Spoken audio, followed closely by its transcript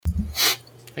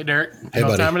Hey, Derek. Hey, you know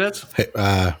buddy. What time it is?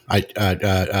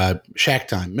 Hey, Shack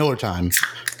time, Miller time.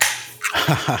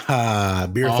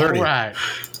 Beer 30. All right.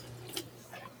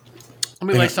 Let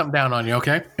me lay something down on you,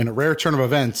 okay? In a rare turn of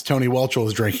events, Tony Welchel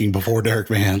is drinking before Derek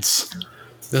Vance.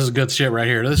 This is good shit right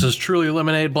here. This is Truly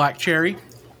Lemonade Black Cherry.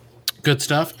 Good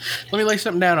stuff. Let me lay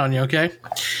something down on you, okay?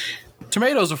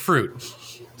 Tomatoes a fruit.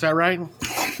 Is that right?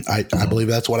 I believe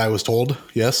that's what I was told.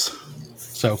 Yes.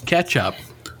 So ketchup,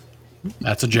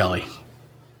 that's a jelly.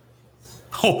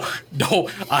 Oh, no.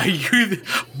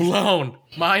 Blown.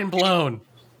 Mind blown.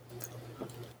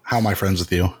 How am I friends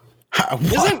with you?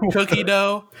 Isn't cookie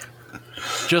dough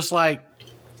just like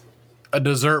a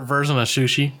dessert version of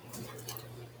sushi?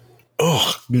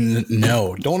 Oh,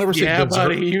 no. Don't ever say Yeah, dessert.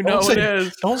 buddy, you know it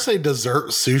is. Don't say dessert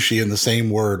sushi in the same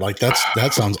word. Like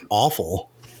that sounds awful.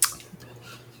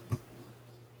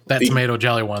 That tomato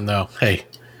jelly one, though. Hey,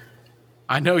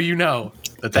 I know you know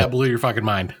that blew your fucking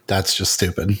mind. That's just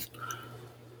stupid.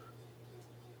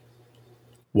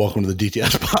 Welcome to the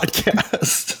DTS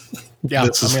podcast. Yeah,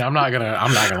 I'm not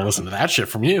gonna listen to that shit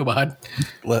from you, bud.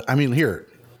 I mean, here,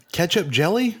 ketchup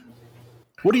jelly.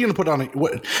 What are you gonna put on it?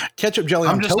 What ketchup jelly?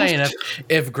 I'm on just toast? saying,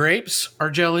 if grapes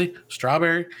are jelly,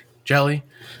 strawberry jelly,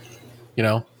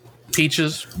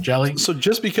 peaches jelly. So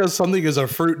just because something is a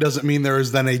fruit doesn't mean there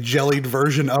is then a jellied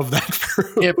version of that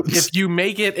fruit. If you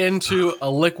make it into a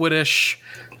liquidish,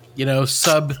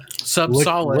 sub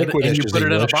solid, liquidish and you is put it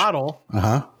in a English. bottle,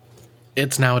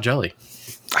 it's now a jelly.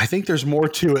 I think there's more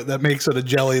to it that makes it a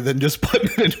jelly than just putting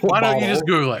it into a Why bottle. don't you just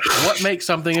Google it? What makes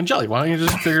something a jelly? Why don't you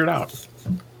just figure it out?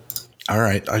 All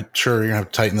right, sure you're gonna have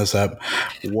to tighten this up.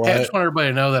 What Hey, I just want everybody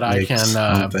to know that I makes can.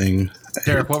 something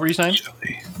Derek, what were you saying?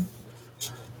 jelly?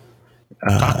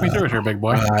 Talk me through it here, big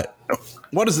boy.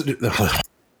 What does it do?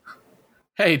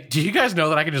 Hey, do you guys know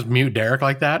that I can just mute Derek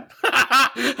like that?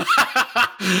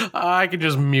 I can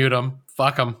just mute him.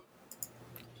 Fuck him.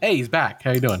 Hey, he's back.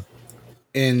 How you doing?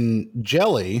 In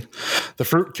jelly, the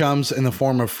fruit comes in the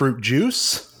form of fruit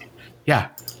juice. Yeah.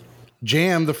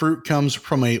 Jam, the fruit comes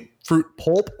from a fruit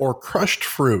pulp or crushed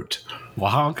fruit.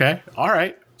 Wow. Okay. All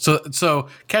right. So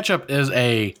ketchup is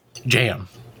a jam.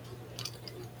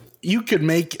 You could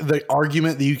make the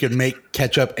argument that you could make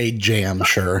ketchup a jam,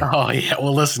 sure. Oh yeah.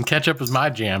 Well, listen, ketchup is my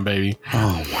jam, baby.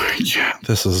 Oh my god,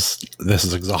 this is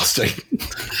exhausting.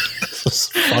 This is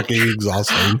fucking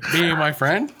exhausting. Being my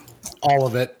friend. All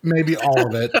of it, maybe all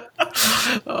of it.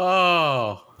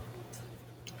 Oh.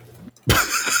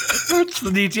 It's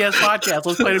the DTS podcast.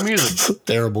 Let's play the music. It's a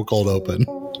terrible cold open.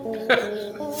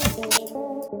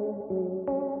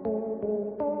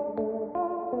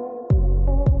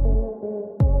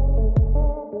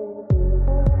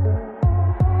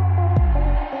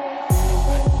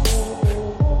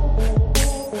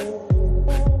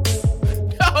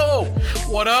 Oh,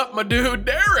 what up, my dude,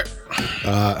 Derek?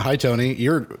 Hi, Tony.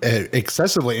 You're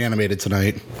excessively animated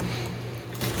tonight.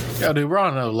 Yeah, dude, we're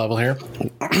on another level here.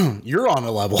 You're on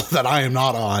a level that I am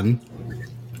not on.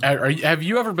 Have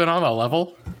you ever been on a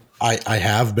level? I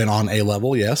have been on a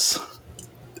level, yes.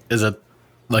 Is it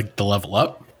like the level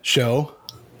up? Show.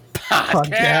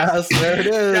 Podcast. There it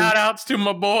is. Shout outs to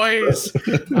my boys.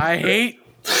 I hate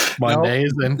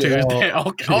Mondays and Tuesdays.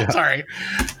 Oh, sorry.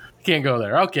 Can't go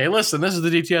there. Okay, listen, this is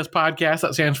the DTS podcast.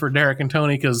 That stands for Derek and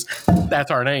Tony because that's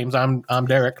our names. I'm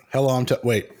Derek. Hello,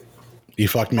 wait. You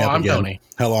fucked me up I'm again. Tony.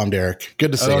 Hello, I'm Derek.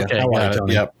 Good to see you. How are you,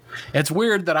 Tony? Yep. It's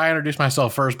weird that I introduce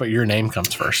myself first, but your name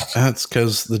comes first. That's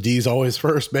because the D's always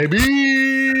first, baby.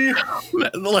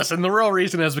 Listen, the real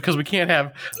reason is because we can't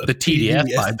have the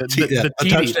TDS, the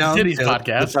Titties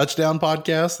podcast. The touchdown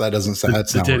podcast. That doesn't sound.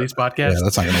 That's The not Titties work. podcast. Yeah,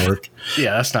 that's not going to work.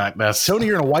 Yeah, that's Tony,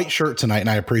 you're in a white shirt tonight, and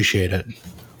I appreciate it.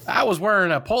 I was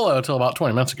wearing a polo until about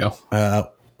 20 minutes ago.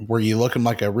 Were you looking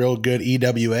like a real good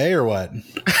EWA or what?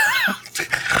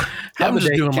 I'm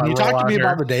just doing Can my you talk to me roll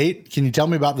out about the date? Can you tell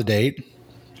me about the date?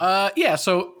 Yeah,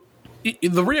 so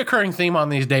the reoccurring theme on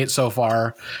these dates so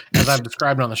far, as I've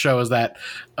described on the show, is that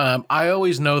I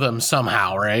always know them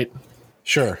somehow, right?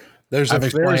 Sure. There's a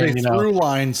through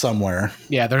line somewhere.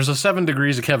 Yeah, there's a 7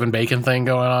 degrees of Kevin Bacon thing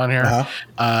going on here.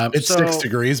 It's 6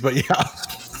 degrees, but yeah.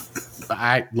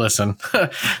 Listen.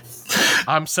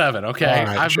 I'm 7, okay?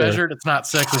 Right, I've measured. It's not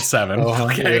 6, it's 7.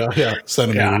 Okay. Yeah.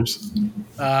 Centimeters.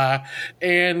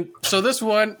 And so this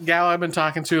one gal I've been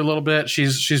talking to a little bit,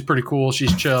 she's pretty cool.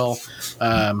 She's chill.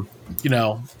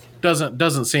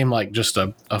 Doesn't seem like just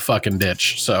a fucking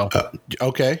ditch. So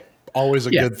okay. Always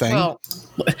a good thing. Well,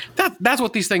 that's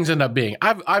what these things end up being.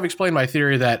 I've explained my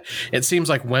theory that it seems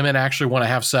like women actually want to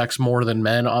have sex more than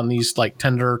men on these like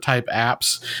Tinder type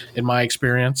apps, in my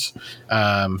experience.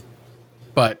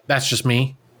 But that's just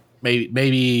me.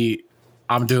 Maybe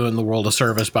I'm doing the world a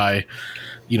service by,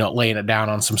 laying it down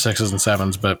on some 6s and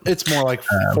 7s, but it's more like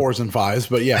 4s and 5s.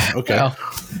 But yeah, okay. Well,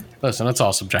 listen, it's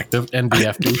all subjective.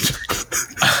 NBFD.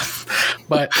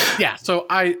 But yeah, so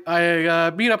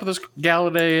I meet up with this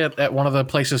gal today at one of the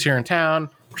places here in town.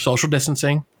 Social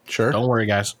distancing. Sure. Don't worry,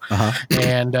 guys.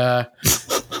 And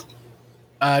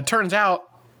turns out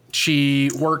she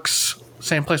works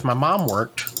same place my mom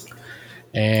worked.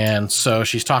 And so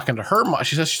she's talking to her mom.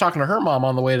 She says she's talking to her mom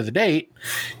on the way to the date.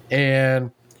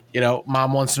 And,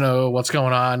 mom wants to know what's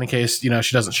going on in case, she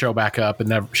doesn't show back up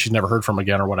and she's never heard from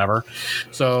again or whatever.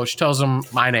 So she tells him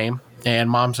my name. And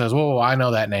mom says, whoa, I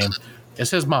know that name.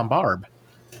 It's his mom, Barb.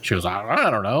 She goes, I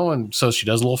don't know. And so she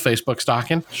does a little Facebook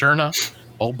stalking. Sure enough,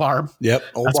 old Barb. Yep,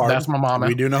 Barb. That's my mama.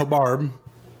 We do know Barb.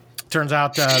 Turns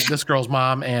out this girl's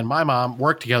mom and my mom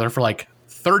worked together for like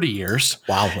 30 years.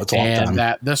 Wow, that's a long time. And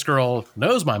that this girl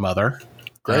knows my mother,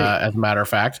 as a matter of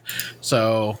fact.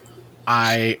 So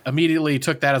I immediately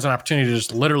took that as an opportunity to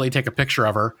just literally take a picture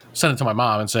of her, send it to my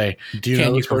mom, and say,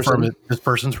 "Can you confirm that this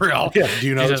person's real?" Yeah. Do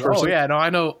you know this person? Oh yeah, no,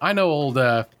 I know old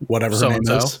whatever her name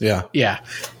is. Yeah,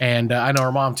 and I know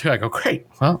her mom too. I go, great.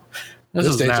 Well, this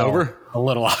is date's now over. A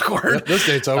little awkward. Yep, this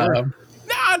date's over.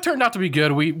 It turned out to be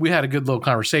good. We had a good little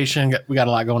conversation. We got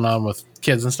a lot going on with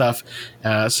kids and stuff.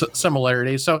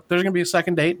 Similarities. So there's going to be a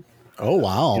second date. Oh,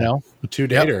 wow. A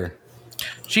 2-dater.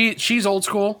 Yep. She's old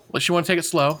school. She want to take it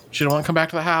slow. She didn't want to come back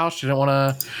to the house. She didn't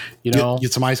want to,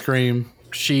 get some ice cream.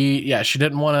 She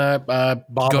didn't want to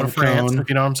go to France. If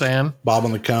you know what I'm saying? Bob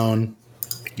on the cone.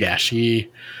 Yeah, she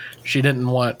didn't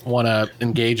want to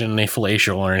engage in any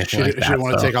fellatio or anything like that. She didn't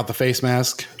want to take off the face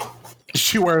mask.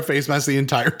 She wore a face mask the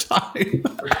entire time.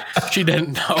 She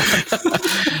didn't know.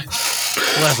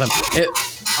 Listen,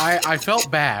 I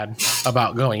felt bad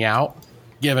about going out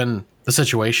given the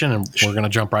situation, and we're going to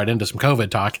jump right into some COVID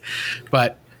talk.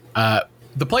 But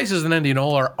the places in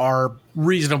Indianola are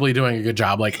reasonably doing a good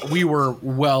job. Like, we were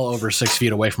well over 6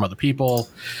 feet away from other people.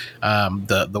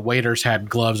 The waiters had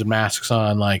gloves and masks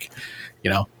on. Like,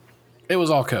 it was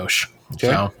all kosher. Okay.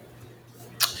 So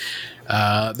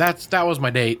that was my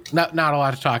date. Not a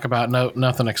lot to talk about.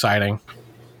 Nothing exciting.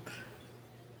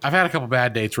 I've had a couple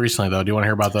bad dates recently, though. Do you want to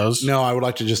hear about those? No, I would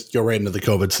like to just go right into the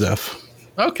COVID stuff.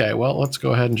 Okay, well, let's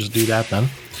go ahead and just do that then.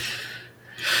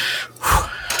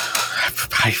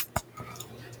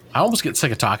 I almost get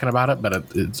sick of talking about it, but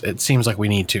it seems like we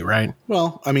need to, right?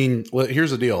 Well, I mean, here's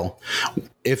the deal.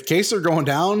 If cases are going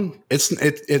down,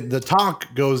 the talk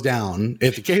goes down.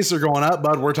 If the cases are going up,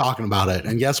 bud, we're talking about it.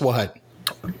 And guess what?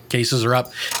 Cases are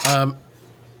up.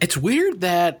 It's weird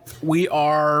that we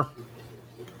are...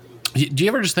 Do you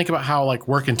ever just think about how, like,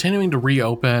 we're continuing to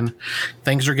reopen,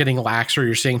 things are getting laxer,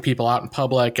 you're seeing people out in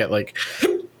public at, like,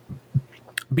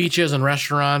 beaches and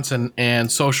restaurants and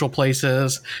social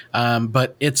places,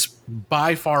 but it's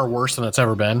by far worse than it's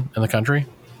ever been in the country?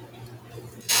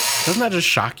 Doesn't that just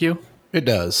shock you? It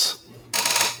does.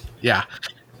 Yeah.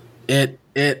 It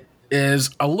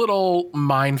is a little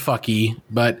mindfucky,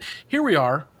 but here we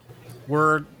are.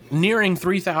 We're nearing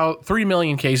 3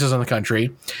 million cases in the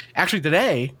country. Actually,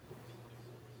 today,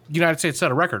 the United States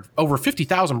set a record, over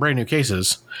 50,000 brand new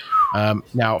cases.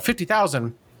 Now,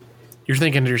 50,000, you're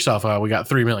thinking to yourself, we got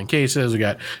 3 million cases, we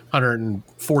got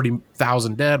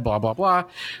 140,000 dead, blah, blah, blah.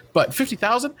 But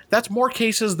 50,000, that's more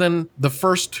cases than the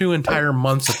first 2 entire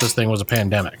months that this thing was a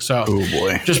pandemic. So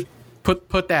just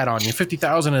put that on you.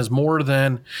 50,000 is more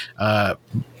than,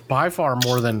 by far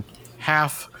more than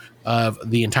half of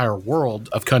the entire world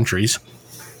of countries.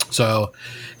 So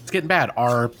it's getting bad.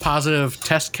 Our positive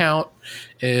test count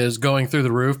is going through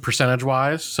the roof percentage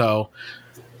wise. So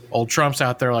old Trump's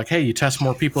out there like, hey, you test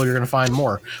more people, you're going to find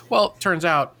more. Well, it turns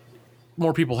out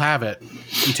more people have it.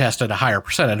 You test at a higher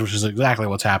percentage, which is exactly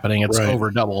what's happening. It's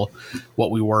over double what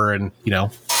we were in,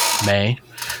 May.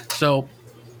 So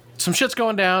some shit's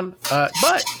going down.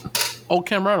 But old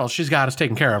Kim Reynolds, she's got us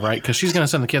taken care of, right? Because she's going to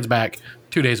send the kids back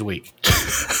 2 days a week.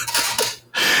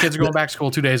 Kids are going back to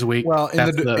school 2 days a week. Well,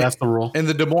 that's the rule. In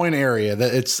the Des Moines area,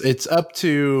 that it's up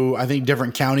to, I think,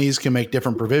 different counties can make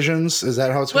different provisions. Is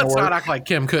that how it's going to work? Let's not act like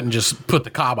Kim couldn't just put the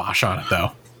kibosh on it,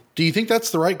 though. Do you think that's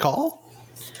the right call?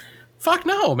 Fuck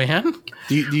no, man.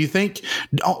 Do you think?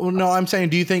 Oh, no, I'm saying,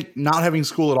 do you think not having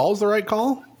school at all is the right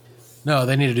call? No,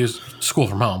 they need to do school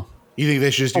from home. You think they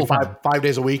should just do five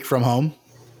days a week from home?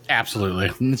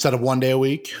 Absolutely. Instead of 1 day a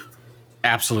week?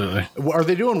 Absolutely. Are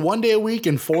they doing 1 day a week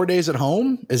and 4 days at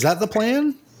home? Is that the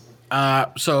plan?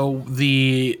 So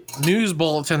the news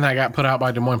bulletin that got put out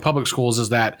by Des Moines Public Schools is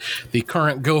that the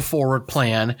current go forward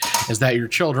plan is that your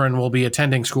children will be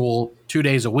attending school 2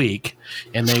 days a week,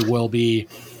 and they will be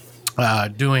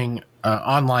doing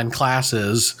online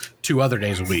classes 2 other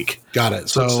days a week. Got it.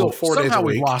 So it's still 4 days a somehow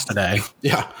week. we've lost a day.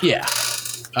 Yeah. Yeah.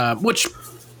 Which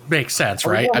makes sense,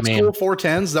 right? I mean,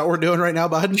 410s that we're doing right now,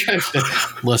 bud.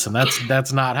 Listen,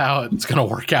 that's not how it's going to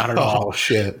work out at all. Oh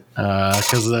shit!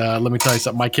 Because let me tell you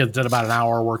something. My kids did about an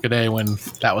hour work a day when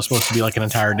that was supposed to be like an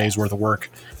entire day's worth of work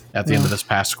at the end of this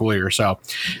past school year. So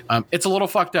it's a little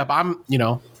fucked up.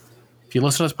 If you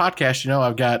listen to this podcast,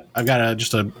 I've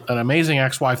got an amazing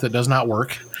ex-wife that does not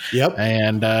work. Yep.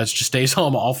 And just stays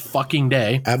home all fucking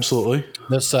day. Absolutely.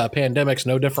 This pandemic's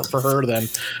no different for her than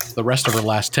the rest of her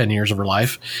last 10 years of her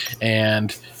life.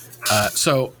 And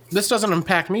so this doesn't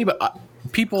impact me, but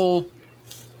people,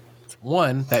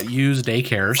 one, that use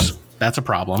daycares, that's a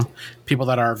problem. People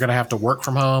that are going to have to work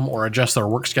from home or adjust their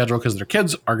work schedule because their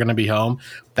kids are going to be home,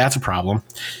 that's a problem.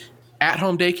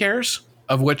 At-home daycares,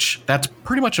 of which that's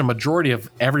pretty much a majority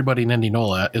of everybody in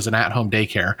Indianola is an at-home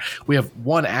daycare. We have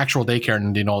one actual daycare in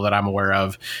Indianola that I'm aware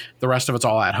of. The rest of it's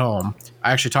all at home.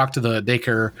 I actually talked to the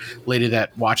daycare lady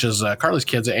that watches Carly's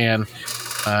kids, and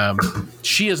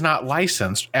she is not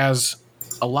licensed, as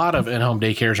a lot of in-home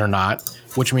daycares are not,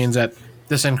 which means that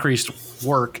this increased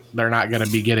work they're not going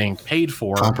to be getting paid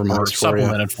for or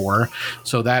supplemented for.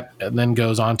 So that then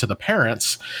goes on to the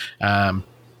parents. And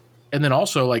then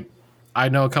also, like, I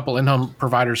know a couple in-home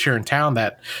providers here in town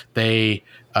that they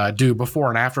do before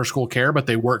and after school care, but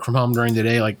they work from home during the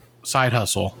day, like side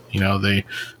hustle. They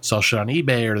sell shit on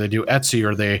eBay, or they do Etsy,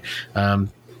 or they,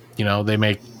 they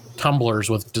make tumblers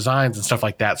with designs and stuff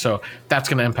like that. So that's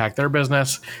going to impact their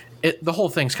business. The whole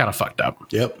thing's kind of fucked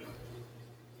up. Yep.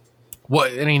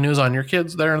 What? Any news on your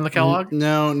kids there in the Kellogg?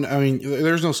 No, I mean,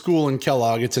 there's no school in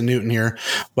Kellogg. It's in Newton here,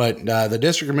 but the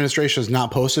district administration has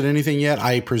not posted anything yet.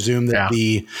 I presume that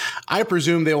I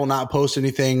presume they will not post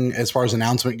anything as far as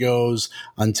announcement goes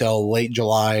until late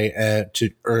July to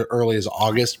early as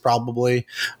August, probably.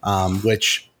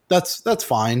 Which that's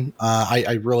fine.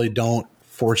 I really don't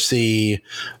foresee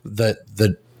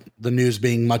the news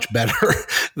being much better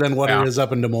than what it is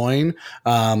up in Des Moines.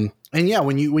 And yeah,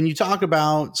 when you talk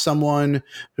about someone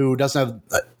who doesn't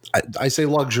have, I say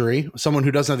luxury, someone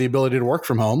who doesn't have the ability to work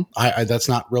from home, that's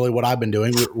not really what I've been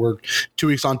doing. We're 2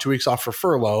 weeks on, 2 weeks off for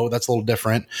furlough. That's a little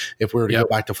different if we were to go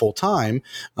back to full time.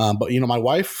 But my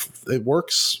wife, it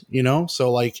works,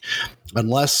 so like,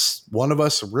 unless one of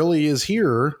us really is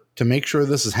here to make sure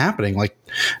this is happening, like,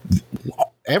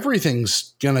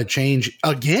 everything's gonna change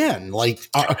again. Like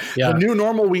the new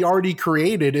normal we already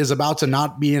created is about to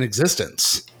not be in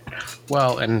existence.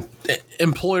 Well, and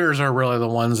employers are really the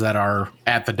ones that are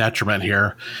at the detriment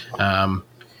here.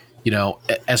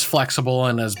 As flexible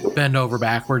and as bend over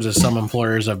backwards as some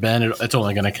employers have been, it's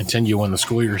only going to continue when the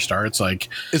school year starts. Like,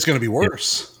 it's going to be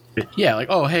worse. Like,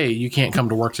 oh, hey, you can't come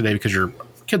to work today because your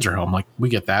kids are home. Like, we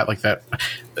get that. Like that,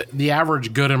 the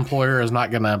average good employer is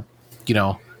not going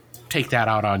to, take that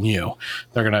out on you.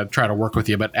 They're going to try to work with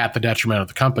you, but at the detriment of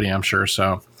the company, I'm sure.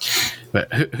 So,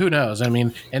 but who knows? I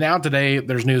mean, and now today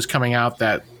there's news coming out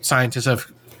that scientists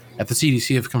at the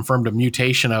CDC have confirmed a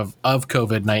mutation of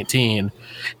COVID-19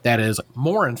 that is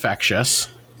more infectious,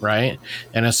 right?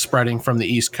 And is spreading from the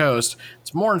East Coast.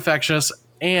 It's more infectious,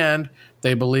 and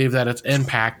they believe that it's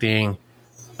impacting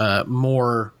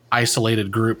more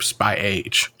isolated groups by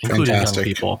age, including young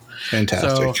people.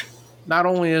 Fantastic. So, not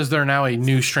only is there now a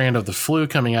new strand of the flu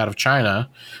coming out of China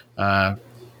that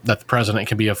the president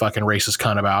can be a fucking racist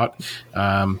cunt about,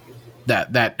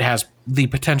 that has the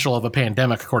potential of a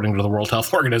pandemic, according to the World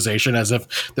Health Organization, as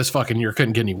if this fucking year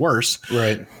couldn't get any worse.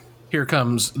 Right. Here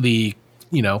comes the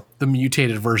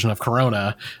mutated version of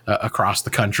Corona across the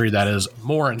country that is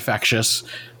more infectious,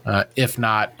 if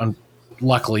not,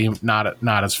 luckily, not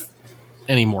as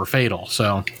any more fatal.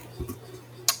 So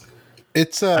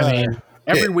it's,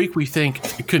 every week we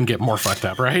think it couldn't get more fucked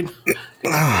up, right?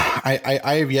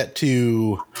 I've yet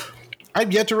to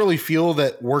really feel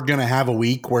that we're going to have a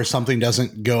week where something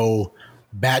doesn't go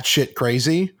batshit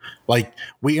crazy. Like,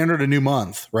 we entered a new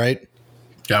month, right?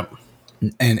 Yep.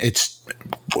 And it's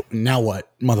now what,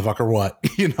 motherfucker, what?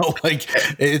 Like,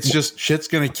 it's just shit's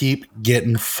going to keep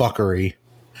getting fuckery.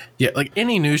 Yeah. Like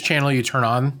any news channel you turn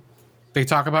on, they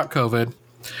talk about COVID.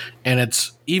 And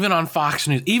it's even on Fox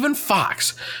News, even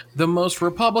Fox, the most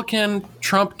Republican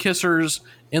Trump kissers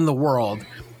in the world,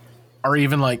 are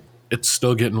even like, it's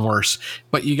still getting worse.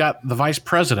 But you got the vice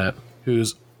president,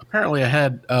 who's apparently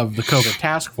ahead of the COVID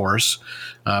task force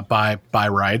by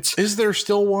rights. Is there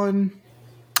still one?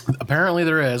 Apparently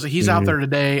there is. He's out there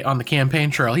today on the campaign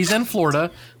trail. He's in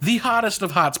Florida, the hottest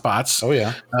of hot spots. Oh,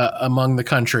 yeah. Among the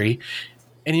country.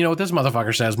 And you know what this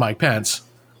motherfucker says, Mike Pence?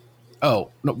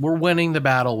 Oh, no, we're winning the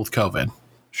battle with COVID.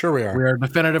 Sure we are. We are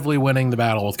definitively winning the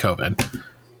battle with COVID.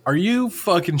 Are you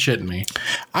fucking shitting me?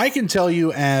 I can tell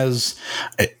you and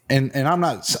I'm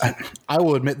not, I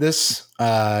will admit this,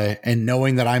 and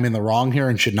knowing that I'm in the wrong here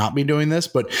and should not be doing this,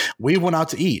 but we went out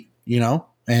to eat,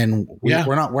 and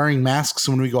we're not wearing masks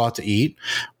when we go out to eat.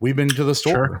 We've been to the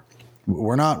store. Sure.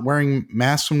 We're not wearing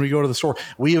masks when we go to the store.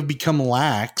 We have become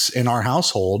lax in our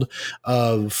household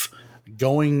of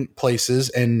going places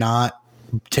and not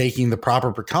taking the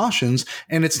proper precautions.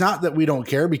 And it's not that we don't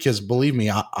care, because believe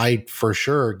me, I for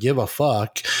sure give a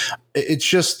fuck. It's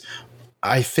just,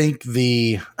 I think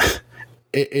it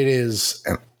is,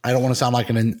 I don't want to sound like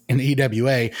an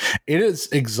EWA. It is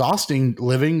exhausting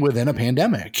living within a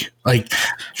pandemic, like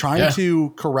trying to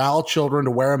corral children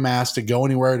to wear a mask, to go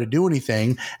anywhere, to do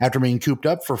anything after being cooped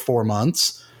up for 4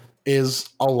 months is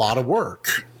a lot of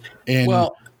work.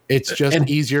 And it's just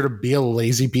easier to be a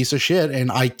lazy piece of shit. And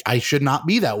I should not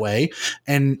be that way.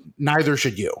 And neither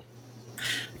should you.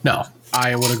 No,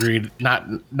 I would agree.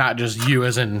 Not just you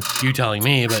as in you telling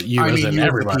me, but you as in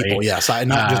everybody. People, yes,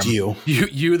 not just you.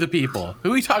 You the people.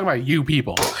 Who are we talking about? You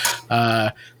people.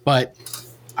 But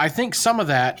I think some of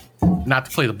that, not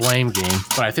to play the blame game,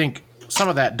 but I think some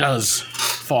of that does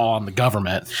fall on the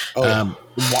government.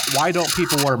 Why don't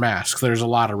people wear masks? There's a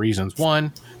lot of reasons.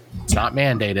 One, it's not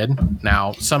mandated.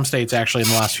 Now, some states actually in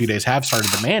the last few days have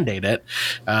started to mandate it.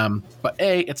 But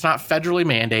it's not federally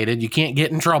mandated. You can't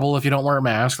get in trouble if you don't wear a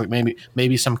mask. Like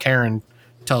maybe some Karen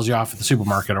tells you off at the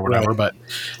supermarket or whatever, but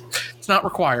it's not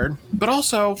required. But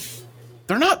also,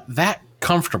 they're not that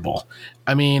comfortable.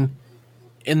 I mean,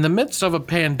 in the midst of a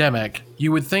pandemic,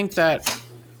 you would think that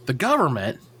the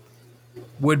government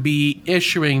would be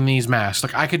issuing these masks.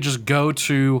 Like, I could just go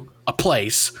to a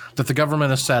place that the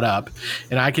government has set up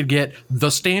and I could get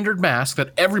the standard mask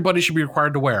that everybody should be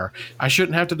required to wear. I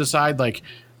shouldn't have to decide like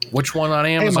which one on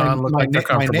Amazon look like they're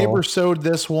comfortable. My neighbor sewed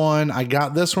this one. I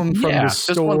got this one from the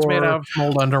store. This one's made out of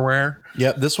old underwear.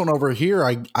 Yeah, this one over here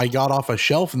I got off a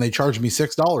shelf and they charged me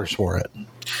 $6 for it.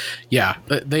 Yeah,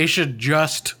 they should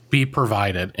just be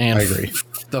provided. And I agree.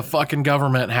 The fucking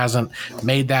government hasn't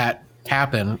made that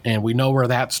happen, and we know where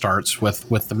that starts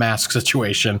with the mask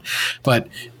situation. But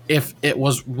if it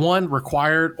was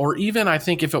required, or even I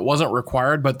think if it wasn't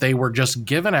required, but they were just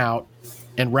given out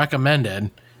and recommended,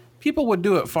 people would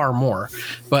do it far more.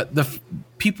 But the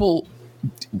people,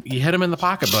 you hit them in the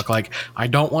pocketbook. Like, I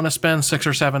don't want to spend $6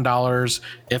 or $7,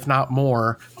 if not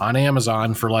more, on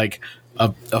Amazon for like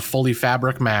a fully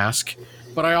fabric mask.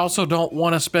 But I also don't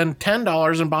want to spend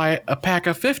 $10 and buy a pack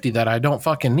of 50 that I don't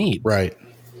fucking need. Right.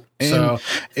 And so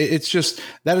it's just,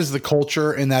 that is the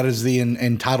culture, and that is the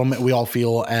entitlement we all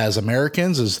feel as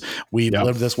Americans, is we've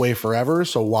lived this way forever.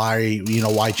 So why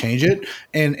change it?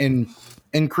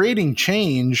 And creating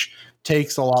change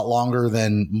takes a lot longer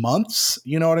than months.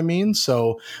 You know what I mean?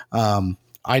 So,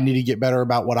 I need to get better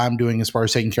about what I'm doing as far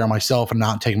as taking care of myself and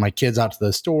not taking my kids out to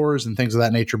the stores and things of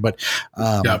that nature. But,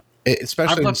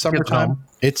 especially in summertime,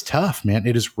 it's tough, man.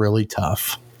 It is really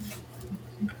tough.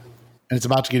 And it's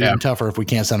about to get even tougher if we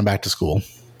can't send them back to school.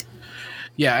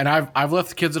 Yeah, and I've left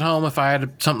the kids at home. If I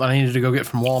had something I needed to go get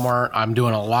from Walmart, I'm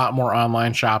doing a lot more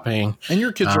online shopping. And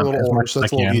your kids are a little older, so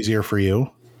that's a little easier for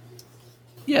you.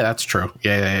 Yeah, that's true.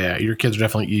 Yeah. Your kids are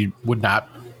definitely, you would not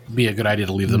be a good idea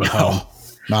to leave them at home.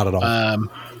 Not at all.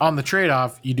 On the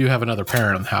trade-off, you do have another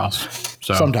parent in the house.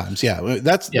 So sometimes,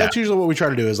 that's usually what we try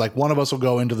to do, is like one of us will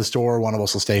go into the store, one of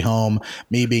us will stay home.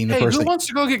 Me being the person who wants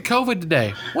to go get COVID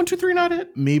today? 1, 2, 3, not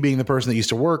it. Me being the person that used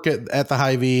to work at the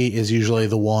Hy-Vee is usually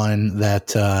the one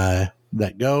that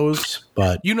goes.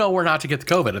 But where not to get the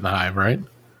COVID in the Hive, right?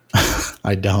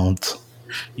 I don't.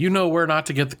 You know where not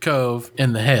to get the Cove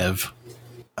in the HIV.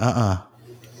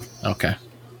 Okay.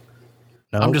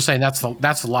 Nope. I'm just saying that's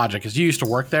the logic, because you used to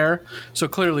work there, so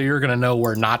clearly you're going to know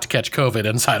where not to catch COVID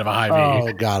inside of a Hy-Vee.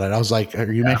 Oh, got it. I was like, are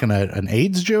you making an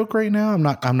AIDS joke right now?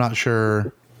 I'm not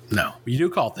sure. No, you do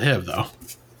call it the HIV though.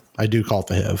 I do call it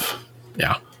the HIV.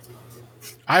 Yeah.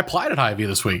 I applied at Hy-Vee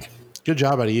this week. Good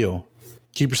job out of you.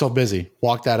 Keep yourself busy.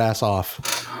 Walk that ass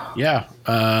off. Yeah.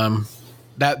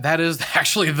 That is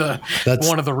actually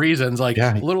one of the reasons. Like,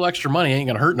 a little extra money ain't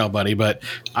going to hurt nobody, but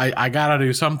I got to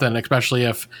do something, especially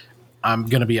if I'm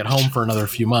going to be at home for another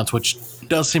few months, which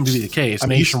does seem to be the case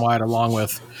nationwide, along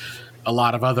with a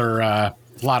lot of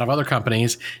other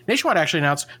companies. Nationwide actually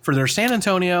announced for their San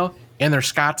Antonio and their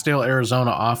Scottsdale, Arizona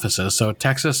offices. So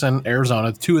Texas and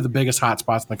Arizona, two of the biggest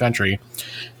hotspots in the country.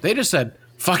 They just said,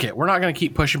 fuck it. We're not going to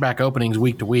keep pushing back openings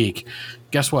week to week.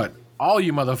 Guess what? All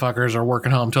you motherfuckers are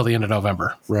working home till the end of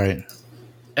November. Right.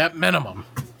 At minimum.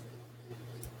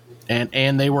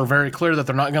 And they were very clear that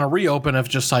they're not going to reopen if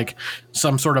just like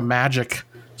some sort of magic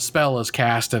spell is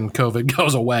cast and COVID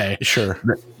goes away, sure,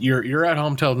 you're at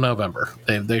home till November.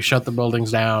 They shut the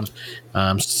buildings down,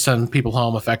 send people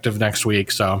home effective next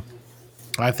week. So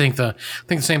I think the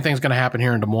same thing's going to happen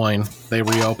here in Des Moines. They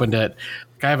reopened it.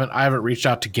 I haven't reached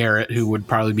out to Garrett, who would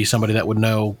probably be somebody that would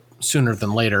know sooner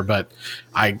than later, but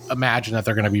I imagine that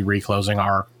they're going to be reclosing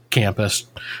our campus.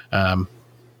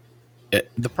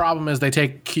 The problem is they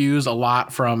take cues a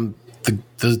lot from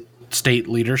the state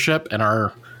leadership, and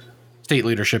our state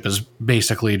leadership is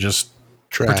basically just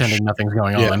trash, pretending nothing's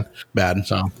going on. Bad.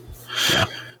 So,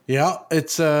 yeah,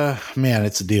 it's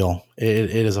it's a deal. It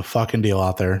is a fucking deal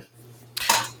out there.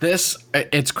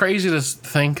 It's crazy to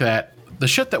think that the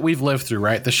shit that we've lived through,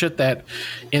 right? The shit that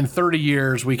in 30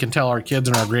 years we can tell our kids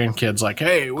and our grandkids, like,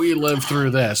 hey, we lived through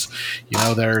this.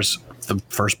 There's the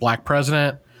first black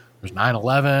president, there's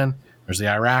 9/11, there's the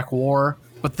Iraq War,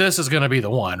 but this is going to be the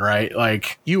one, right?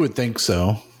 Like, you would think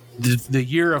so. The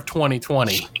year of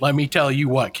 2020. Let me tell you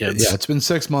what, kids. Yeah, it's been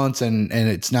 6 months and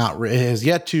it has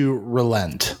yet to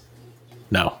relent.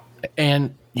 No.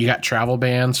 And you got travel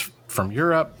bans from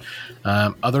Europe.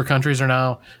 Other countries are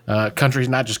now countries,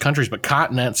 not just countries, but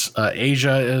continents.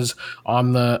 Asia is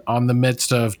on the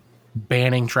midst of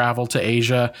banning travel to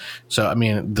Asia. So, I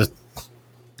mean,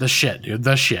 the shit, dude,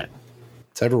 the shit.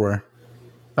 It's everywhere.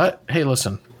 But hey,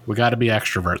 listen, we got to be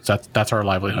extroverts. That's our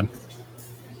livelihood.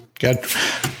 Good.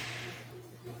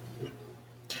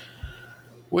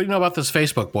 What do you know about this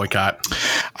Facebook boycott?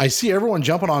 I see everyone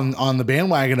jumping on the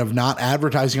bandwagon of not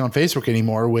advertising on Facebook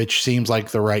anymore, which seems like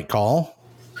the right call.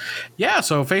 Yeah,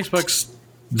 so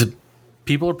the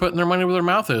people are putting their money where their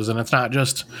mouth is, and it's not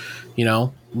just,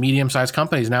 medium-sized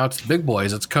companies. Now it's the big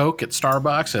boys. It's Coke, it's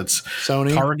Starbucks, it's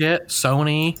Sony, Target,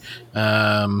 Sony.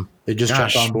 They just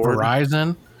jumped on board.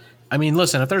 Verizon. I mean,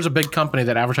 listen, if there's a big company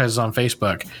that advertises on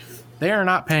Facebook, they are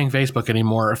not paying Facebook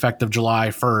anymore effective July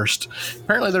 1st.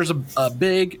 Apparently there's a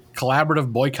big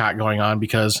collaborative boycott going on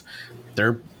because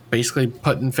they're basically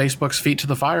putting Facebook's feet to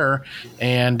the fire.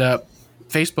 And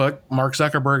Facebook, Mark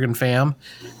Zuckerberg and fam,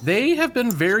 they have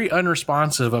been very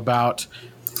unresponsive about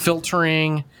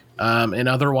filtering and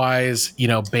otherwise,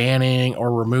 banning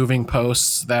or removing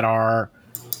posts that are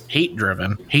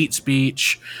hate-driven, hate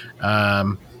speech,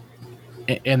 and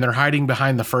they're hiding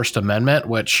behind the First Amendment,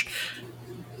 which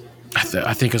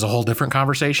I think is a whole different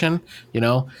conversation,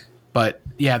 But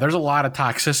yeah, there's a lot of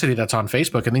toxicity that's on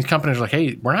Facebook, and these companies are like,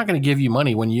 hey, we're not going to give you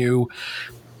money when you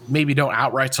maybe don't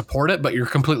outright support it, but you're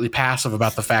completely passive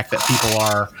about the fact that people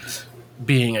are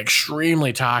being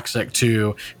extremely toxic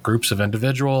to groups of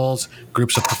individuals,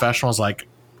 groups of professionals, like,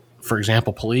 for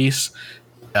example, police,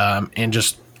 and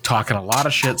just talking a lot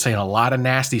of shit, saying a lot of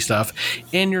nasty stuff.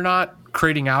 And you're not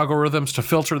creating algorithms to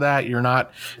filter that. You're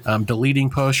not deleting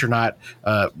posts. You're not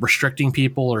restricting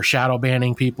people or shadow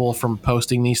banning people from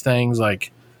posting these things.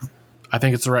 Like, I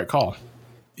think it's the right call.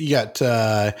 You got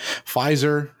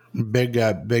Pfizer,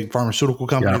 big pharmaceutical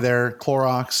company there,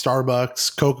 Clorox,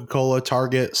 Starbucks, Coca-Cola,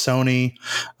 Target, Sony.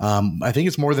 I think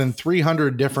it's more than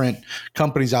 300 different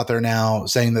companies out there now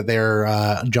saying that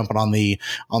they're jumping on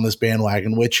this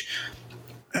bandwagon, which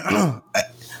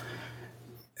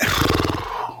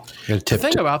the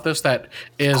thing about this that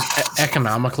is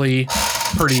economically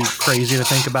pretty crazy to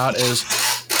think about is,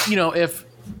 if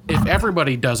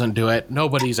everybody doesn't do it,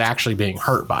 nobody's actually being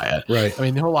hurt by it. Right. I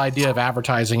mean, the whole idea of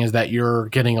advertising is that you're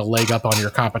getting a leg up on your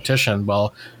competition.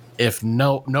 Well, if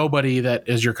nobody that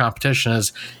is your competition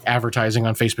is advertising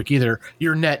on Facebook either,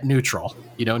 you're net neutral.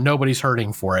 Nobody's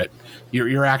hurting for it.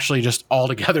 You're actually just all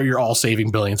together. You're all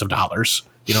saving billions of dollars.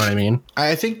 You know what I mean?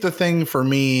 I think the thing for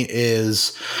me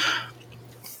is,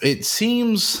 it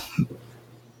seems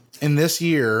in this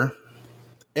year,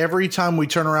 every time we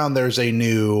turn around, there's a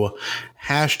new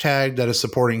hashtag that is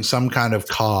supporting some kind of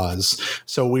cause.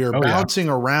 So we are bouncing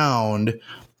around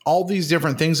all these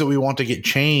different things that we want to get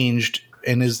changed.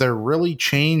 And is there really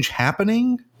change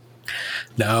happening?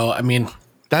 No, I mean,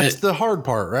 that's the hard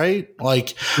part, right?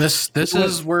 Like, this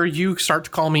is where you start to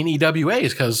call me EWAs,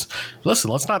 because listen,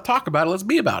 let's not talk about it. Let's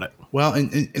be about it. Well,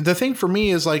 and the thing for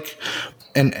me is like,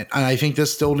 and I think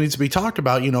this still needs to be talked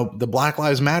about. The Black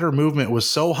Lives Matter movement was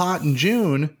so hot in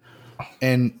June.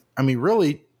 And I mean,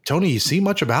 really, Tony, you see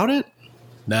much about it?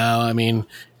 No, I mean,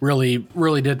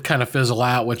 really did kind of fizzle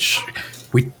out, which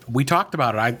we talked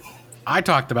about it. I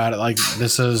talked about it. Like,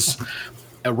 this is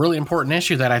a really important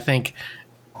issue that I think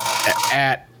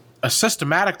at a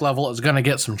systematic level is going to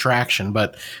get some traction,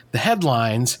 but the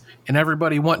headlines and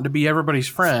everybody wanting to be everybody's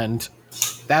friend,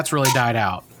 that's really died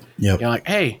out. Yep. Like,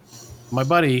 hey, my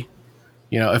buddy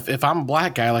You know, if I'm a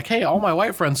black guy, like, hey, all my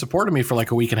white friends supported me for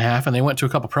like a week and a half and they went to a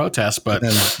couple protests, but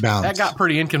that got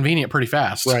pretty inconvenient pretty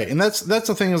fast. Right. And that's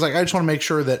the thing is like, I just want to make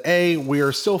sure that we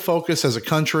are still focused as a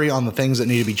country on the things that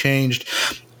need to be changed.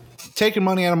 Taking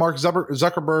money out of Mark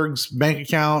Zuckerberg's bank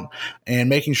account and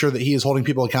making sure that he is holding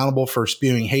people accountable for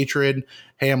spewing hatred.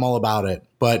 Hey, I'm all about it.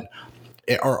 But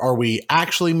are we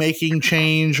actually making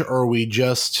change, or are we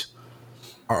just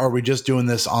doing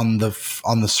this on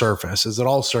the surface? Is it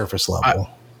all surface level?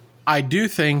 I do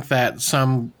think that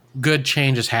some good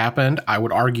change has happened. I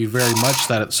would argue very much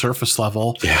that at surface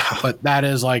level, but that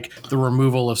is like the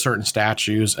removal of certain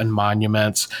statues and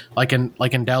monuments. Like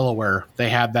in Delaware, they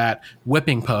had that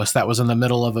whipping post that was in the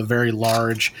middle of a very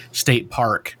large state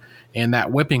park, and that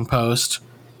whipping post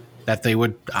that they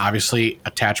would obviously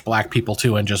attach black people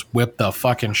to and just whip the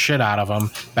fucking shit out of them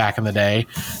back in the day.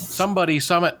 Somebody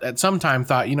at some time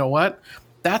thought, you know what?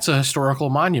 That's a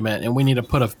historical monument and we need to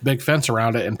put a big fence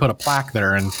around it and put a plaque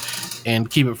there and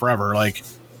keep it forever. Like,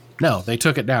 no, they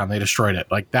took it down. They destroyed it.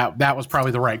 Like that was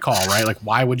probably the right call, right? Like,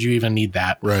 why would you even need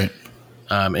that? Right.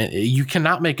 And you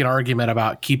cannot make an argument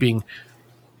about keeping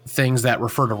things that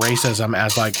refer to racism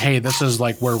as like, hey, this is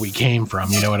like where we came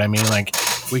from. You know what I mean? Like,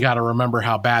 we got to remember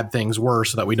how bad things were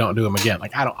so that we don't do them again.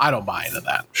 Like, I don't buy into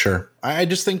that. Sure. I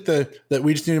just think that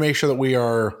we just need to make sure that we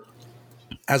are,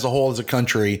 as a whole, as a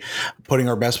country, putting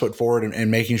our best foot forward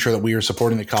and making sure that we are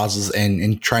supporting the causes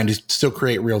and trying to still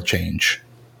create real change.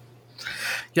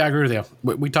 Yeah, I agree with you.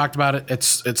 We talked about it.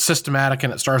 It's systematic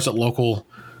and it starts at local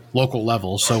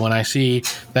levels. So when I see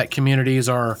that communities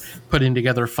are putting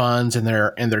together funds and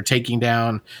they're taking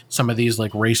down some of these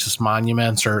like racist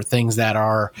monuments or things that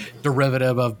are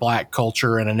derivative of black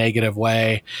culture in a negative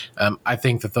way, I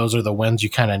think that those are the wins you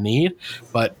kind of need.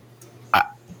 But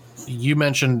you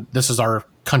mentioned this is our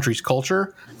country's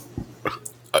culture.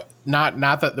 Not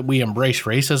that we embrace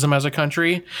racism as a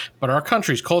country, but our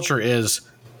country's culture is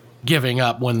giving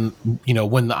up when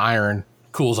the iron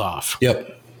cools off.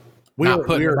 Yep.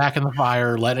 Putting it back in the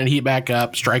fire, letting it heat back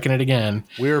up, striking it again.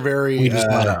 We just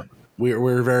let up.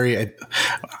 We're very,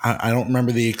 I don't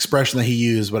remember the expression that he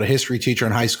used, but a history teacher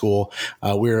in high school,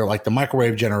 we were like the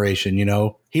microwave generation,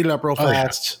 heat it up real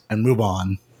fast and move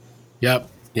on. Yep.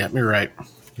 You're right.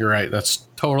 That's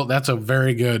a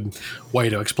very good way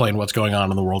to explain what's going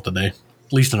on in the world today,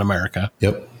 at least in America.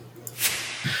 Yep.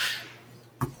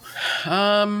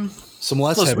 Some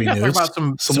less heavy news. Talk about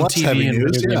some less TV heavy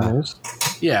news.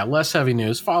 Yeah, less heavy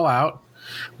news. Fallout.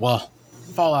 Well,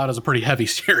 Fallout is a pretty heavy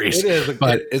series. It is,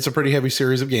 but it's a pretty heavy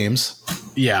series of games.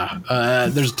 Yeah.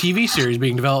 There's a TV series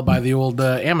being developed by the old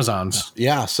Amazons.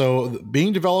 Yeah. So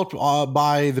being developed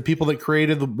by the people that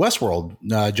created the Westworld,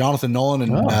 Jonathan Nolan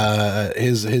and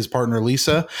his partner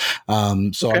Lisa.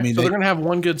 So they're going to have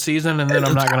one good season, and then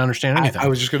I'm not going to understand anything. I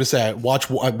was just going to say, I watch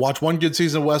one good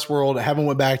season of Westworld. I haven't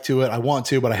went back to it. I want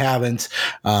to, but I haven't.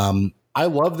 I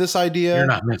love this idea. You're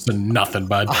not missing nothing,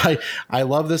 bud. I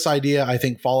love this idea. I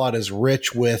think Fallout is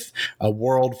rich with a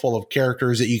world full of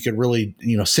characters that you could really,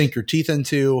 sink your teeth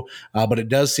into. But it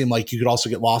does seem like you could also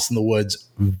get lost in the woods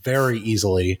very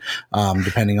easily,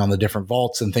 depending on the different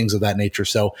vaults and things of that nature.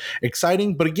 So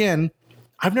exciting. But again,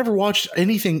 I've never watched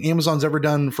anything Amazon's ever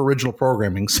done for original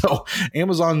programming. So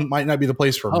Amazon might not be the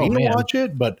place for me to watch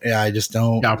it, but I just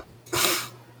don't. Yeah.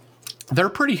 They're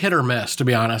pretty hit or miss, to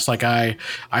be honest. Like I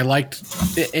liked,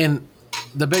 and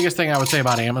the biggest thing I would say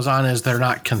about Amazon is they're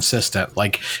not consistent.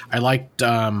 Like I liked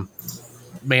Man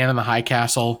in the High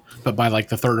Castle, but by like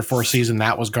the third or fourth season,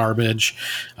 that was garbage.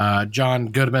 John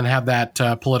Goodman had that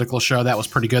political show that was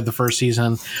pretty good the first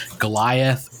season.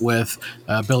 Goliath with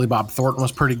Billy Bob Thornton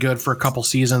was pretty good for a couple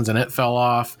seasons, and it fell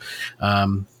off.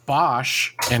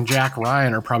 Bosch and Jack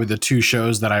Ryan are probably the two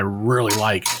shows that I really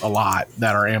like a lot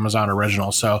that are Amazon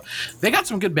originals. So they got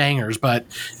some good bangers, but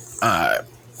I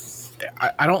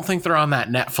don't think they're on that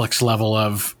Netflix level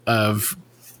of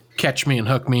catch me and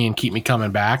hook me and keep me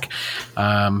coming back.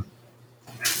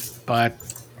 But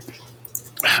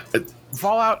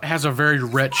Fallout has a very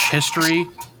rich history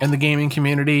in the gaming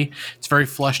community. It's very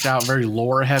fleshed out, very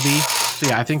lore heavy. So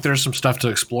yeah, I think there's some stuff to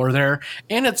explore there,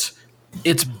 and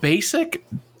it's basic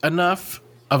enough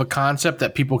of a concept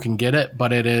that people can get it,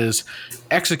 but it is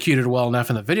executed well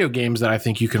enough in the video games that I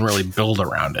think you can really build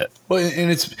around it. Well, and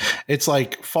it's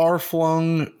like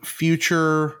far-flung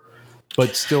future,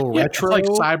 but still retro. It's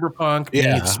like cyberpunk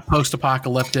meets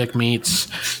post-apocalyptic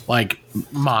meets like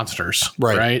monsters,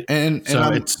 right? And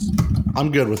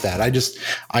I'm good with that.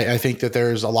 I think that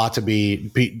there's a lot to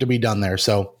be done there.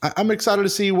 So I'm excited to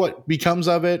see what becomes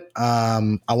of it. I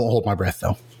won't hold my breath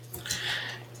though.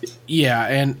 Yeah,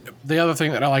 and the other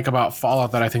thing that I like about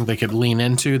Fallout that I think they could lean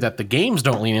into that the games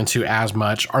don't lean into as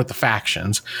much are the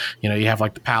factions. You know, you have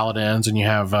like the Paladins, and you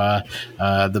have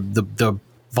the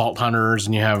Vault Hunters,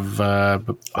 and you have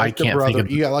I can't think of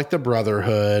you got like the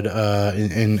Brotherhood,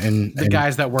 and the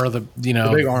guys that wear the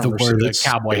the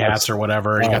cowboy hats or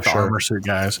whatever. You got the armor suit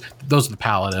guys; those are the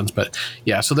Paladins. But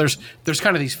yeah, so there's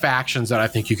kind of these factions that I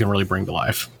think you can really bring to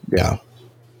life. Yeah.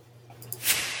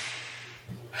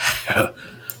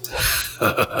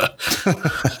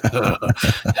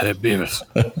 Hey, Beavis.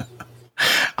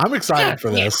 I'm excited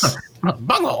for this.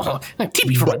 Bunghole.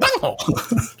 TP for my bunghole.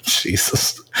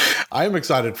 Jesus. I'm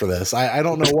excited for this. I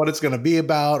don't know what it's going to be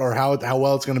about or how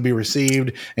well it's going to be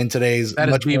received in today's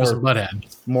Beavis and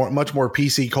Butthead. Much more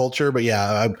PC culture. But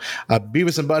yeah,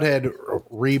 Beavis and Butthead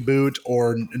reboot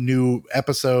or new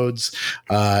episodes.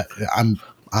 I'm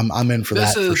in for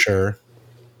that for sure.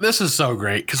 This is so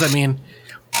great because, I mean,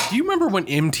 do you remember when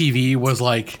MTV was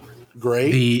like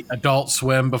great? The Adult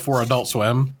Swim before Adult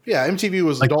Swim? Yeah, MTV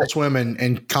was like Adult Swim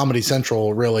and Comedy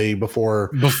Central really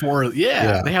before.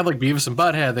 Yeah, they had like Beavis and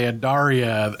Butthead. They had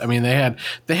Daria. I mean, they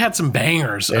had some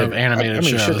bangers of animated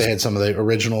shows. Shit, they had some of the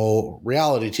original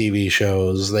reality TV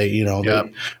shows.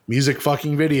 The music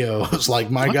fucking videos.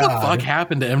 Like, my God. What the fuck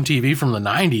happened to MTV from the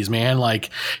 90s, man?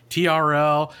 Like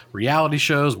TRL, reality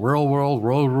shows, World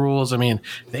Rules. I mean,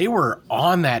 they were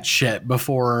on that shit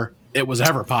before it was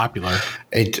ever popular.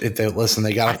 Listen,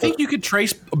 they got. I think you could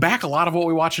trace back a lot of what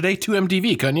we watch today to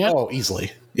MTV, couldn't you? Oh,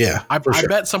 easily. Yeah, I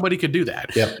bet somebody could do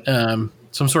that. Yep.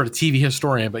 Some sort of TV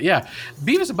historian, but yeah,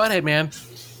 Beavis and Butthead, man,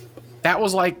 that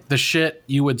was like the shit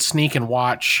you would sneak and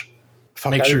watch.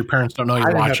 Make sure your parents don't know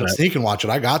you're watching it. Sneak and watch it.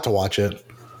 I got to watch it.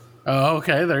 Oh,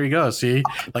 okay. There you go. See,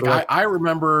 like I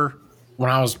remember when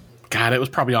I was. God, it was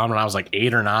probably on when I was like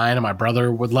 8 or 9, and my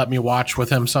brother would let me watch with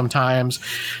him sometimes,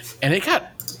 and it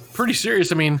got pretty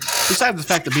serious. I mean, besides the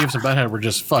fact that Beavis and Butthead were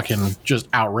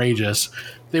just outrageous,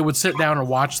 they would sit down and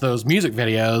watch those music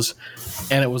videos,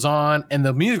 and it was on, and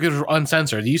the music videos were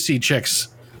uncensored. You see chicks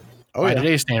by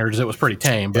today's standards, it was pretty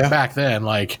tame, but back then,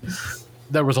 like,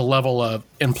 there was a level of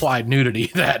implied nudity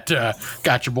that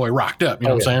got your boy rocked up. You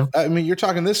know what I'm saying? I mean, you're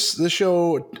talking this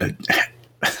show.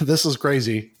 This is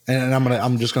crazy, and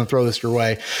I'm just gonna throw this your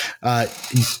way.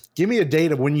 Give me a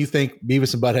date of when you think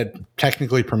Beavis and Butthead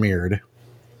technically premiered.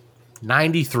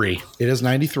 93. It is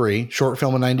 93. Short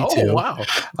film in 92. Oh, wow.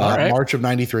 March of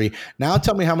 93. Now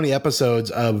tell me how many episodes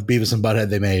of Beavis and Butthead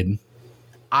they made.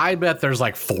 I bet there's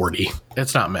like 40.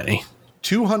 It's not many.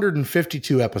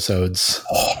 252 episodes.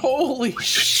 Holy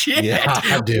shit.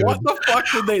 Yeah, dude. What the fuck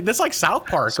did they? This is like South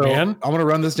Park, man. I'm going to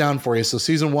run this down for you. So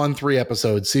season 1, 3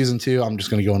 episodes. Season 2, I'm just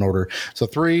going to go in order. So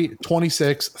 3,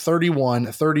 26,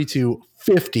 31, 32,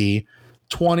 50,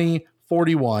 20,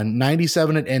 41,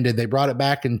 97 it ended. They brought it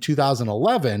back in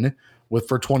 2011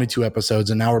 for 22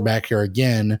 episodes, and now we're back here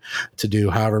again to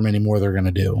do however many more they're going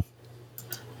to do.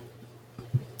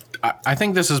 I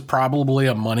think this is probably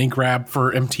a money grab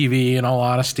for MTV, in all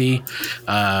honesty.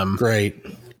 Great.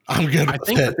 I'm good. I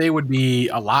think that they would be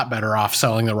a lot better off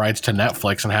selling the rights to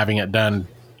Netflix and having it done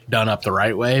up the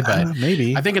right way, but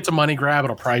maybe. I think it's a money grab.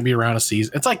 It'll probably be around a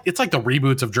season. It's like the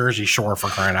reboots of Jersey Shore, for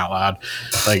crying out loud.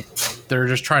 Like, they're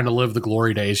just trying to live the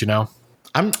glory days, you know.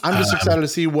 I'm just excited to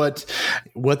see what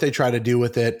they try to do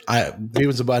with it.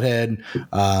 Beavis and Butthead,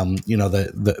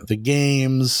 the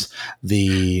games,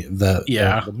 the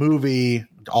movie,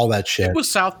 all that shit. It was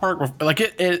South Park, like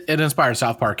it inspired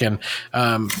South Park, and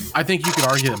I think you could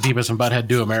argue that Beavis and Butthead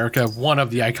Do America, one of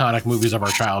the iconic movies of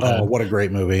our childhood. Oh, what a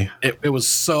great movie! It was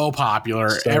so popular,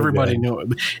 everybody knew it.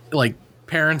 Like,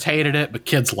 parents hated it, but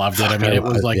kids loved it. I mean, it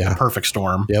was like the perfect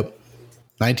storm. Yep.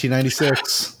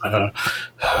 1996.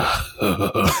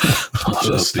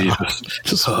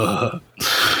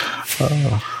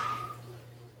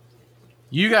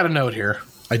 You got a note here.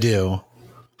 I do.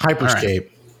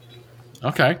 Hyperscape. Right.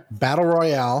 Okay. Battle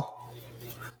Royale.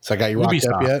 So I got you rocked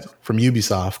up yet? From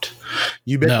Ubisoft.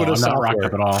 Ubiquitous I'm not software. rocked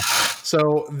up at all.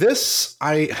 So this,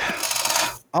 I'm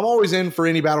always in for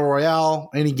any Battle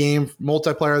Royale, any game,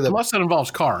 multiplayer. Unless it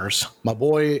involves cars. My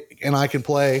boy and I can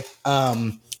play.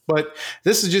 But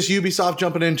this is just Ubisoft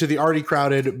jumping into the already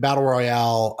crowded Battle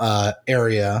Royale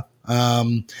area.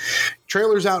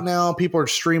 Trailer's out now. People are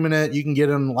streaming it. You can get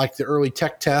in like the early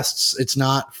tech tests. It's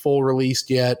not full released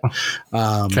yet.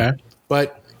 Okay.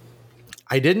 But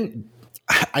I didn't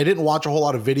watch a whole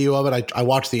lot of video of it. I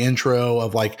watched the intro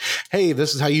of like, hey,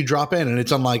 this is how you drop in. And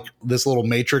it's on like this little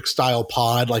Matrix style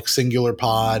pod, like singular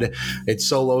pod. It's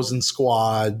solos and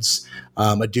squads.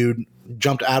 A dude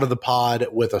jumped out of the pod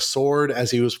with a sword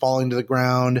as he was falling to the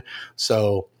ground.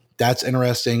 So that's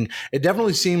interesting. It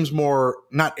definitely seems more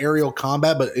not aerial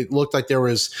combat, but it looked like there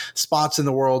was spots in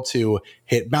the world to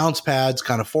hit bounce pads,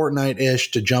 kind of Fortnite-ish,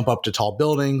 to jump up to tall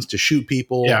buildings, to shoot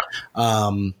people. Yeah.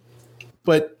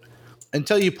 But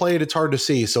until you play it, it's hard to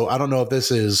see. So I don't know if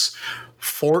this is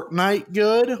Fortnite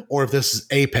good or if this is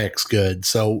Apex good.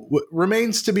 So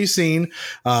remains to be seen.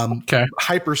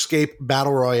 Hyperscape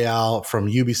Battle Royale from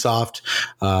Ubisoft.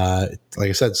 Like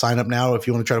I said, sign up now if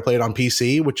you want to try to play it on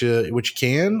PC, which you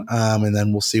can, and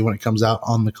then we'll see when it comes out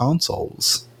on the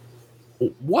consoles.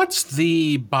 What's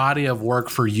the body of work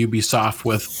for Ubisoft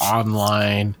with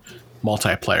online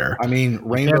multiplayer? I mean,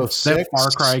 Rainbow Six,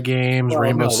 Far Cry games,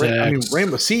 Rainbow Six. I mean,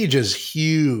 Rainbow Siege is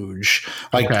huge.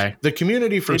 Like the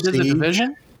community for Siege, the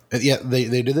Division. Yeah,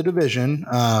 they did the Division.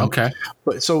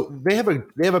 But so they have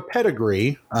a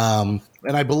pedigree, and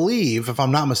I believe, if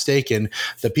I'm not mistaken,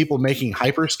 the people making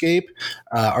Hyperscape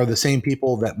are the same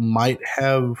people that might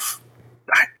have.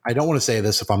 I don't want to say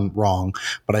this if I'm wrong,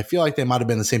 but I feel like they might have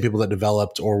been the same people that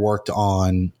developed or worked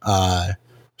on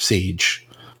Siege.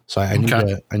 So I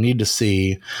need to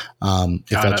see if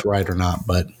that's right or not.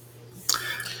 But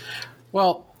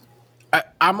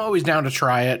I'm always down to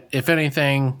try it. If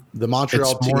anything, the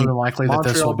Montreal it's more than likely that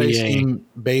this will be team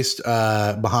based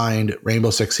behind Rainbow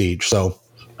Six Siege. So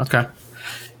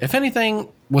if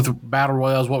anything, with battle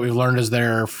royales, what we've learned is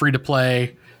they're free to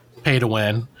play, pay to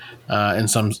win in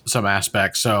some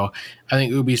aspects. So I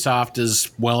think Ubisoft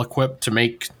is well equipped to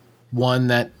make one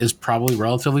that is probably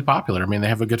relatively popular. I mean, they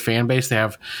have a good fan base. They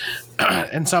have,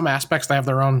 in some aspects, they have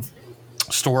their own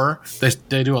store.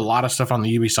 They do a lot of stuff on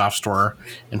the Ubisoft store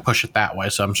and push it that way.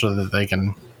 So I'm sure that they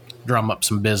can drum up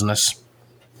some business.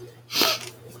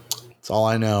 That's all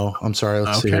I know. I'm sorry.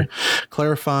 Let's see here.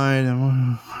 Clarified.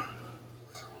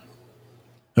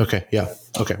 Okay. Yeah.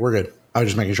 Okay. We're good. I was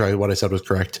just making sure what I said was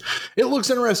correct. It looks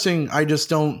interesting. I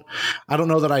don't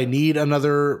know that I need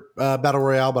another battle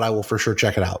royale, but I will for sure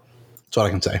check it out. That's what I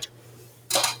can say.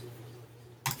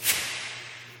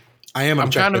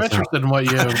 I'm kind of interested in what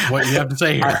you have to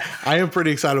say here. I am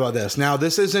pretty excited about this. Now,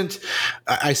 this isn't.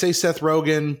 I say Seth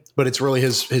Rogen, but it's really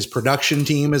his production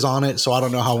team is on it. So I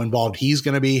don't know how involved he's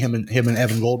going to be. Him and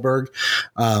Evan Goldberg.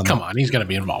 Come on, he's going to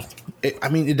be involved.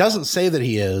 It doesn't say that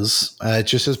he is. It's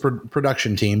just his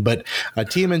production team. But a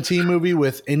TMNT movie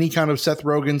with any kind of Seth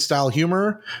Rogen style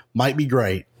humor might be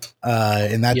great.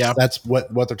 And that's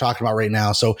what they're talking about right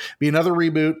now. So be another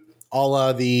reboot.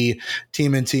 All the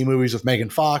TMNT movies with Megan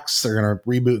Fox, they're going to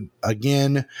reboot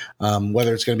again.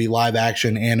 Whether it's going to be live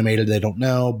action, animated, they don't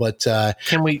know. But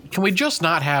can we just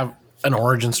not have an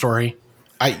origin story?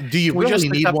 Do you really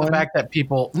need one? The fact that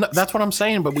people, no, that's what I'm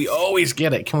saying, but we always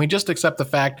get it. Can we just accept the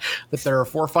fact that there are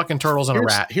 4 fucking turtles and a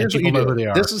rat? Here's what you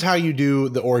do. This is how you do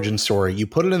the origin story. You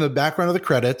put it in the background of the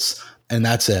credits, and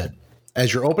that's it.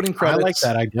 As your opening credits, I like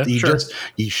that idea.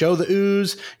 You show the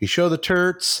ooze, you show the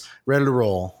turts, ready to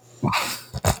roll.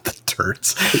 The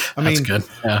turts. I mean, that's good.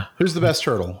 Yeah. Who's the best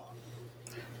turtle?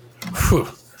 Whew.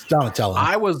 Donatello.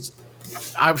 I was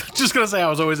just going to say I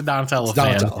was always a Donatello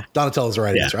fan. Donatello's the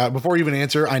right answer. Before you even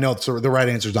answer, I know the right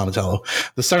answer is Donatello.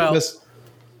 The second best.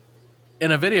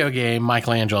 In a video game,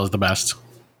 Michelangelo is the best.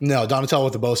 No, Donatello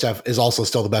with the bow staff is also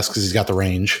still the best because he's got the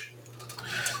range.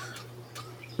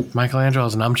 Michelangelo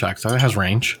has nunchucks, so it has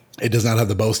range. It does not have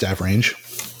the bow staff range.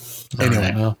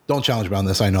 Anyway, don't challenge me on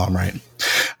this. I know I'm right.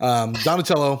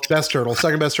 Donatello, best turtle.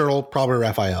 Second best turtle, probably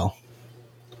Raphael.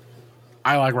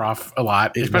 I like Raph a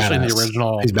lot, especially in the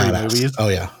original 3 movies. Oh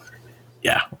yeah,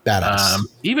 badass.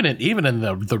 Even in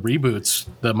the reboots,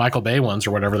 the Michael Bay ones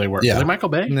or whatever they were. Yeah. Were they Michael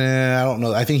Bay? Nah, I don't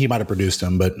know. I think he might have produced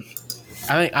them, but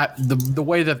I think the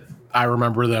way that I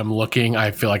remember them looking,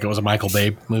 I feel like it was a Michael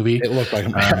Bay movie. It looked like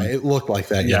it looked like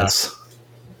that. Yeah. Yes.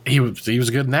 He was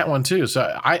good in that one too. So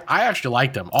I actually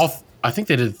liked him. I think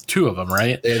they did 2 of them,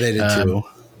 right? Yeah, they did 2.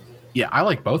 Yeah, I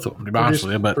like both of them, to be honest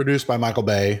with you. But produced by Michael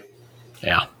Bay.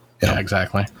 Yeah,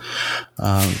 exactly.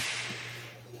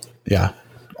 Yeah,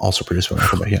 also produced by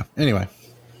Michael Bay. Yeah. Anyway,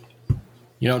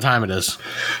 you know what time it is?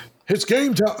 It's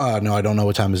game time. No, I don't know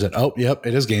what time is it. Oh, yep,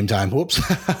 it is game time. Whoops,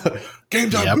 game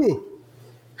time. Yep.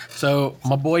 So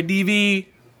my boy DV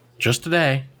just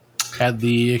today had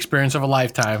the experience of a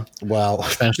lifetime. Well,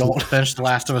 finished The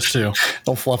Last of Us 2.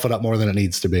 Don't fluff it up more than it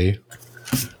needs to be.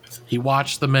 He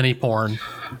watched the mini porn.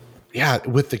 Yeah,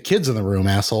 with the kids in the room,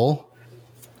 asshole.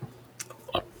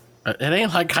 It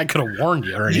ain't like I could have warned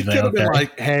you or anything. You could have been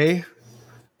like, hey,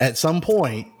 at some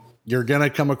point, you're going to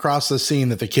come across the scene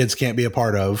that the kids can't be a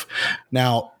part of.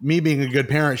 Now, me being a good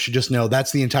parent should just know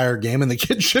that's the entire game and the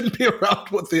kids shouldn't be around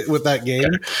with that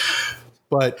game.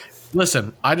 But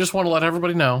listen, I just want to let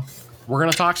everybody know we're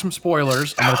going to talk some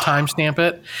spoilers. I'm going to timestamp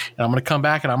it, and I'm going to come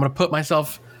back, and I'm going to put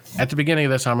myself at the beginning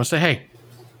of this. And I'm going to say, hey,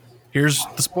 here's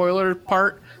the spoiler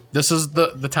part. This is the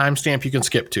timestamp you can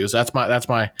skip to. So that's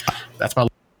my.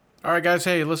 All right, guys.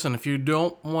 Hey, listen, if you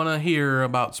don't want to hear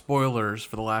about spoilers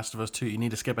for The Last of Us 2, you need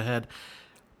to skip ahead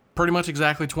pretty much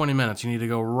exactly 20 minutes. You need to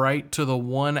go right to the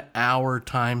 1 hour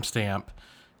timestamp.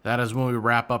 That is when we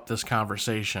wrap up this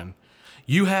conversation.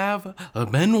 You have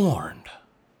been warned.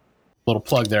 Little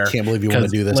plug there. Can't believe you want to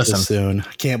do this this soon.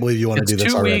 Can't believe you want to do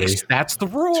this already. 2 weeks. That's the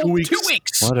rule. 2 weeks. 2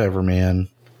 weeks. Whatever, man.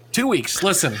 2 weeks.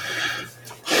 Listen,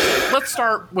 let's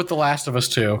start with The Last of Us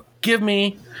 2. Give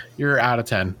me your out of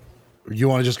 10. You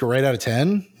want to just go right out of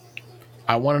 10?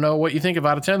 I want to know what you think of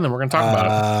out of 10, then we're going to talk about it.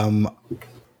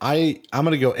 I'm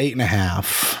going to go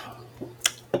 8.5.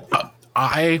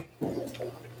 I've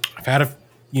had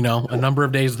a number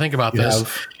of days to think about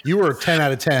this. You were a 10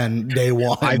 out of 10 day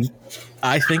one.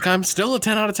 I think I'm still a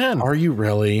 10 out of 10. Are you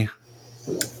really?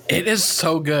 It is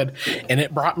so good. And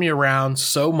it brought me around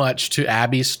so much to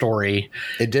Abby's story.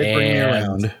 It did bring me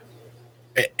around.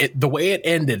 The way it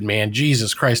ended, man,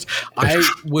 Jesus Christ. I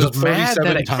was mad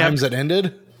that it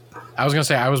ended. I was going to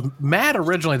say, I was mad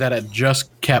originally that it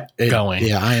just kept going.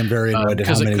 Yeah, I am very annoyed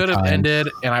because it could have ended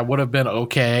and I would have been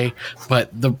okay. But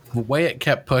the way it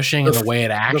kept pushing and the way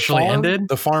it actually ended.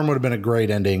 The farm would have been a great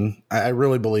ending. I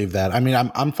really believe that. I mean,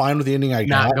 I'm fine with the ending I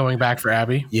got. Not going back for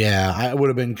Abby. Yeah, I would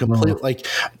have been complete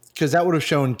because that would have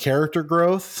shown character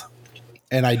growth.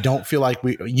 And I don't feel like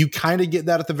you kind of get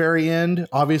that at the very end,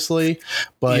 obviously.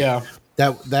 But yeah,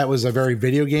 that was a very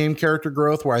video game character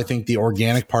growth where I think the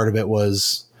organic part of it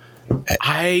was.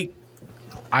 I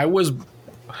was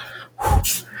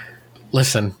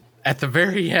listen at the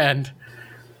very end.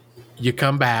 You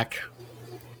come back.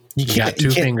 You got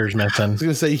two fingers missing. I was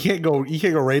gonna say you can't go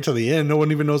right to the end. No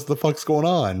one even knows what the fuck's going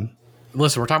on.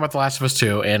 Listen, we're talking about The Last of Us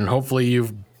 2, and hopefully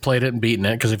you've played it and beaten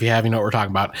it, because if you have, you know what we're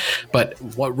talking about. But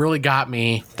what really got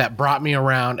me, that brought me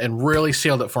around and really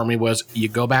sealed it for me, was you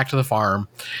go back to the farm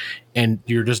and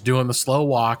you're just doing the slow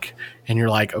walk, and you're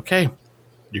like, okay,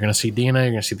 you're gonna see Dina,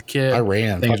 you're gonna see the kid. I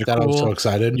ran. Fuck that, cool. I was so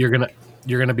excited. You're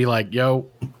gonna be like, yo,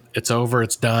 it's over,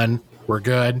 it's done, we're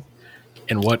good.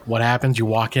 And what happens? You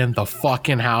walk in, the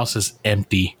fucking house is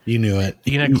empty. You knew it.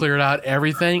 Dina cleared out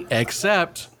everything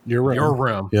except your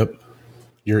room. Yep.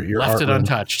 Your left it room.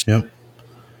 untouched. Yep.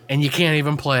 And you can't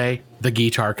even play the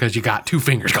guitar because you got two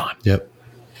fingers gone. Yep.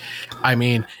 I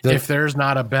mean, if there's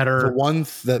not a better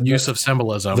use of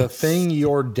symbolism. The thing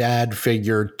your dad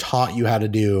figure taught you how to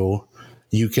do,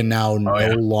 you can now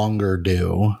no longer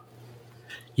do.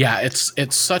 Yeah,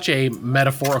 it's such a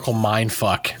metaphorical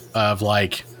mindfuck of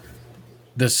like,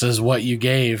 this is what you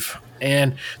gave.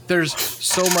 And there's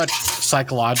so much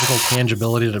psychological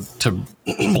tangibility to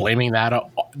blaming that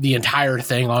the entire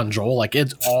thing on Joel. Like,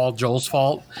 it's all Joel's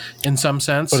fault in some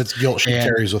sense. But it's guilt she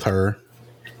carries with her.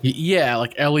 Yeah,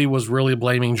 like Ellie was really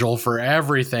blaming Joel for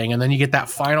everything. And then you get that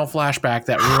final flashback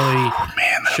that really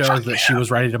shows that she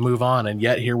was ready to move on. And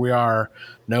yet here we are,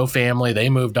 no family. They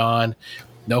moved on.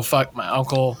 No, fuck my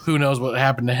uncle. Who knows what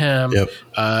happened to him? Yep.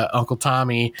 Uncle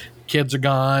Tommy. Kids are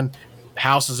gone.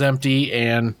 House is empty.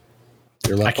 And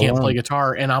I can't play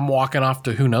guitar, and I'm walking off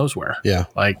to who knows where. Yeah.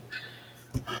 Like,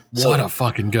 what a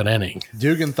fucking good ending.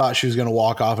 Dugan thought she was going to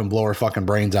walk off and blow her fucking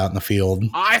brains out in the field.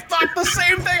 I thought the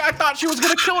same thing. I thought she was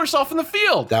going to kill herself in the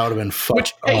field. That would have been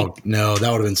fucked. Oh, no,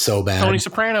 that would have been so bad. Tony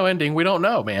Soprano ending, we don't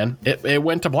know, man. It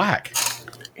went to black.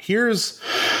 Here's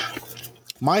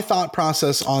my thought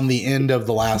process on the end of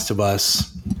The Last of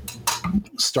Us.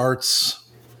 Starts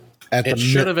at it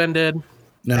should have ended.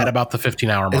 At about the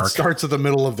 15-hour mark. It starts at the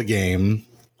middle of the game.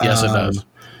 Yes, it does.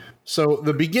 So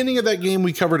the beginning of that game,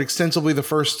 we covered extensively the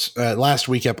first last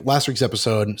week's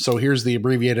episode. So here's the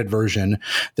abbreviated version.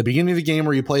 The beginning of the game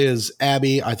where you play as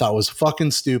Abby, I thought was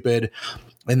fucking stupid.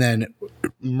 And then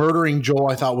murdering Joel,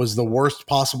 I thought was the worst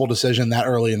possible decision that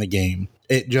early in the game.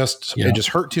 It just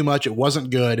hurt too much. It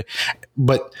wasn't good,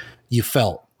 but you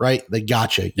felt, right? They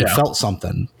got you. You felt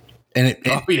something. And it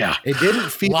didn't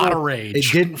feel a lot of rage.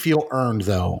 It didn't feel earned,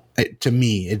 though. To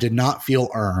me, it did not feel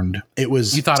earned. It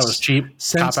was. You thought it was cheap,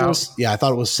 senseless. Yeah, I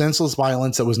thought it was senseless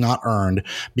violence that was not earned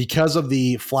because of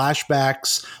the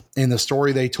flashbacks in the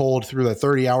story they told through the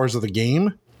 30 hours of the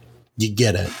game. You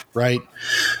get it, right?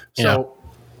 So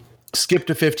skip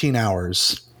to 15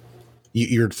 hours.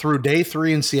 You're through day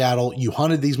 3 in Seattle. You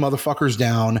hunted these motherfuckers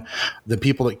down, the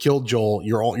people that killed Joel.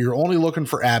 You're only looking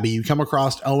for Abby. You come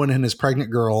across Owen and his pregnant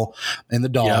girl and the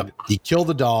dog. Yep. You kill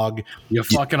the dog. You're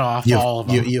fucking off all of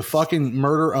them. You fucking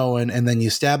murder Owen, and then you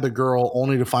stab the girl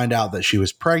only to find out that she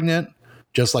was pregnant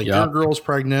just like your girl's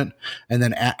pregnant. And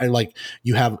then like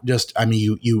you have just, I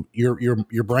mean,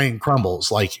 your brain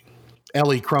crumbles, like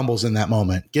Ellie crumbles in that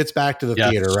moment, gets back to the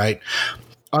theater, right?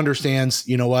 Understands,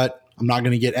 you know what? I'm not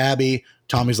going to get Abby.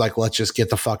 Tommy's like, let's just get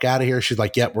the fuck out of here. She's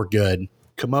like, yep, we're good.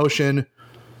 Commotion,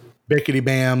 bickety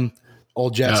bam.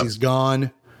 Old Jesse's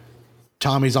gone.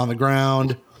 Tommy's on the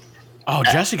ground. Oh,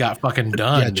 Jesse got fucking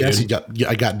done. Yeah, Jesse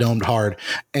got domed hard.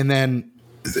 And then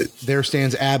there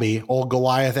stands Abby, old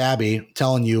Goliath Abby,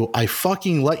 telling you, I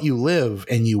fucking let you live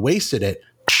and you wasted it.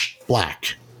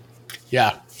 Black.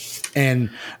 Yeah. And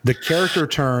the character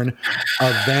turn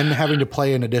of then having to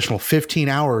play an additional 15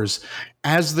 hours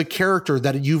as the character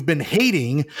that you've been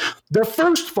hating the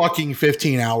first fucking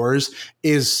 15 hours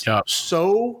is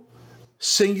so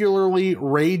singularly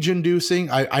rage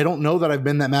inducing. I don't know that I've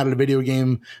been that mad at a video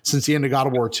game since the end of God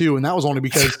of War 2. And that was only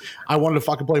because I wanted to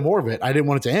fucking play more of it. I didn't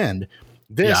want it to end.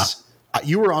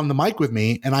 You were on the mic with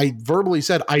me and I verbally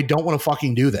said, I don't want to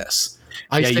fucking do this.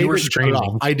 You were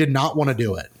screaming. I did not want to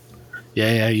do it.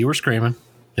 Yeah, you were screaming.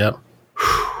 Yep.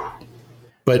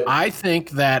 But I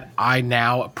think that I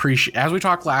now appreciate, as we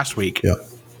talked last week,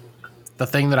 the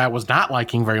thing that I was not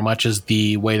liking very much is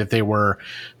the way that they were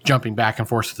jumping back and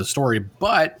forth to the story.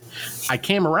 But I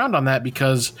came around on that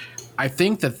because I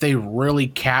think that they really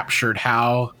captured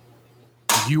how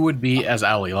you would be as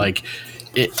Ellie. Like,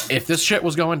 if this shit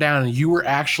was going down and you were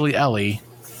actually Ellie,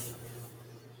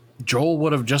 Joel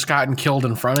would have just gotten killed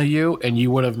in front of you and you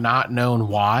would have not known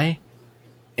why.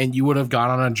 And you would have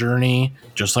gone on a journey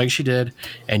just like she did,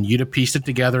 and you'd have pieced it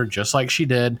together just like she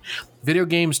did. Video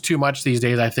games too much these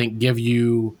days, I think, give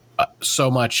you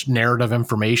so much narrative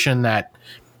information that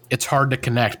it's hard to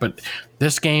connect. But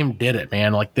this game did it,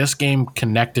 man. Like, this game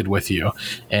connected with you.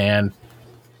 And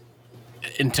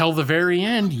until the very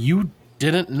end, you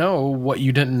didn't know what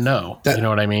you didn't know. You know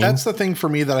what I mean? That's the thing for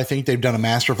me that I think they've done a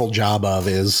masterful job of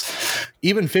is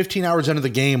even 15 hours into the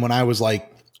game when I was like,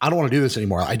 I don't want to do this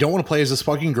anymore. I don't want to play as this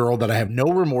fucking girl that I have no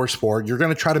remorse for. You're going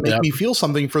to try to make me feel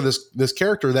something for this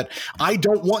character that I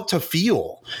don't want to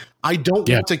feel. I don't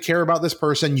want to care about this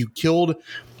person. You killed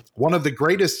one of the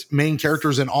greatest main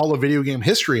characters in all of video game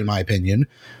history, in my opinion.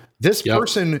 This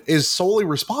person is solely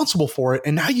responsible for it.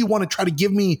 And now you want to try to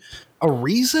give me a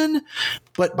reason.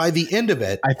 But by the end of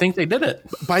it, I think they did it.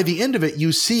 By the end of it,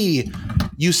 you see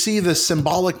the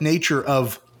symbolic nature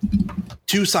of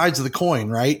two sides of the coin,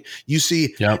 right? You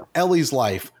see Ellie's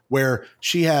life where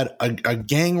she had a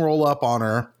gang roll up on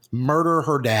her, murder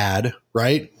her dad,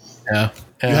 right? Yeah.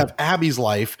 You have Abby's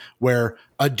life where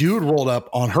a dude rolled up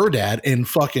on her dad and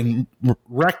fucking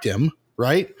wrecked him,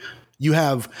 right? You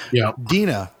have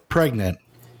Dina pregnant,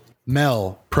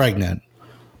 Mel pregnant.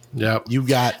 Yep. You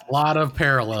got a lot of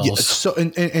parallels. So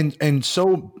and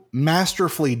so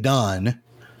masterfully done.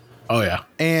 Oh yeah.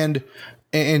 And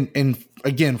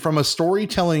again, from a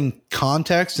storytelling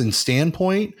context and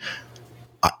standpoint,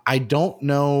 I don't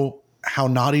know how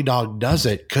Naughty Dog does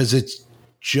it because it's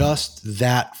just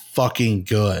that fucking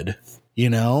good, you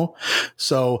know?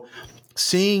 So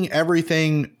seeing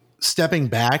everything stepping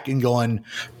back and going,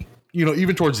 you know,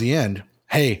 even towards the end,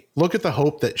 hey, look at the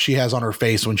hope that she has on her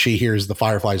face when she hears the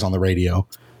Fireflies on the radio.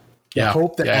 The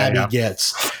hope that Abby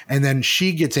gets. And then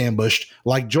she gets ambushed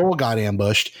like Joel got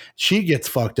ambushed. She gets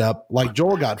fucked up like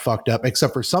Joel got fucked up,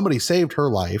 except for somebody saved her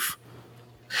life.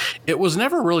 It was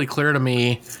never really clear to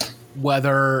me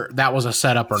whether that was a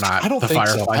setup or not. I don't think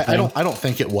so. I don't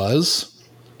think it was.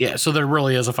 Yeah, so there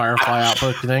really is a Firefly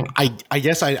output, you think? I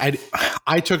guess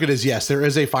I took it as yes, there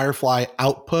is a Firefly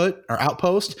output or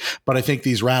outpost, but I think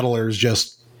these rattlers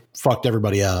just fucked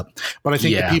everybody up. But I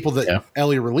think the people that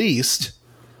Ellie released,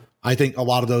 I think a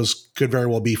lot of those could very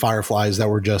well be Fireflies that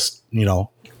were just, you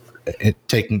know,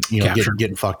 getting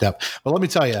fucked up. But let me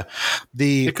tell you,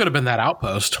 it could have been that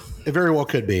outpost. It very well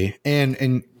could be.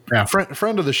 And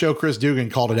friend of the show, Chris Dugan,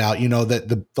 called it out. You know that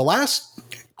the last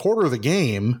quarter of the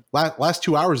game, last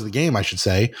 2 hours of the game, I should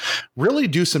say, really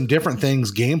do some different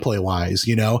things gameplay wise.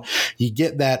 You know, you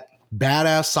get that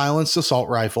badass silenced assault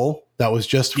rifle that was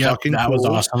just fucking that cool.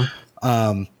 was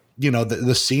awesome. You know,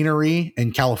 the scenery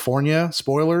in California,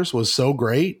 spoilers, was so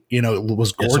great. You know, it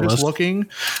was gorgeous looking.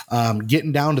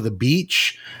 Getting down to the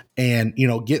beach and, you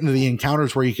know, getting to the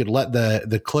encounters where you could let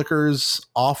the clickers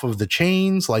off of the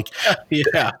chains. Like,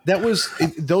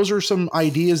 those are some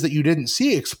ideas that you didn't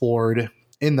see explored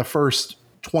in the first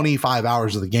 25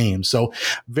 hours of the game. So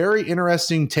very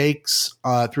interesting takes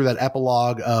through that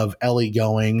epilogue of Ellie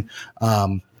going.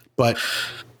 But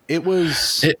it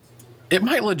was... It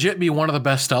might legit be one of the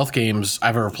best stealth games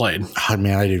I've ever played. Oh,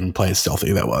 man, I didn't even play it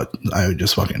stealthy. That was I would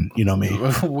just fucking, you know me.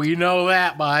 We know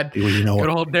that, bud. You know good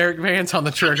old Derek Vance on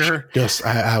the trigger.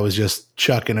 I was just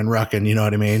chucking and rucking. You know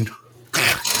what I mean?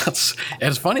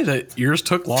 It's funny that yours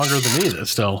took longer than me.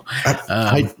 Still,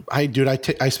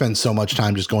 I spend so much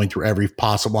time just going through every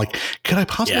possible. Like, can I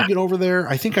possibly get over there?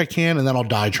 I think I can, and then I'll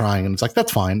die trying. And it's like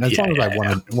that's fine as long as I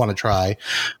want to try.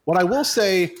 What I will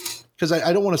say, because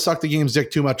I don't want to suck the game's dick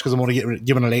too much, because I'm going to get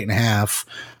given an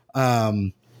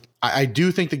 8.5. I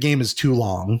do think the game is too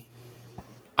long.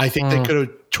 I think they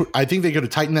could have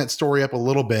tightened that story up a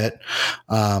little bit.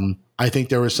 I think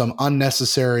there were some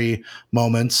unnecessary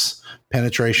moments,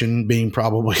 penetration being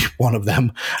probably one of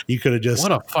them. You could have just...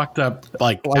 What a fucked up,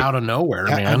 like out of nowhere,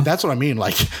 man. That's what I mean.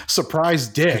 Like, surprise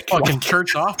dick. Fucking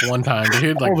church off one time,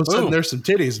 dude. Like, all of a sudden there's some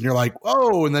titties and you're like,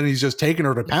 whoa. And then he's just taking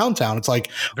her to Pound Town. It's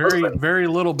like... Very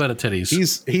little bit of titties.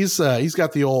 He's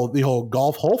got the old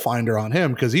golf hole finder on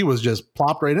him, because he was just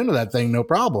plopped right into that thing, no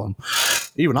problem.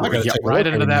 Even I got to take right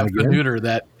into that neuter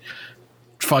that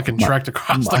fucking trekked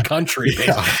across the country.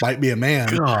 Yeah, might be a man.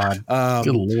 God,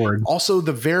 good Lord. Also,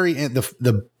 the very end,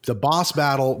 the boss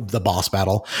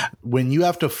battle, when you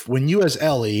as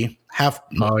Ellie have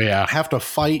to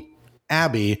fight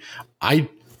Abby, I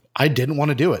didn't want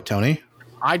to do it, Tony.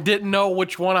 I didn't know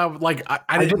which one I would like.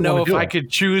 I didn't know if I could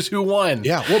choose who won.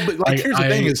 Yeah. Well, but here's the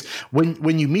thing is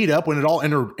when you meet up, when it all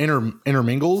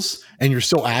intermingles and you're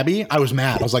still Abby, I was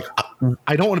mad. I was like,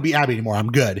 I don't want to be Abby anymore.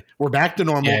 I'm good. We're back to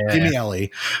normal. Give me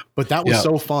Ellie. But that was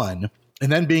so fun.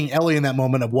 And then being Ellie in that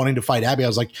moment of wanting to fight Abby, I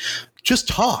was like, just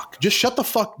talk. Just shut the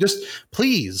fuck. Just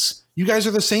please. You guys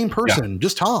are the same person.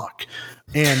 Just talk.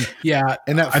 And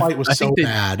and that fight was so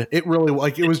bad. It really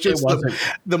it was just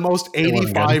the most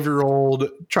 85-year-old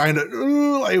trying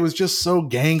to. It was just so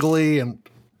gangly and.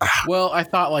 Well, I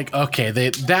thought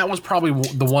that was probably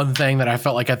the one thing that I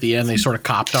felt like at the end they sort of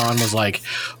copped on was like,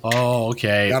 oh,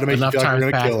 okay, enough time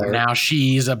passed. Now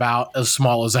she's about as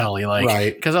small as Ellie,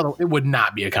 because it would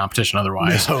not be a competition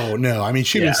otherwise. No. I mean,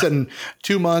 she'd been sitting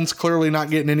 2 months, clearly not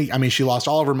getting any. I mean, she lost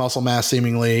all of her muscle mass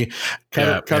seemingly,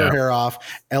 cut her hair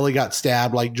off. Ellie got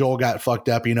stabbed, like Joel got fucked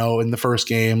up, in the first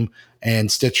game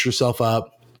and stitched herself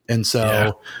up, and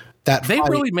so. They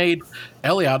really made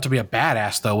Ellie out to be a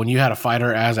badass, though. When you had to fight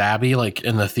her as Abby, like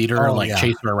in the theater, and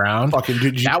chase her around,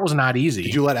 that was not easy.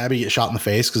 Did you let Abby get shot in the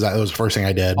face? Because that was the first thing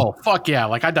I did. Oh fuck yeah!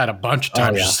 Like I died a bunch of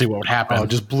times just to see what would happen. Oh,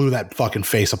 just blew that fucking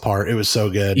face apart. It was so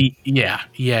good. Yeah.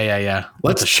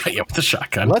 With the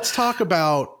shotgun. Let's talk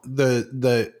about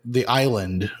the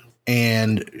island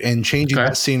and changing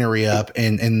that scenery up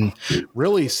and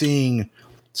really seeing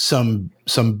some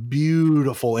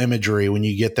beautiful imagery when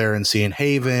you get there and seeing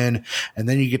Haven, and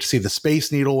then you get to see the Space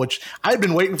Needle, which I've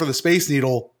been waiting for the Space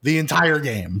Needle the entire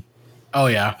game. Oh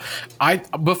yeah.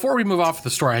 Before we move off the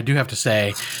story, I do have to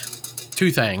say two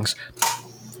things.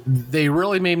 They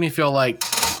really made me feel like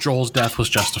Joel's death was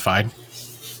justified.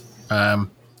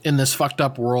 In this fucked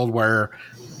up world where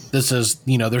this is,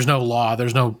 there's no law,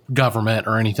 there's no government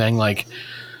or anything, like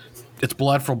it's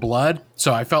blood for blood.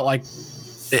 So I felt like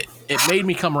it made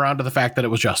me come around to the fact that it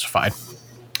was justified.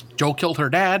 Joel killed her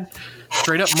dad,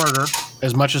 straight up murder,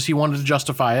 as much as he wanted to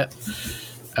justify it.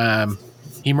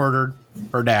 He murdered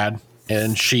her dad,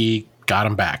 and she got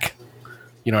him back.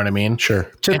 You know what I mean? Sure.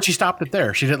 And she stopped it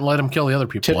there. She didn't let him kill the other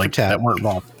people that weren't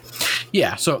involved.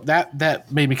 Yeah, so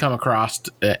that made me come across.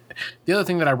 The other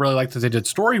thing that I really liked that they did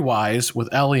story-wise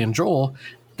with Ellie and Joel,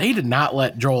 they did not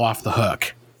let Joel off the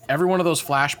hook. Every one of those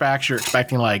flashbacks, you're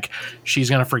expecting like she's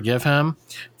going to forgive him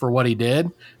for what he did,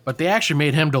 but they actually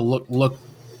made him to look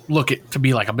to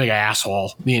be like a big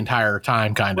asshole the entire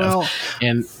time, kind of.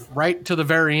 And right to the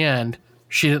very end,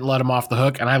 she didn't let him off the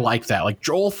hook, and I like that. Like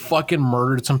Joel fucking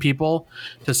murdered some people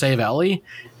to save Ellie,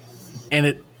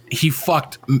 and he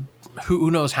fucked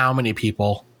who knows how many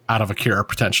people out of a cure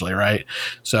potentially, right?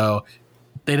 So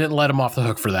they didn't let him off the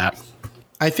hook for that.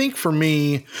 I think for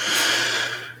me,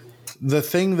 the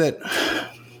thing that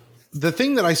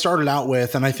I started out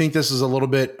with, and I think this is a little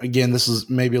bit, again, this is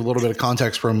maybe a little bit of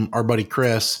context from our buddy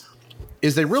Chris,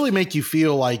 is they really make you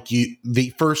feel like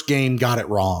the first game got it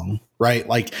wrong, right?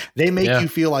 Like they make you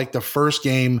feel like the first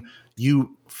game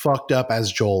you fucked up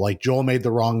as Joel, like Joel made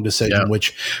the wrong decision,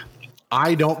 which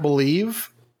I don't believe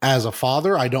as a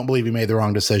father. I don't believe he made the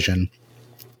wrong decision.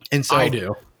 And so I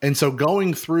do. And so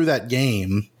going through that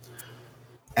game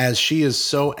as she is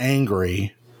so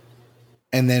angry,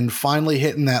 and then finally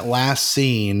hitting that last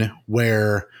scene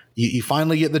where you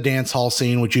finally get the dance hall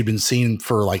scene, which you'd been seeing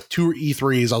for like 2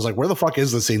 E3s. I was like, where the fuck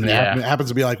is this scene? It happens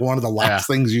to be like one of the last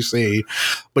things you see.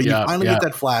 But you finally get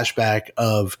that flashback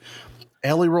of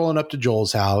Ellie rolling up to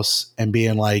Joel's house and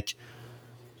being like,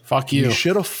 Fuck you. You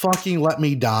should have fucking let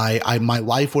me die. My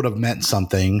life would have meant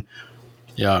something.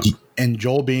 Yeah. And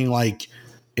Joel being like,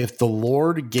 if the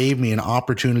Lord gave me an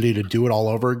opportunity to do it all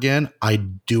over again,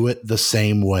 I'd do it the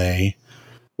same way.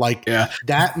 Like,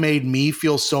 that made me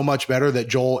feel so much better that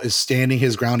Joel is standing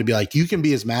his ground to be like, you can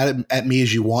be as mad at me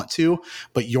as you want to,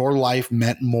 but your life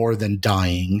meant more than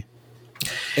dying.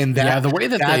 And that, the way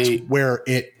that's where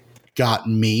it got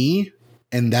me.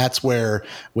 And that's where,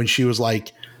 when she was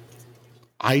like,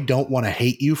 I don't want to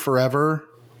hate you forever.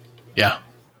 Yeah.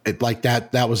 It like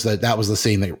that was the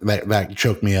scene that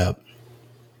choked me up.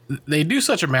 They do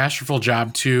such a masterful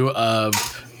job too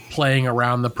of playing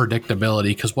around the predictability,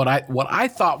 because what I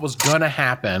thought was gonna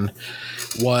happen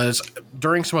was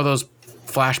during some of those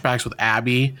flashbacks with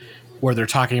Abby where they're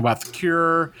talking about the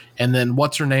cure, and then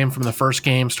what's her name from the first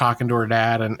game's talking to her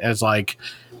dad and is like,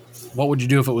 what would you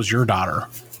do if it was your daughter?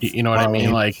 You know what Marlene. I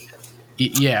mean? Like,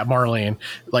 yeah, Marlene.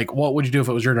 Like, what would you do if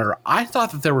it was your daughter? I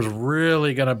thought that there was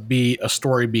really gonna be a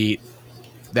story beat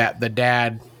that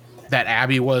that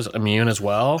Abby was immune as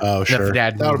well. Oh, sure. That the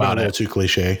dad knew that would about be a it. Too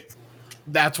cliche.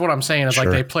 That's what I'm saying. Is like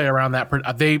they play around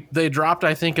that. They dropped,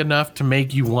 I think, enough to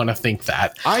make you want to think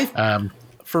that.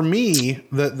 For me,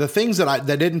 the things that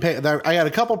didn't pay, I had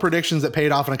a couple predictions that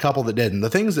paid off and a couple that didn't. The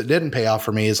things that didn't pay off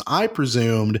for me is I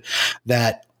presumed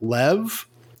that Lev,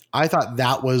 I thought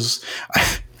that was.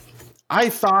 I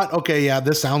thought, okay, yeah,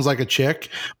 this sounds like a chick,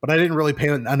 but I didn't really pay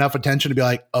enough attention to be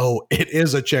like, oh, it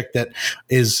is a chick that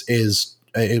is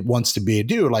it wants to be a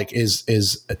dude, like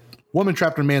is a woman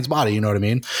trapped in a man's body. You know what I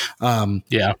mean?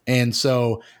 Yeah. And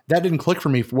so that didn't click for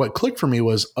me. What clicked for me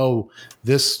was, oh,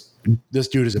 this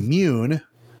dude is immune,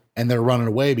 and they're running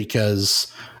away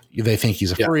because they think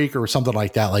he's a freak or something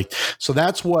like that. Like, so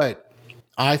that's what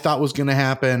I thought was going to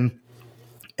happen.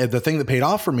 The thing that paid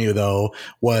off for me, though,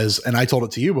 was, and I told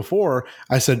it to you before,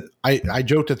 I said, I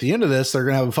joked at the end of this, they're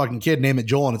going to have a fucking kid, name it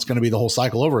Joel, and it's going to be the whole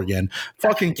cycle over again.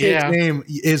 Fucking kid's name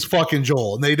is fucking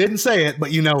Joel. And they didn't say it,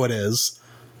 but you know it is.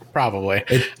 Probably.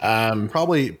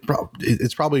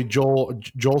 It's probably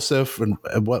Joseph, and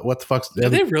what the fuck's...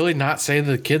 Did they really not say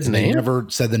the kid's name? They never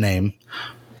said the name.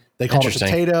 They called it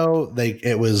Potato.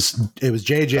 It was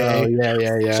JJ. Oh,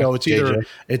 yeah. So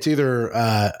it's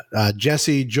either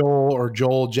Jesse Joel or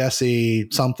Joel Jesse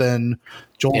something.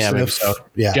 Joseph. So.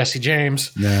 Yeah. Jesse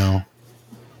James. No.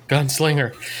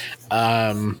 Gunslinger.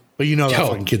 But you know that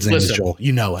fucking kid's name is Joel.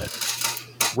 You know it.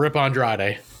 Rip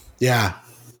Andrade. Yeah.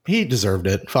 He deserved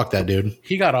it. Fuck that dude.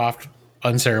 He got off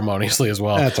unceremoniously as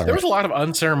well. That's all right. There was a lot of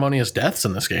unceremonious deaths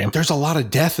in this game. There's a lot of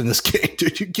death in this game,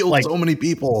 dude. You killed so many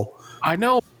people. I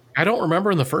know. I don't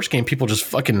remember in the first game people just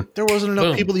fucking. There wasn't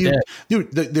enough people.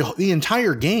 Dude, the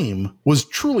entire game was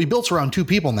truly built around two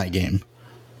people in that game.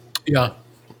 Yeah.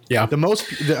 Yeah. The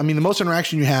most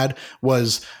interaction you had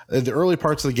was the early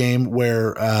parts of the game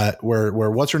where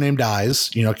what's her name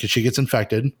dies, you know, because she gets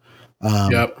infected.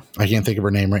 I can't think of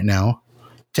her name right now.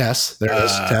 Tess. There it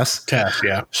is. Tess,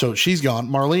 yeah. So she's gone.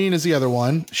 Marlene is the other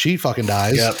one. She fucking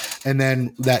dies. Yep. And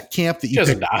then that camp that you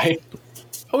doesn't die.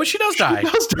 Oh, she does die.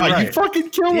 She does die. Right. You fucking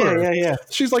kill her. Yeah.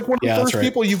 She's like one of the first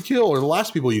people you kill, or the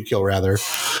last people you kill, rather.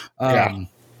 And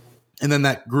then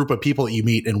that group of people that you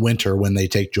meet in winter when they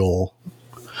take Joel.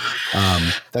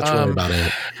 That's really about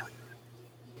it.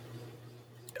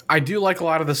 I do like a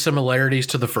lot of the similarities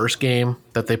to the first game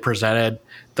that they presented.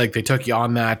 Like they took you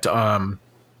on that.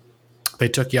 They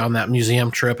took you on that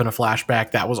museum trip in a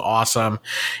flashback. That was awesome.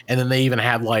 And then they even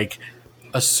had like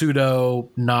a pseudo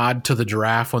nod to the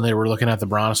giraffe when they were looking at the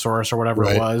brontosaurus or whatever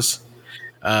it was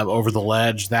over the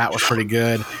ledge. That was pretty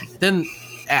good. Then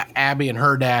Abby and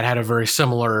her dad had a very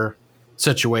similar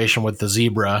situation with the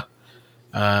zebra,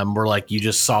 where like you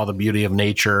just saw the beauty of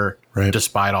nature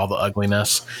despite all the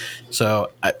ugliness.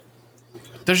 So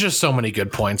there's just so many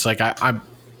good points. Like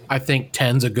I think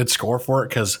 10's a good score for it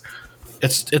because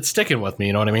it's sticking with me.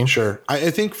 You know what I mean? Sure.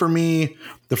 I think for me,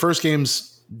 the first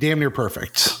game's damn near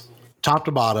perfect. Top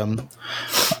to bottom,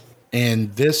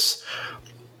 and this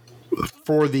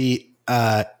for the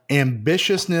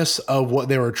ambitiousness of what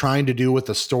they were trying to do with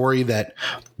the story that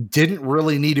didn't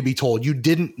really need to be told. You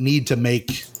didn't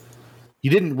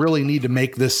really need to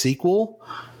make this sequel,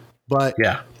 but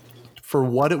for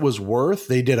what it was worth,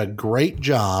 they did a great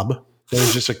job.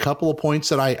 There's just a couple of points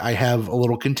that I have a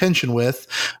little contention with,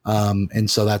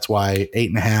 and so that's why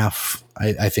 8.5.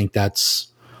 I think that's.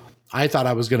 I thought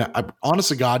I was going to, honest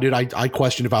to God, dude, I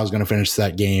questioned if I was going to finish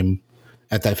that game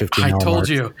at that 15 hour mark.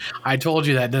 I told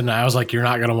you that, didn't I? I was like, you're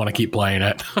not going to want to keep playing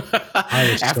it.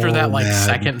 After that, like,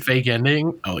 second fake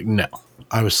ending, I'm like, no.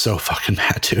 I was so fucking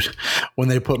mad, dude. When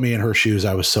they put me in her shoes,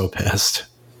 I was so pissed.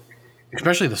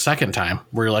 Especially the second time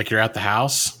where you're like, you're at the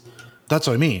house. That's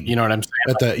what I mean. You know what I'm saying?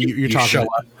 At the you're talking.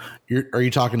 Are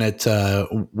you talking at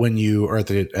when you are at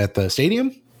the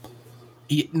stadium?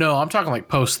 No, I'm talking like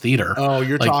post theater. Oh,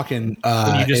 you're talking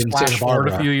when you just flash forward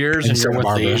a few years and you're with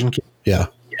the Asian kid. Yeah,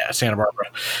 Santa Barbara.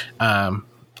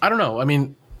 I don't know. I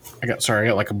mean, I got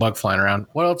like a bug flying around.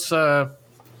 What else?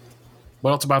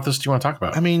 What else about this do you want to talk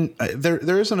about? I mean,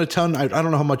 there isn't a ton. I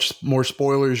don't know how much more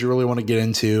spoilers you really want to get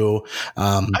into.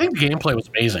 I think the gameplay was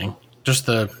amazing. Just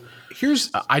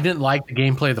I didn't like the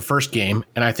gameplay of the first game,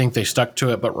 and I think they stuck to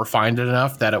it, but refined it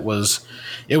enough that it was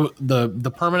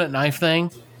the permanent knife thing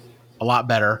a lot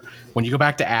better. When you go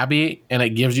back to Abby and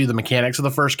it gives you the mechanics of the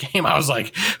first game, I was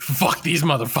like, fuck these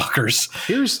motherfuckers.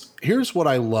 Here's what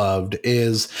I loved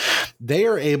is they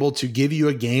are able to give you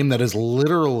a game that is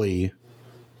literally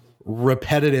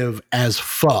repetitive as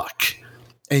fuck,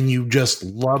 and you just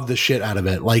love the shit out of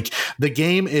it. Like, the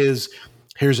game is,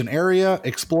 here's an area,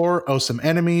 explore, some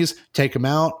enemies, take them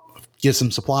out, get some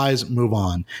supplies, move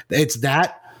on. It's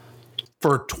that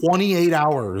for 28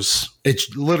 hours.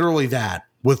 It's literally that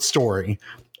with story,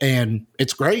 and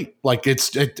it's great. Like,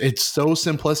 it's so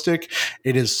simplistic.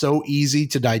 It is so easy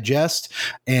to digest,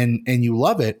 and you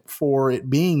love it for it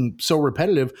being so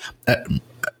repetitive.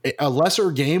 A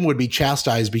lesser game would be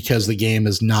chastised because the game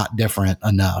is not different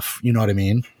enough. You know what I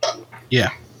mean? Yeah.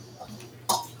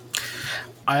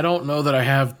 I don't know that I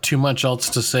have too much else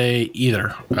to say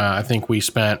either. I think we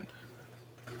spent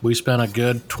a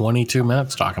good 22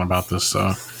 minutes talking about this.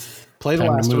 So play The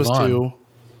Last of Us 2.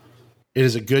 It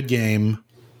is a good game.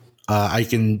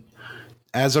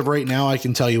 As of right now, I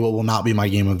can tell you it will not be my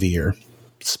game of the year.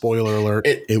 Spoiler alert,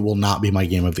 it will not be my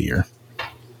game of the year.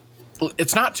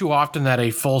 It's not too often that a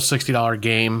full $60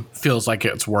 game feels like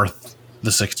it's worth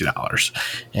the $60.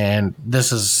 And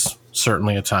this is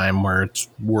certainly a time where it's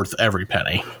worth every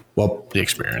penny. Well, the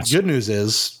experience. Good news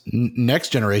is next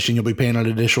generation, you'll be paying an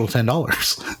additional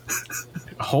 $10.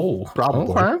 Oh,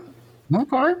 probably.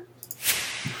 Okay.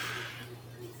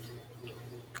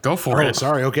 Go for it.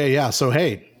 Sorry. Okay. Yeah. So,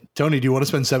 hey, Tony, do you want to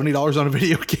spend $70 on a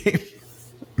video game?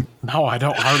 No, I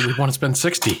don't hardly want to spend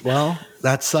 $60. Well,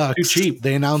 that sucks. Too cheap.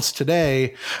 They announced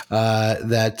today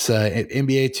that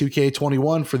NBA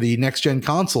 2K21 for the next gen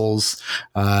consoles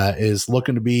is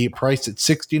looking to be priced at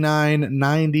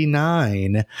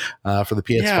 $69.99 for the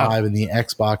PS5 and the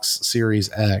Xbox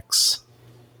Series X.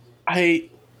 I'm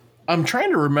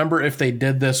trying to remember if they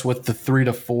did this with the 3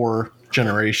 to 4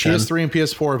 generation. PS3 and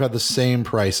PS4 have had the same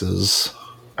prices.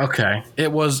 Okay,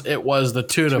 it was the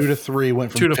 2 to 3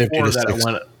 went from 50 to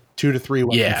 60. 2 to 3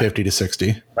 went from 50 to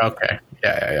 60. Okay.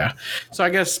 Yeah. So I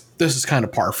guess this is kind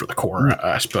of par for the course,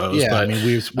 I suppose. Yeah, but, I mean,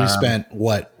 we spent,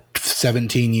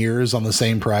 17 years on the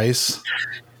same price?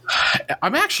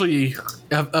 I'm actually,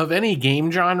 of any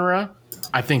game genre,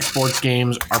 I think sports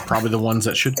games are probably the ones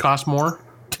that should cost more,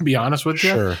 to be honest with you.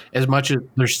 Sure. As much as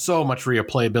there's so much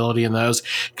replayability in those,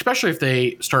 especially if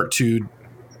they start to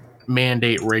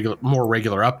mandate more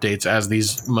regular updates, as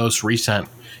these most recent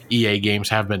EA games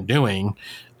have been doing.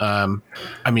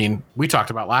 I mean, we talked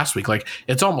about last week, like,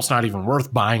 it's almost not even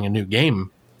worth buying a new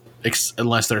game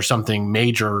unless there's something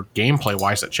major gameplay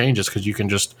wise that changes, because you can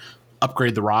just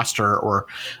upgrade the roster or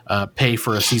pay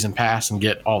for a season pass and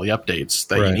get all the updates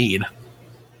that you need.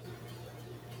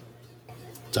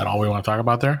 Is that all we want to talk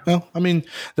about there? Well, I mean,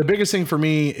 the biggest thing for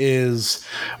me is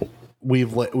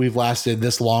we've lasted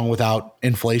this long without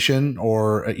inflation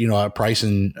or a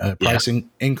pricing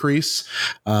increase.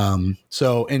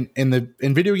 So in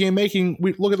video game making,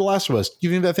 we look at The Last of Us. Do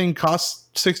you think that thing costs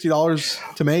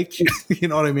 $60 to make? You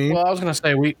know what I mean? Well, I was going to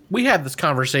say we had this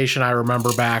conversation. I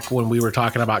remember back when we were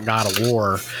talking about God of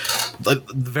War, the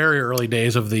very early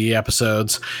days of the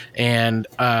episodes, and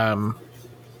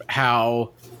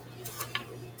how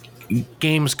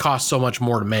games cost so much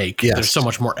more to make. Yes. There's so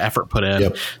much more effort put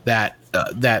in that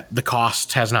the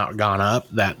cost has not gone up.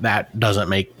 That doesn't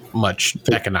make much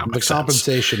economic sense. The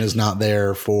compensation is not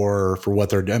there for what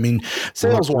they're doing. I mean,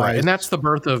 sales wise, and that's the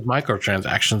birth of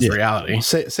microtransactions. Reality.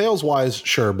 Sales wise,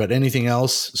 sure, but anything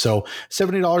else? So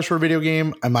 $70 for a video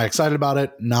game. Am I excited about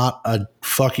it? Not a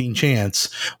fucking chance.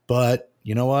 But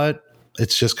you know what?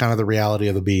 It's just kind of the reality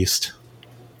of the beast.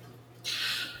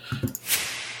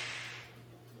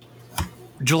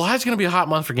 July is going to be a hot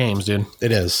month for games, dude.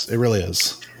 It is. It really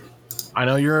is. I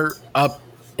know you're up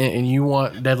And you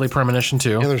want Deadly Premonition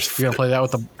too? Yeah, you're gonna play that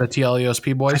with the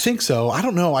TLESP boys? I think so. I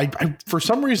don't know. I for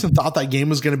some reason thought that game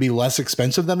was going to be less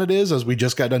expensive than it is, as we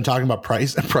just got done talking about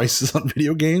prices on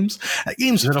video games. That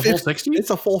game's a full 60.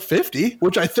 It's a full 50,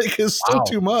 which I think is still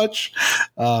too much.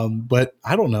 But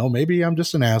I don't know. Maybe I'm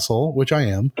just an asshole, which I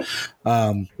am.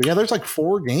 But yeah, there's like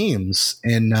 4 games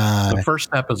in. The first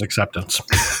step is acceptance.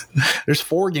 There's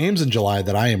 4 games in July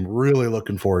that I am really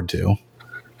looking forward to.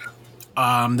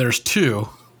 There's 2.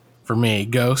 For me,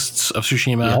 Ghosts of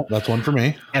Tsushima. Yeah, that's one for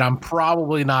me. And I'm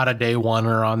probably not a day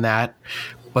oneer on that.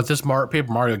 But this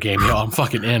Paper Mario game, I'm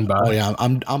fucking in, bud. Oh yeah,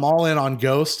 I'm all in on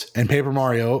Ghost and Paper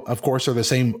Mario. Of course, are the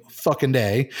same fucking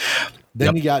day.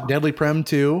 Then you got Deadly Prem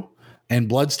 2 and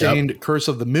Bloodstained Curse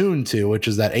of the Moon 2, which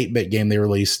is that 8-bit game they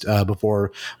released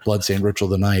before Bloodstained Ritual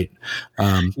of the Night.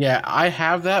 Yeah, I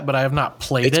have that, but I have not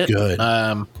played it. It's good.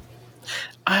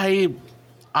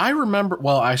 I remember.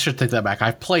 Well, I should take that back.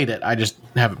 I've played it. I just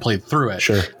haven't played through it.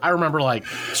 Sure. I remember like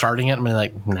starting it and being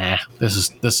like, nah, this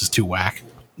is too whack.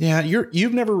 Yeah,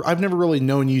 I've never really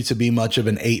known you to be much of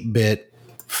an 8-bit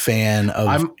fan of.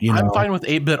 I'm fine with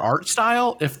 8-bit art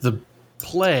style if the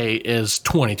play is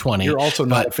 2020. You're also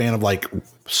not a fan of like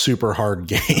super hard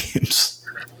games.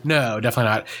 No, definitely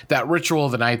not. That Ritual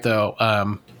of the Night though,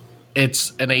 it's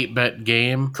an 8-bit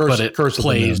game, but it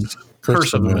plays.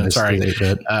 Curse of the Moon, sorry,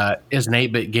 is an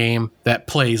 8-bit game that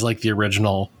plays like the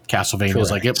original Castlevania. Correct.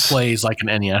 Like it plays like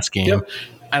an NES game,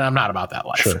 and I'm not about that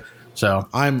life. Sure. So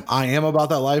I am about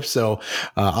that life. So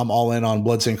I'm all in on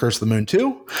Bloodstained Curse of the Moon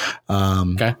 2.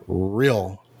 Okay,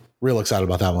 real excited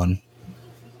about that one.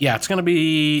 Yeah, it's gonna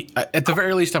be at the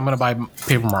very least. I'm gonna buy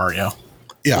Paper Mario.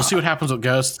 Yeah, we'll see what happens with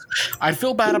Ghost. I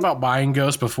feel bad about buying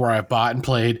Ghost before I bought and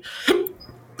played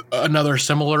another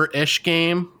similar-ish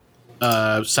game.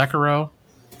 Sekiro.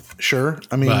 Sure.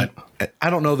 I mean, I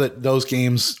don't know that those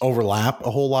games overlap a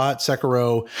whole lot.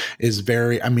 Sekiro is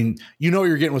very, I mean,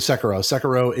 you're getting with Sekiro.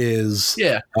 Sekiro is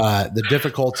the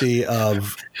difficulty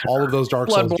of all of those Dark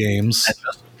Souls games.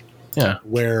 Yeah.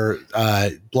 Where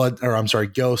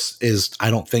Ghost is,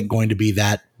 I don't think, going to be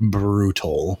that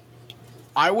brutal.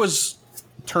 I was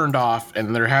turned off,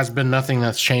 and there has been nothing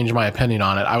that's changed my opinion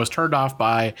on it. I was turned off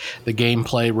by the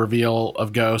gameplay reveal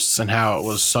of Ghosts and how it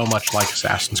was so much like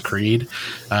Assassin's Creed.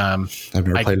 I've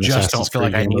never played an Assassin's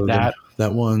Creed. I need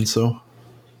that one. So,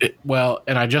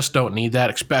 and I just don't need that,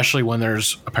 especially when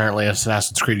there's apparently an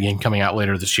Assassin's Creed game coming out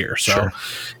later this year. So,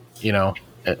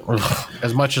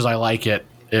 as much as I like it,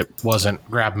 it wasn't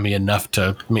grabbing me enough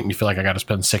to make me feel like I got to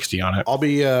spend $60 on it. I'll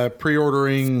be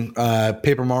pre-ordering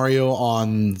Paper Mario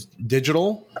on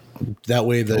digital. That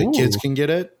way the kids can get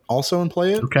it also and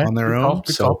play it on their own.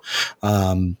 So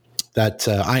I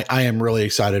am really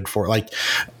excited for it. Like,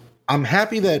 I'm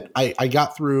happy that I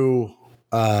got through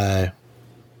Last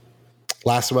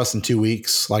of Us in 2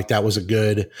 weeks. Like, that was a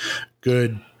good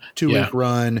 2-week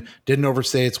run. Didn't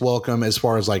overstay its welcome as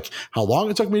far as like how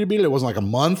long it took me to beat it. It wasn't like a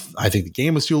month. I think the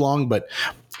game was too long, but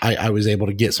I was able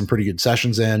to get some pretty good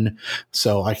sessions in,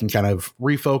 so I can kind of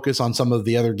refocus on some of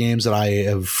the other games that I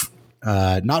have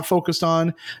not focused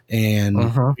on. And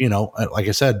like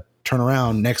I said, turn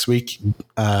around next week.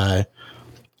 I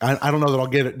don't know that I'll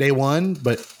get it day one,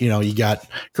 but you got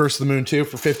Curse of the Moon 2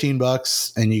 for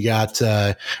 $15 and you got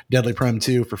Deadly Prem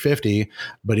 2 for $50.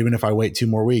 But even if I wait 2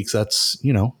 more weeks, that's,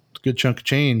 a good chunk of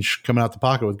change coming out the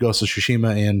pocket with Ghost of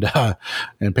Tsushima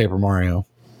and Paper Mario.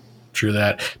 True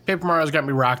that. Paper Mario's got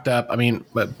me rocked up. I mean,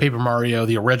 but Paper Mario,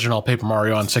 the original Paper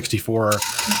Mario on 64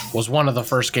 was one of the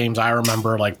first games I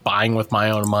remember like buying with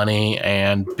my own money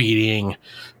and beating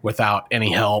without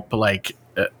any help. Like,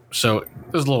 so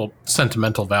there's a little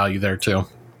sentimental value there too.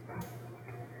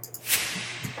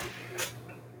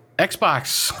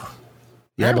 Xbox.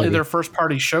 Apparently their first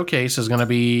party showcase is going to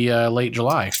be late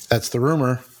July. That's the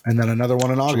rumor. And then another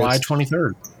one in August. July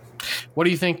 23rd. What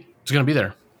do you think is going to be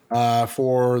there?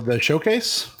 For the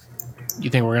showcase?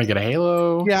 You think we're going to get a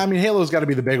Halo? Yeah, I mean, Halo's got to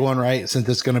be the big one, right? Since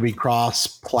it's going to be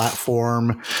cross-platform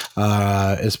between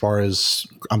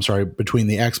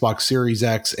the Xbox Series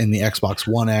X and the Xbox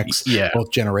One X. Yeah.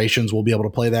 Both generations will be able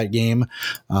to play that game.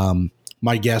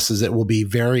 My guess is it will be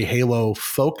very Halo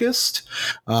focused.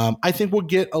 I think we'll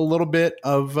get a little bit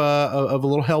of a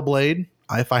little Hellblade.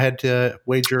 If I had to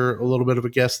wager a little bit of a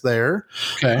guess there.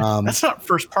 Okay. That's not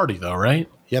first party though, right?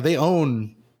 Yeah, they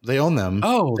own them.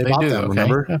 Oh, they bought do. Them, okay.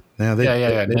 Remember? Yeah. They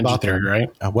Ninja bought Theory, them,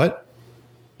 right? What?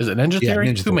 Is it Ninja Theory?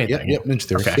 Ninja Who Theory. made that? Yep, Ninja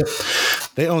Theory. Okay. Yep.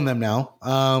 They own them now.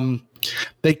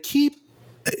 They keep.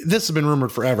 This has been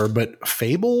rumored forever, but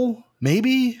Fable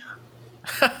maybe.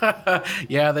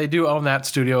 Yeah, they do own that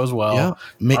studio as well.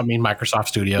 Yeah. I mean, Microsoft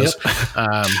Studios.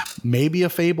 Yep. Maybe a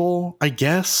Fable, I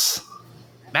guess.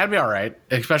 That'd be all right,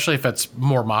 especially if it's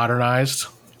more modernized.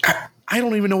 I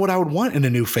don't even know what I would want in a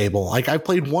new Fable. Like I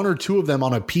played 1 or 2 of them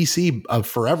on a PC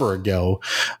forever ago.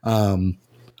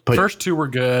 But first 2 were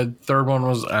good. Third one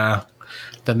was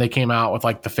then they came out with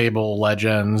like the Fable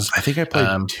Legends. I think I played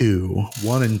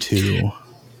 1 and 2.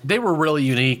 They were really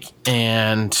unique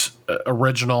and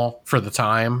original for the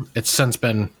time. It's since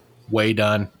been way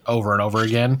done over and over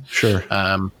again. Sure.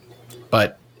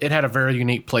 But it had a very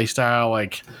unique play style.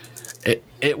 Like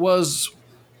it was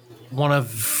one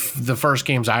of the first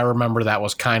games I remember that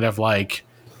was kind of like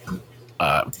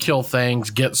kill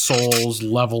things, get souls,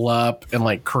 level up, and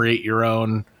like create your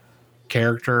own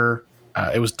character.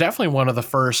 It was definitely one of the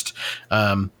first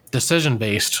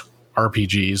decision-based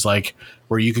RPGs, like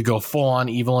where you could go full on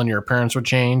evil and your appearance would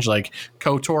change. Like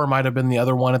KOTOR might have been the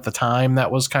other one at the time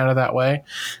that was kind of that way.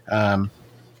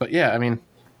 But yeah, I mean,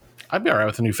 I'd be all right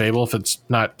with a new Fable if it's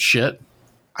not shit.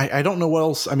 I don't know what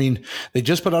else. I mean, they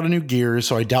just put out a new Gears,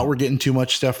 so I doubt we're getting too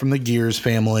much stuff from the Gears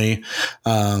family.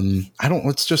 Let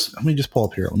me just pull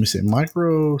up here. Let me see.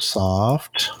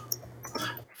 Microsoft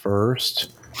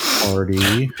first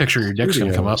party. Picture your dick's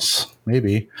gonna come up.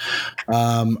 Maybe.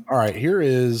 All right, here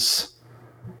is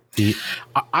the.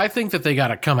 I think that they got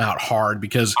to come out hard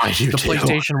because the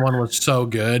PlayStation one was so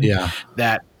good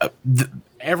that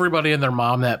everybody and their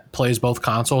mom that plays both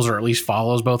consoles or at least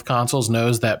follows both consoles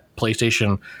knows that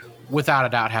PlayStation, without a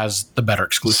doubt, has the better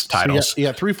exclusive titles.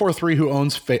 Yeah, 343, who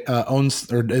owns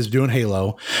or is doing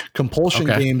Halo. Compulsion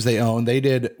Games they own. They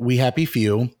did We Happy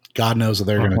Few. God knows what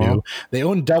they're going to do. They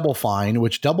own Double Fine,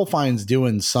 which Double Fine's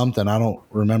doing something. I don't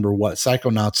remember what.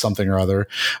 Psychonauts something or other.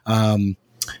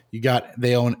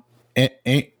 They own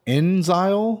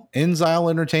Inzile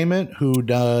Entertainment, who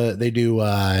they do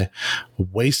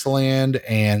Wasteland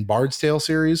and Bard's Tale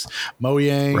series.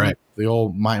 Mojang, right. The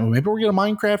old maybe we're getting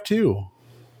Minecraft too.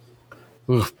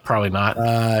 Oof, probably not.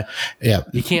 Yeah,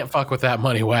 you can't fuck with that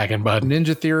money wagon, bud.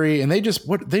 Ninja Theory, and they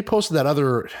posted that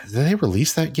other. Did they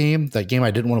release that game? That game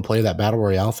I didn't want to play, that battle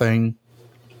royale thing.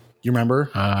 You remember?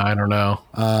 I don't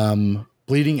know.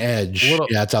 Bleeding Edge.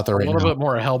 It's out there right now. A little bit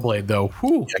more Hellblade, though.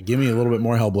 Whew. Yeah, give me a little bit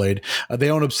more Hellblade. They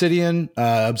own Obsidian.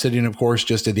 Obsidian, of course,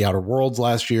 just did the Outer Worlds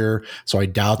last year, so I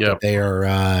doubt that they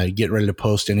are getting ready to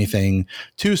post anything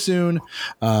too soon.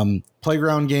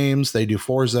 Playground Games, they do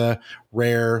Forza.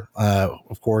 Rare,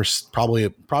 of course,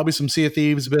 probably some Sea of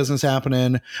Thieves business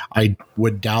happening. I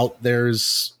would doubt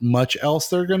there's much else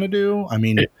they're going to do. I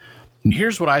mean,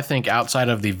 here's what I think outside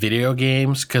of the video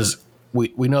games, because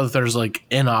we know that there's like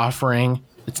an offering.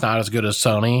 It's not as good as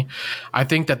Sony. I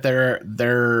think that they're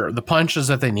the punches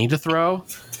that they need to throw.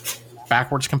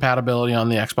 Backwards compatibility on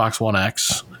the Xbox One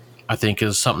X, I think,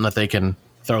 is something that they can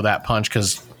throw that punch,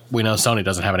 because we know Sony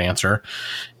doesn't have an answer.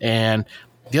 And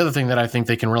the other thing that I think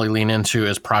they can really lean into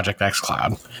is Project X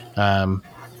Cloud.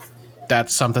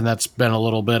 That's something that's been a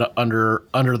little bit under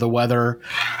the weather,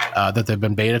 that they've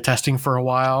been beta testing for a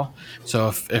while.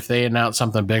 So if they announce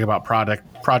something big about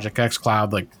Project X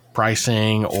Cloud, like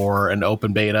pricing or an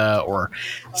open beta or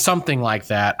something like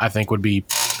that, I think would be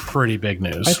pretty big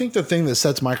news. I think the thing that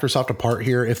sets Microsoft apart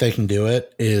here, if they can do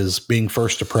it, is being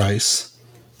first to price.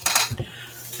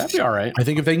 That'd be all right. I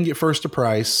think if they can get first to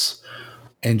price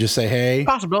and just say, hey,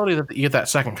 possibility that you get that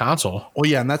second console. Well,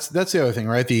 yeah, and that's the other thing,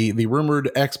 right? The rumored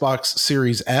Xbox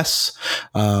Series S.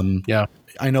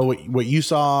 I know what you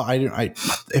saw.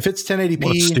 If it's 1080p,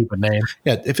 what a stupid name.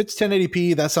 Yeah, if it's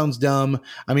 1080p, that sounds dumb.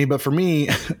 I mean, but for me,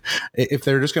 if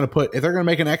they're going to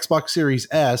make an Xbox Series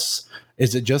S,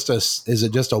 is it just a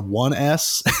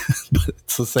 1S? But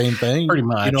it's the same thing. Pretty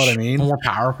much. You know what I mean? More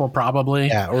powerful, probably.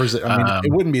 Yeah, or is it? I mean,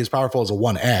 it wouldn't be as powerful as a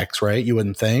 1X, right? You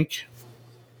wouldn't think.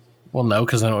 Well, no,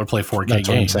 because then it would play 4K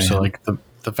games. So, like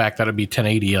the fact that it'd be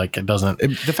 1080, like it doesn't.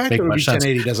 The fact that it would be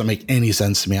 1080 doesn't make any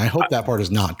sense to me. I hope that part is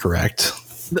not correct.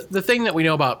 The thing that we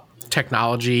know about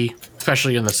technology,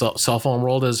 especially in the cell phone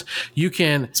world, is you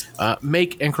can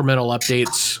make incremental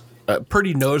updates,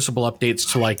 pretty noticeable updates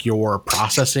to like your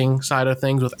processing side of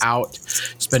things without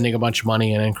spending a bunch of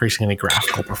money and increasing any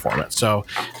graphical performance. So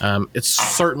it's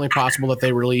certainly possible that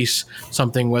they release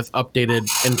something with updated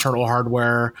internal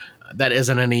hardware that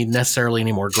isn't necessarily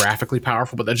any more graphically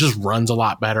powerful, but that just runs a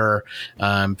lot better,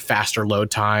 faster load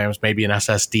times, maybe an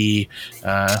SSD.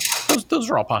 Those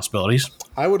are all possibilities.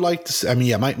 I would like to see, I mean,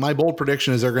 yeah, my bold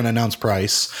prediction is they're going to announce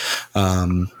price.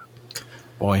 5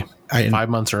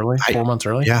 months early, 4 months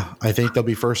early. Yeah, I think they'll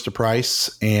be first to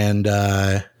price, and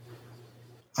I'm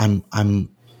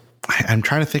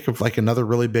trying to think of like another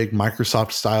really big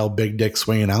Microsoft style big dick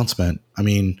swing announcement. I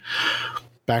mean,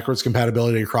 backwards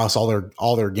compatibility across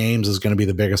all their games is going to be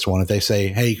the biggest one. If they say,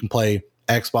 hey, you can play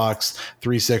Xbox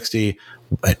 360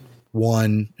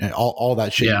 one, and all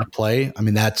that shit you play. I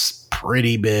mean, that's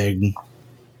pretty big.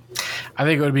 I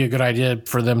think it would be a good idea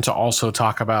for them to also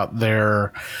talk about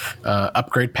their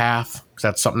upgrade path, because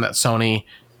that's something that Sony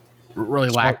really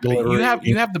lacked. You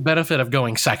have the benefit of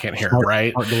going second here,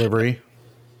 right? Smart delivery.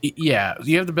 Yeah,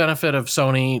 you have the benefit of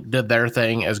Sony did their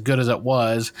thing as good as it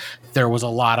was. There was a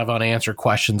lot of unanswered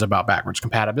questions about backwards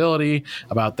compatibility,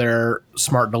 about their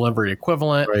smart delivery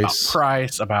equivalent, about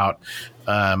price, about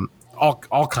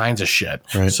all kinds of shit.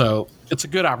 Right. So it's a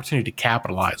good opportunity to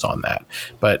capitalize on that,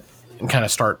 but kind of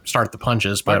start the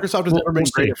punches. But Microsoft has never been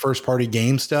great at first party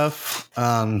game stuff.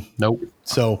 Nope.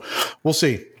 So we'll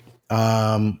see.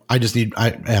 I just need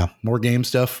more game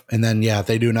stuff, and then if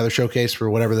they do another showcase for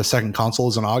whatever the second console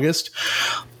is in August,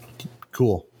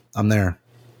 cool, I'm there.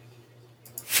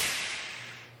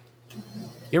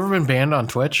 You ever been banned on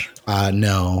Twitch?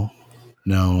 No,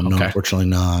 unfortunately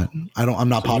not. I'm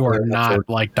not popular. You are not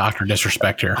like Dr.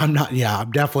 Disrespect here. I'm not. Yeah,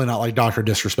 I'm definitely not like Dr.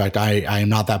 Disrespect. I am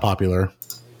not that popular.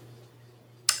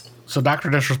 So Dr.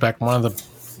 Disrespect, one of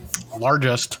the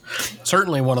largest,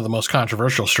 certainly one of the most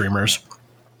controversial streamers,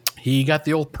 he got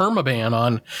the old permaban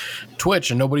on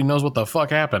Twitch, and nobody knows what the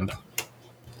fuck happened.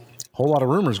 Whole lot of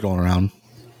rumors going around.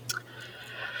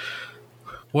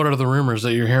 What are the rumors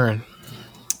that you're hearing?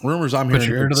 Rumors I'm hearing. Put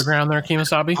your ear to the ground there,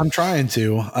 Kemosabe. I'm trying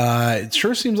to. It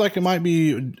sure seems like it might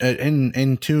be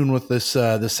in tune with this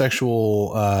the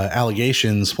sexual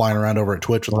allegations flying around over at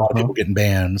Twitch with a lot of people getting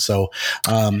banned. So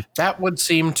that would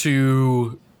seem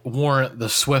to warrant the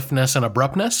swiftness and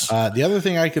abruptness. The other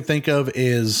thing I could think of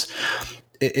is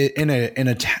in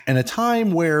a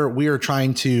time where we are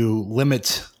trying to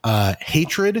limit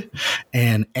hatred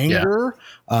and anger.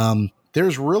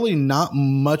 There's really not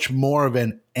much more of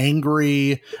an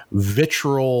angry,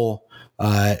 vitriol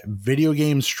video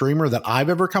game streamer that I've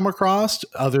ever come across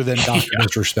other than Dr.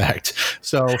 Disrespect.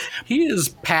 So he is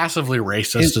passively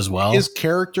racist as well. His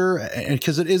character, and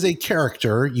because it is a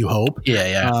character, you hope.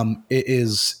 It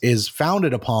is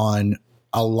founded upon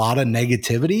a lot of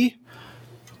negativity.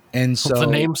 And so the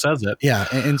name says it. Yeah.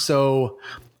 And so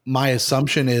my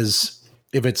assumption is,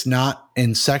 if it's not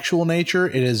in sexual nature,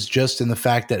 it is just in the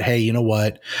fact that, hey, you know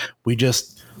what? We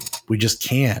just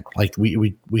can't. Like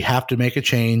we have to make a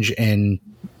change, and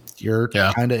you're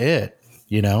kind of it.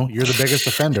 You know, you're the biggest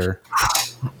offender.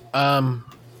 And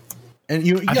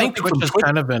I think Twitch has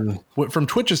kind of been, from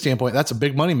Twitch's standpoint, that's a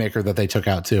big moneymaker that they took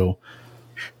out too.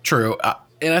 True.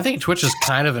 And I think Twitch is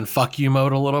kind of in fuck you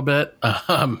mode a little bit.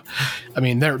 I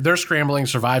mean, they're scrambling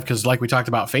to survive because, like we talked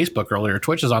about Facebook earlier,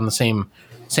 Twitch is on the same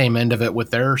end of it with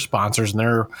their sponsors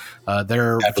and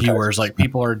their viewers. Like,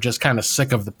 people are just kind of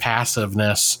sick of the passive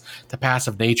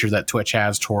nature that Twitch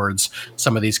has towards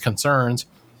some of these concerns.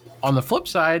 On the flip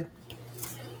side,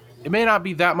 it may not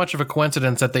be that much of a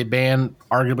coincidence that they ban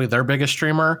arguably their biggest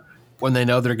streamer when they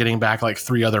know they're getting back like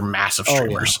 3 other massive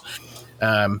streamers.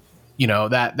 You know,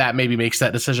 that maybe makes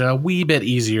that decision a wee bit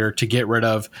easier to get rid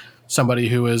of somebody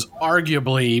who is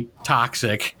arguably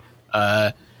toxic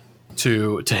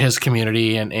to his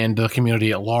community and the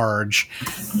community at large,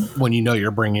 when you know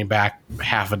you're bringing back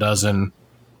half a dozen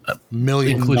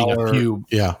million, including a few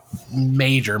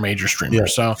major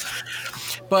streamers. So,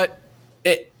 but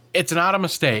it's not a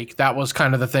mistake. That was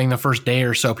kind of the thing the first day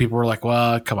or so. People were like,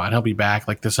 well, come on, he'll be back.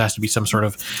 Like, this has to be some sort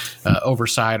of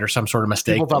oversight or some sort of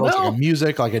mistake. People thought it was like a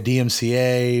music, like a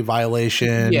DMCA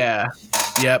violation. Yeah.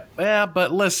 Yep. Yeah.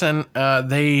 But listen,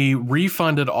 they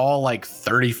refunded all like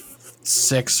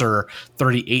 36 or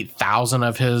 38,000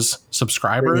 of his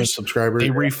subscribers.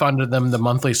 They refunded them the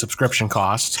monthly subscription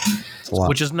cost,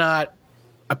 which is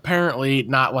apparently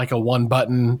not like a one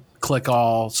button click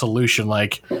all solution.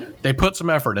 Like, they put some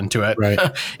effort into it. Right.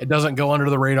 It doesn't go under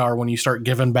the radar when you start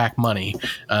giving back money,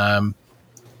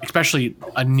 especially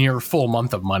a near full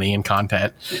month of money in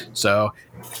content. So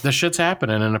this shit's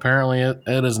happening, and apparently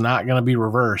it is not going to be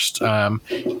reversed. And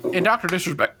Dr.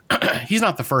 Disrespect, he's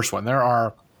not the first one. There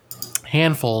are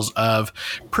handfuls of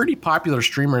pretty popular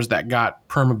streamers that got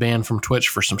permabanned from Twitch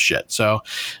for some shit. So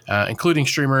including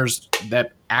streamers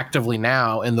that actively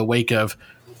now, in the wake of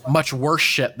much worse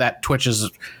shit that Twitch is,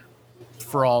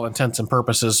 for all intents and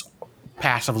purposes,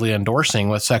 passively endorsing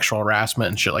with sexual harassment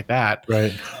and shit like that,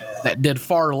 right, that did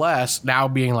far less, now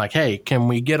being like, hey, can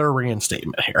we get a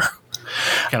reinstatement here?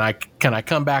 Can I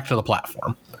come back to the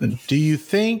platform? Do you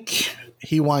think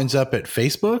he winds up at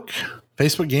Facebook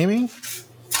Gaming?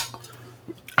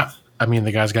 I mean,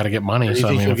 the guy's got to get money. So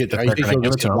I mean, he'll get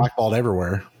blackballed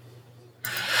everywhere.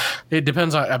 It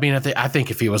depends on. I mean, I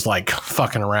think if he was like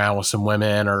fucking around with some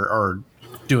women or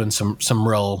doing some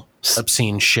real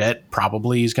obscene shit,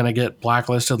 probably he's going to get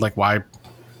blacklisted. Like, why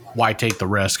take the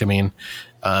risk? I mean,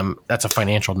 that's a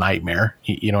financial nightmare.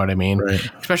 You know what I mean? Right.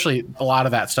 Especially a lot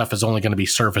of that stuff is only going to be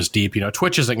surface deep. You know,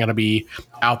 Twitch isn't going to be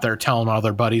out there telling all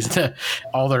their buddies,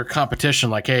 all their competition,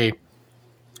 like, hey,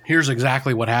 here's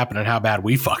exactly what happened and how bad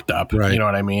we fucked up. Right. You know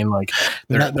what I mean? Like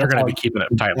they're going to be keeping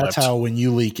it tight. That's how when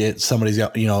you leak it, somebody's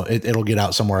got, you know, it'll get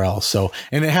out somewhere else. So,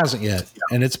 and it hasn't yet.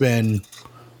 Yeah. And it's been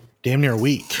damn near a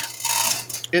week.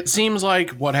 It seems like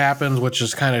what happens, which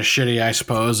is kind of shitty, I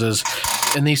suppose, is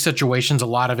in these situations, a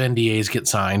lot of NDAs get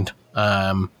signed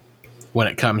when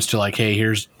it comes to like, hey,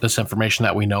 here's this information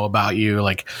that we know about you.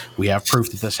 Like we have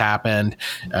proof that this happened,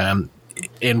 and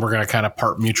we're going to kind of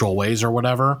part mutual ways or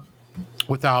whatever,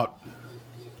 without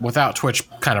Twitch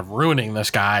kind of ruining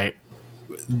this guy.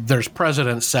 There's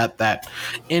precedents set that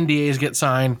NDAs get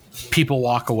signed, people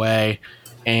walk away,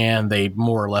 and they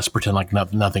more or less pretend like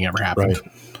nothing ever happened.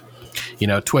 Right. You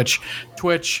know, Twitch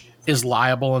is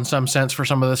liable in some sense for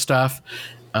some of this stuff,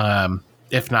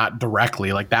 if not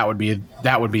directly. Like that would be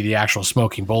the actual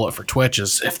smoking bullet for Twitch,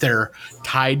 is if they're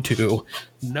tied to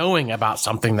knowing about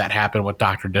something that happened with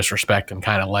Dr. Disrespect and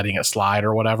kind of letting it slide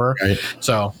or whatever. Right.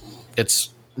 So it's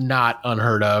not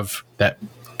unheard of that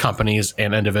companies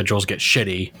and individuals get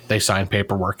shitty. They sign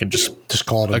paperwork and just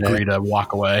call it agree to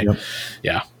walk away. Yep.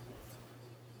 Yeah.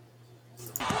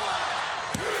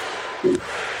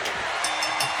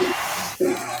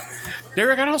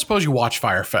 Derek, I don't suppose you watch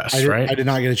Fyre Fest, right? I did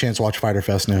not get a chance to watch Fyre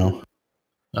Fest, no.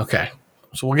 Okay.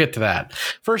 So we'll get to that.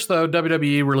 First, though,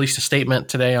 WWE released a statement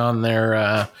today on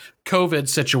their COVID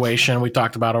situation we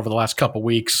talked about over the last couple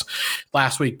weeks.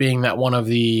 Last week being that one of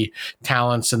the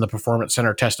talents in the Performance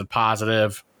Center tested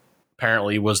positive.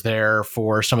 Apparently was there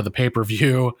for some of the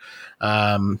pay-per-view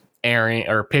airing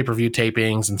or pay-per-view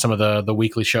tapings and some of the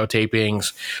weekly show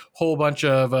tapings. Whole bunch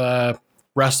of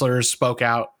wrestlers spoke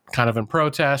out kind of in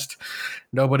protest.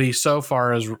 Nobody so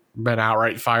far has been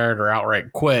outright fired or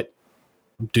outright quit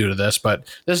due to this, but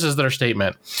this is their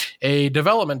statement. A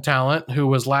development talent who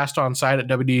was last on site at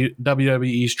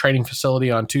WWE's training facility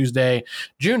on Tuesday,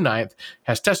 June 9th,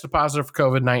 has tested positive for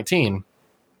COVID-19.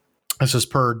 This is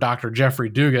per Dr. Jeffrey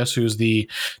Dugas, who's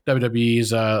the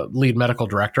WWE's lead medical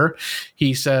director.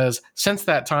 He says, since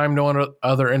that time, no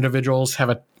other individuals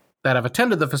that have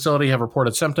attended the facility have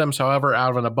reported symptoms. However, out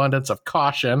of an abundance of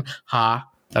caution,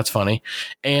 that's funny,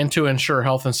 and to ensure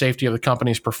health and safety of the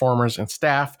company's performers and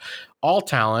staff, all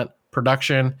talent,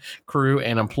 production, crew,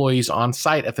 and employees on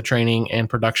site at the training and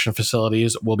production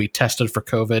facilities will be tested for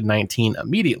COVID-19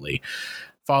 immediately.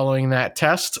 Following that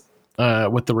test,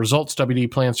 with the results, WWE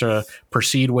plans to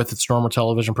proceed with its normal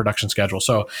television production schedule.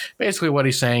 So basically what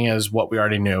he's saying is what we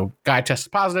already knew. Guy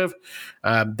tested positive.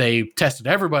 They tested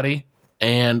everybody.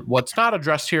 And what's not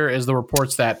addressed here is the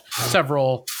reports that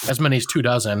as many as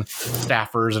 24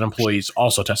 staffers and employees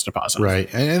also tested positive.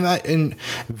 Right. And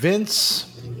Vince,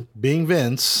 being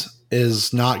Vince,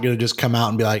 is not going to just come out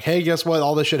and be like, hey, guess what?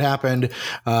 All this shit happened.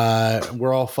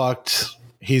 We're all fucked.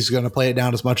 He's going to play it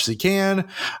down as much as he can.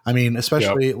 I mean,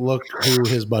 especially look who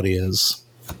his buddy is.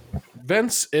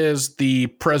 Vince is the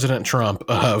President Trump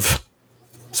of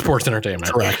sports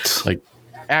entertainment. Correct. Like,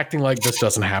 acting like this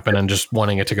doesn't happen and just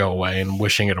wanting it to go away and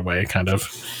wishing it away, kind of.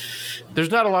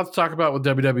 There's not a lot to talk about with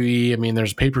WWE. I mean,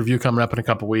 there's a pay-per-view coming up in a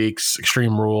couple weeks,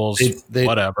 Extreme Rules,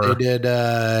 whatever. They did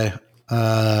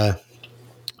the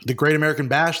Great American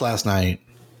Bash last night.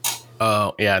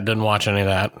 Oh, yeah, didn't watch any of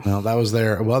that. No, that was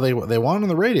there. Well, they won in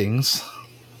the ratings.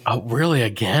 Oh, really?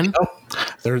 Again?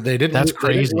 They didn't. That's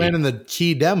crazy. They didn't win in the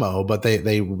key demo, but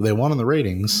they won in the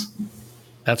ratings.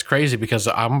 That's crazy because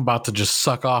I'm about to just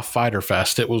suck off Fyre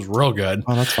Fest. It was real good.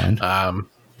 Oh, that's fine.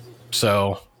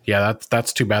 So yeah,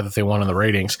 that's too bad that they won in the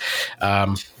ratings.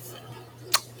 Not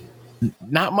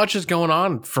much is going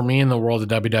on for me in the world of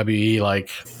WWE. Like,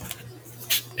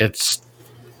 it's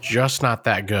just not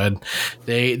that good.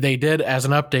 They did, as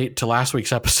an update to last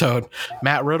week's episode,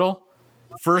 Matt Riddle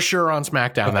for sure on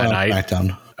SmackDown that night.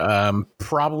 SmackDown.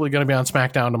 Probably going to be on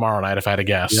SmackDown tomorrow night if I had to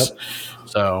guess. Yep.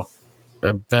 So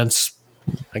Vince,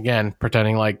 again,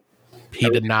 pretending like he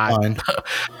did not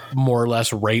more or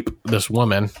less rape this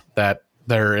woman that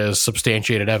there is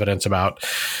substantiated evidence about.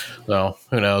 So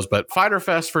who knows? But Fyre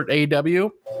Fest for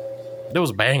AEW, it was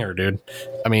a banger, dude.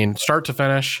 I mean, start to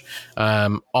finish,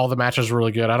 all the matches were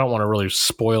really good. I don't want to really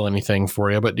spoil anything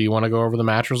for you, but do you want to go over the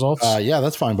match results? Yeah,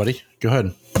 that's fine, buddy. Go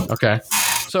ahead. Okay.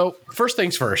 So first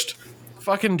things first,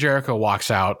 fucking Jericho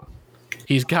walks out.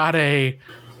 He's got a...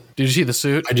 Did you see the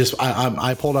suit?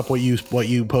 I pulled up what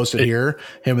you posted here.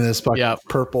 Him in this fucking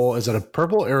purple. Is it a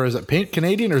purple or is it pink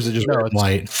Canadian or is it just red and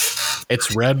white?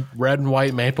 It's red and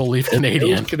white maple leaf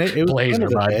Canadian. It was blazer,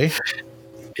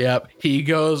 Yep. He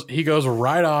goes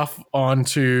right off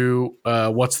onto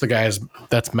what's the guy's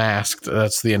that's masked?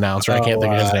 That's the announcer. I can't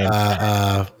think of his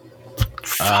name.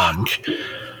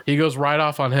 He goes right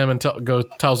off on him and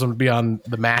tells him to be on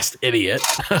the Masked Idiot.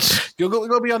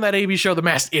 go be on that AB show, The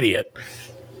Masked Idiot.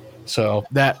 So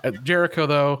that Jericho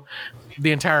though,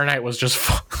 the entire night was just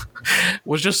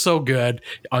so good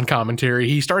on commentary.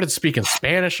 He started speaking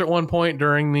Spanish at one point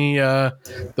during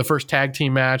the first tag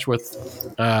team match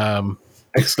with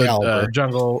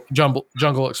Jungle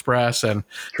Express and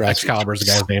Excalibur's the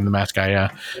guy's name, the mask guy,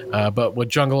 yeah. But with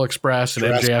Jungle Express and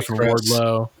MJF and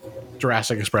Wardlow,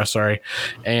 Jurassic Express, sorry,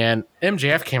 and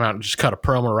MJF came out and just cut a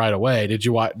promo right away. Did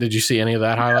you see any of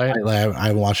that highlight? I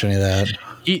haven't watched any of that.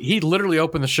 He literally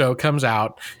opened the show, comes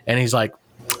out, and he's like,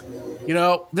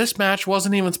 this match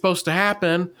wasn't even supposed to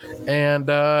happen, and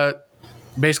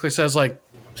basically says like,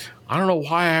 I don't know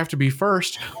why I have to be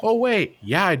first. Oh wait,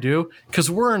 yeah I do,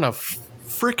 because we're in a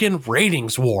freaking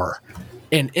ratings war,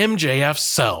 and MJF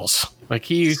sells. Like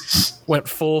he went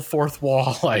full fourth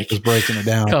wall, like just breaking it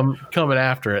down, coming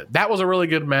after it. That was a really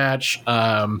good match.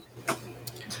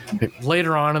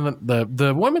 Later on in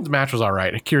the women's match was all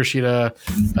right. Akira Shida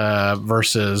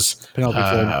versus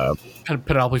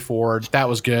Penelope Ford. That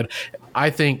was good. I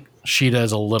think Shida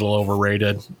is a little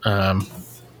overrated. I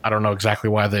don't know exactly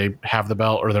why they have the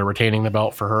belt or they're retaining the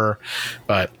belt for her,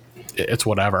 but it's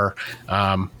whatever.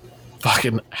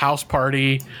 Fucking house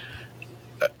party.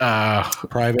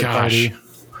 Private house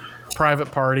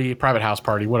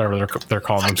party, whatever they're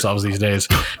calling themselves these days.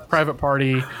 Private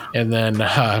party, and then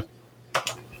God,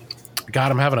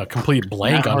 I'm having a complete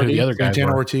blank on who the other guys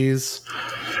were.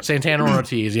 Santana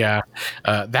Ortiz, yeah.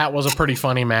 That was a pretty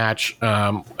funny match,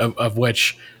 of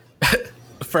which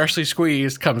Freshly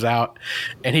Squeezed comes out,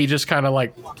 and he just kind of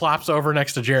like plops over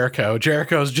next to Jericho.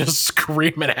 Jericho's just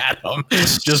screaming at him,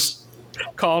 just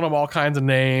calling them all kinds of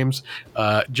names.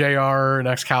 JR and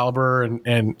Excalibur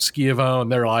and Schiavone,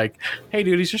 they're like, hey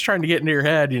dude, he's just trying to get into your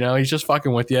head, he's just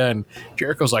fucking with you. And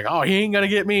Jericho's like, oh, he ain't gonna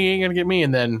get me.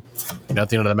 And then at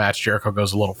the end of the match, Jericho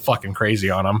goes a little fucking crazy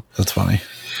on him. That's funny.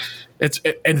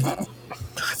 And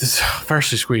this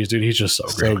Freshly Squeezed, dude, he's just so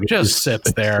great. Good. Just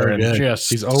sits there and just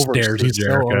stares at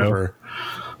Jericho.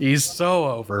 He's so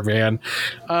over, man.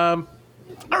 I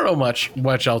don't know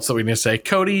much else that we need to say.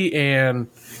 Cody and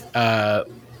JK.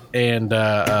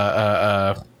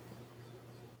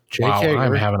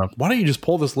 Why don't you just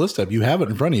pull this list up? You have it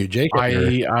in front of you,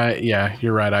 JK. Yeah,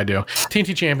 you're right. I do.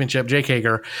 TNT Championship, Jake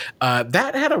Hager.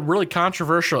 That had a really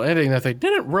controversial ending that they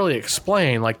didn't really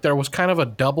explain. Like there was kind of a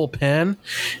double pin,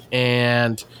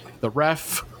 and the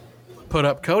ref put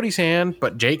up Cody's hand,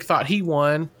 but Jake thought he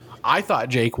won. I thought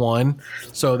Jake won.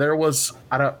 So there was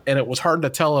and it was hard to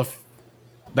tell if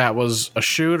that was a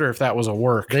shoot or if that was a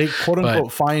work. They quote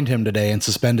unquote fined him today and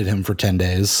suspended him for 10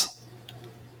 days.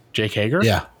 Jake Hager?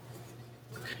 Yeah.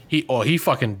 He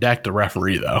fucking decked the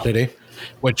referee though. Did he?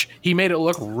 Which he made it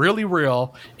look really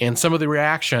real, and some of the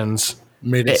reactions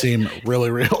made it seem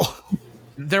really real.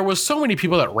 There was so many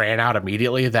people that ran out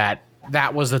immediately that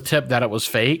was the tip that it was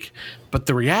fake, but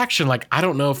the reaction, like, I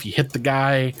don't know if he hit the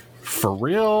guy for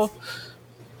real,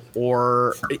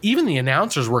 or even the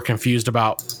announcers were confused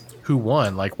about who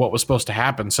won, like what was supposed to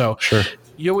happen. So sure.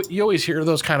 You always hear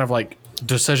those kind of like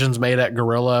decisions made at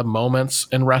guerrilla moments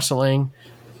in wrestling,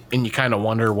 and you kind of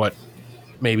wonder what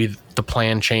maybe the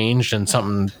plan changed and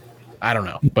something, I don't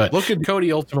know. But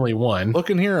Cody ultimately won.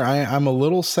 Looking here, I'm a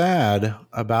little sad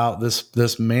about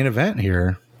this main event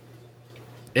here.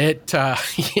 Yeah. I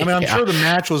mean, I'm sure the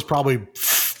match was probably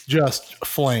just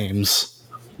flames.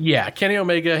 Yeah, Kenny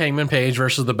Omega, Hangman Page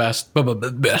versus the best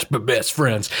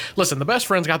friends. Listen, the best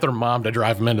friends got their mom to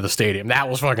drive them into the stadium. That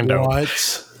was fucking dope.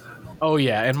 What? Oh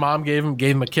yeah, and mom gave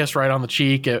him a kiss right on the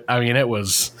cheek. It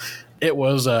was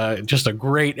just a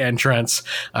great entrance.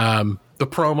 The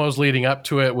promos leading up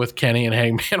to it with Kenny and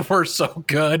Hangman were so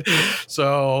good.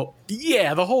 So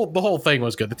yeah, the whole thing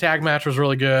was good. The tag match was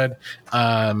really good.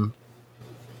 The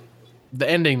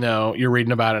ending though, you're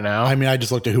reading about it now. I mean, I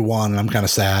just looked at who won, and I'm kind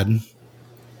of sad.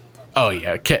 Oh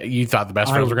yeah, you thought the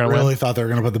best friends were going to win? I really thought they were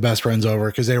going to put the best friends over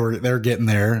because they're getting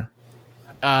there.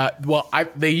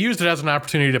 They used it as an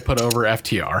opportunity to put over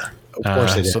FTR. Of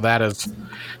course they did. So that is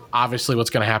obviously what's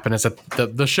going to happen. Is that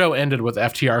the show ended with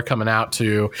FTR coming out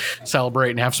to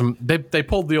celebrate and have some. They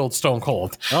pulled the old Stone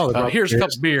Cold. Oh, here's a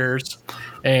couple beers,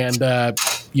 and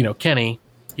Kenny,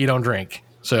 he don't drink,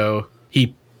 so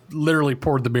he literally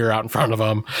poured the beer out in front of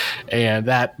him, and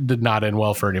that did not end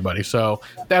well for anybody. So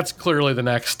that's clearly the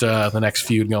next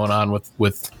feud going on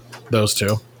with those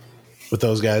two, with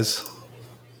those guys.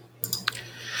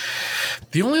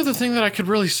 The only other thing that I could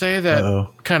really say that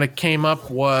kind of came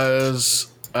up was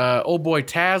old boy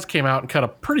Taz came out and cut a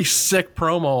pretty sick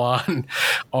promo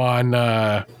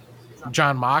on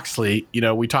Jon Moxley. You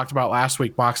know, we talked about last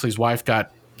week Moxley's wife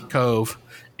got COVID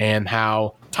and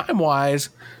how time-wise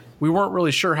we weren't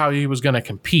really sure how he was going to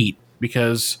compete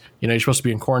because, you know, he's supposed to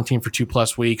be in quarantine for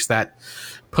 2+ weeks. That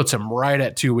puts him right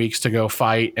at 2 weeks to go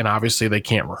fight, and obviously they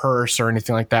can't rehearse or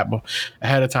anything like that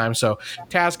ahead of time. So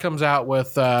Taz comes out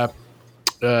with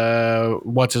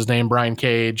what's his name, Brian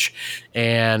Cage,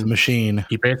 and the Machine.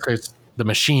 He basically the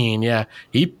Machine, yeah.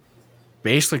 He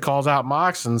basically calls out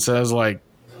Mox and says, like,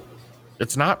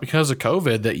 it's not because of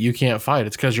COVID that you can't fight.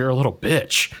 It's because you're a little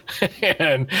bitch.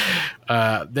 And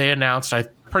they announced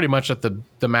pretty much that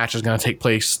the match is going to take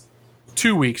place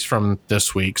 2 weeks from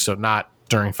this week, so not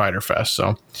during Fyter Fest.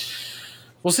 So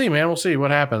we'll see, man. We'll see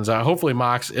what happens. Hopefully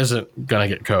Mox isn't going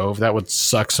to get COVID. That would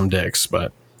suck some dicks,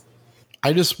 but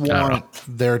I just want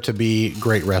there to be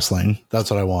great wrestling. That's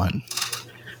what I want.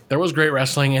 There was great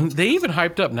wrestling, and they even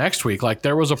hyped up next week. Like,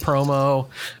 there was a promo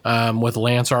with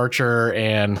Lance Archer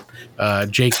and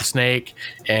Jake the Snake,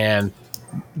 and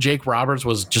Jake Roberts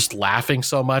was just laughing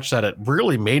so much that it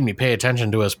really made me pay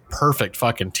attention to his perfect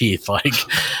fucking teeth. Like,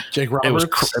 Jake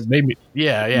Roberts, it made me,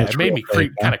 it made me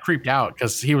kind of creeped out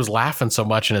because he was laughing so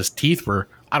much, and his teeth were,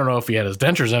 I don't know if he had his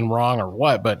dentures in wrong or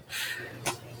what, but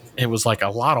it was like a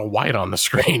lot of white on the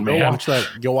screen, man.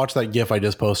 Go watch that GIF I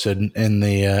just posted in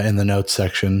the notes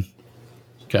section.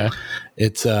 Okay,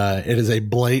 it is a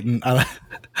blatant.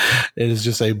 It is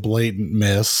just a blatant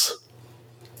miss.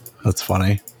 That's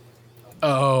funny.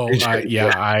 Oh,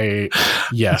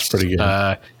 yes, pretty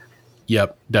good.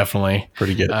 Yep, definitely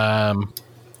pretty good.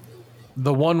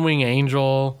 The One Wing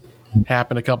Angel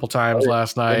happened a couple times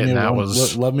last night, and that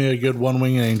was love me a good One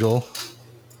Wing Angel.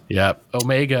 Yep,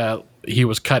 Omega. He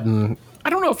was cutting. I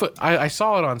don't know if I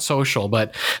saw it on social,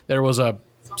 but there was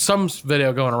some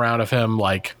video going around of him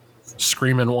like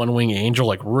screaming One Wing Angel.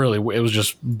 Like, really, it was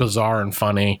just bizarre and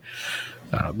funny.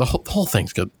 The whole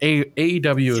thing's good.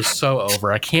 AEW is so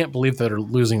over. I can't believe that they're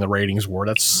losing the ratings war.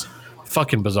 That's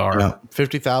fucking bizarre. Yeah,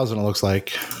 50,000 it looks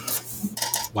like.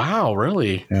 Wow,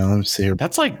 really? Yeah, let me see here.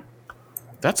 That's like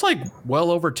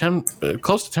well over 10,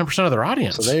 close to 10% of their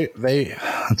audience. So they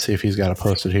let's see if he's got it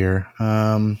posted here.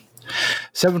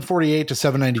 748 to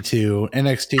 792.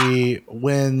 NXT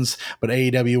wins, but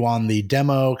AEW on the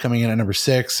demo coming in at number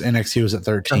 6. NXT was at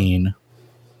 13.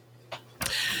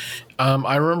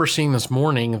 I remember seeing this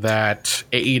morning that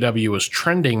AEW was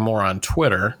trending more on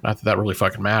Twitter. Not that really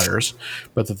fucking matters,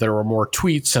 but that there were more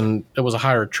tweets and it was a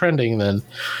higher trending than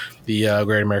the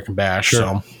Great American Bash. Sure.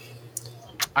 So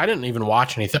I didn't even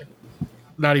watch anything.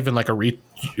 Not even like a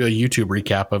YouTube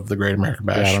recap of the Great American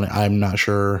Bash. Yeah, I'm not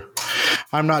sure.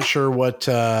 I'm not sure what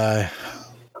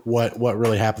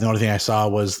really happened. The only thing I saw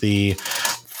was the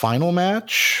final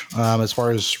match. As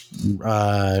far as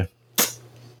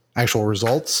actual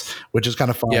results, which is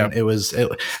kind of fun. Yeah. At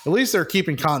least they're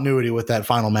keeping continuity with that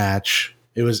final match.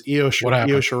 It was Io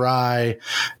Shirai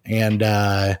and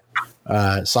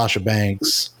Sasha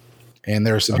Banks. And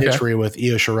there's some history with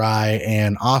Io Shirai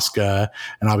and Asuka,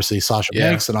 and obviously Sasha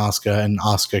Banks and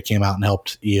Asuka came out and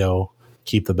helped Io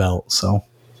keep the belt. So,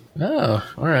 all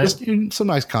right, just some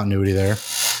nice continuity there.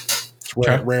 It's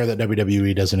rare that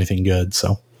WWE does anything good.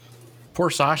 So, poor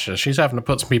Sasha, she's having to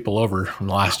put some people over in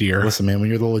the last year. Listen, man, when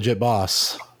you're the legit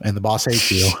boss and the boss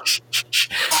hates you.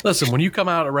 Listen, when you come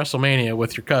out at WrestleMania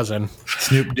with your cousin,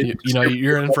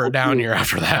 you're in for a down year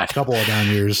after that. A couple of down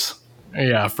years.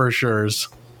 Yeah, for sure.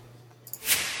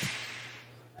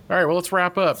 All right, well, let's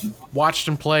wrap up. Watched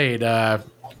and played.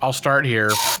 I'll start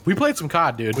here. We played some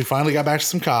COD, dude. We finally got back to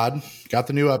some COD. Got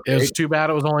the new update. It was too bad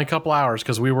it was only a couple hours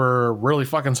because we were really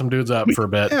fucking some dudes up for a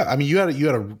bit. Yeah, I mean, you had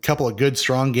a couple of good,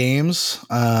 strong games.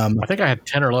 I think I had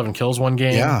 10 or 11 kills one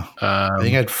game. Yeah. I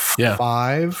think I had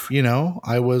 5. You know,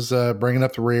 I was bringing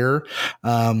up the rear.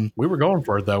 We were going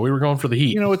for it, though. We were going for the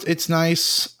heat. You know, it's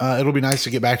nice. It'll be nice to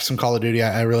get back to some Call of Duty.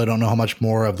 I really don't know how much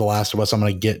more of The Last of Us I'm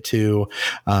going to get to.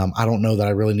 I don't know that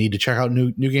I really need to check out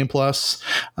New Game Plus,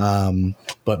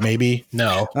 but maybe.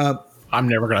 No. I'm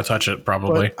never going to touch it,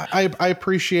 probably. I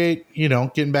appreciate,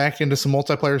 getting back into some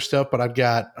multiplayer stuff, but I've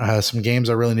got some games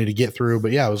I really need to get through.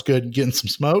 But yeah, it was good getting some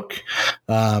smoke,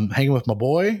 hanging with my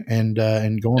boy, and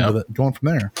going from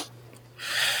there.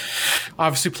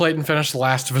 Obviously played and finished The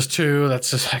Last of Us 2. That's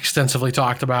just extensively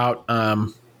talked about.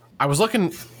 I was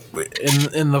looking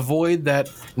in the void that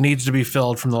needs to be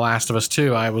filled from The Last of Us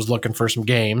 2. I was looking for some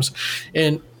games,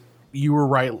 and you were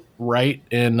right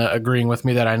in agreeing with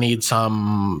me that I need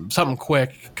something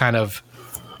quick, kind of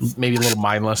maybe a little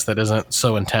mindless that isn't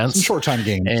so intense. Some short time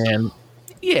games. And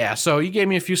yeah, so you gave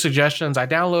me a few suggestions. I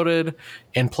downloaded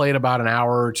and played about an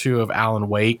hour or two of Alan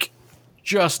Wake.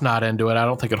 just not into it. I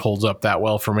don't think it holds up that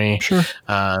well for me. Sure.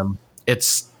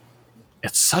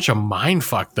 It's such a mind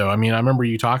fuck though. I mean, I remember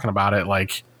you talking about it,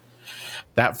 like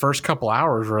that first couple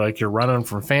hours where like you're running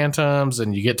from phantoms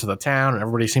and you get to the town and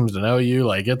everybody seems to know you.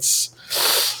 Like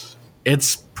it's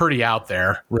pretty out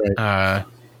there. Right.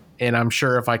 And I'm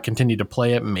sure if I continue to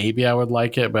play it, maybe I would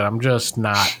like it, but I'm just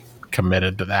not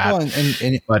committed to that. Well,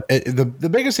 but the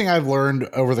biggest thing I've learned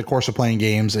over the course of playing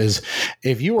games is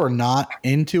if you are not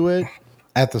into it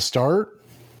at the start,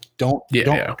 don't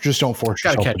force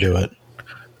yourself to do it.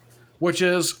 Which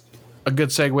is a good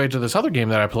segue to this other game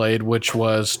that I played, which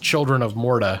was Children of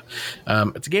Morta.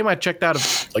 It's a game I checked out,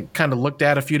 like kind of looked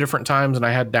at a few different times, and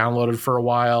I had downloaded for a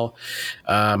while,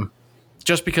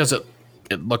 just because it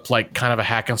looked like kind of a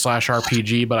hack and slash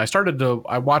RPG. But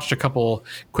I watched a couple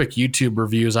quick YouTube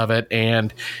reviews of it,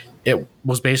 and it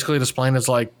was basically displaying as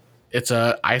like it's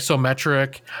a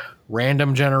isometric,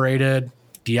 random generated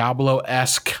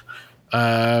Diablo-esque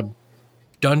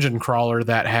dungeon crawler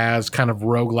that has kind of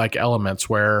roguelike elements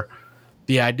where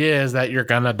the idea is that you're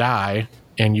gonna die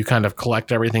and you kind of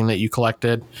collect everything that you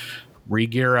collected,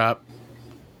 re-gear up,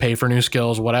 pay for new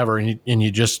skills, whatever, and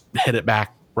you just hit it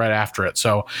back right after it.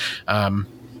 So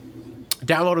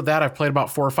downloaded that. I've played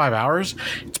about 4 or 5 hours.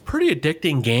 It's pretty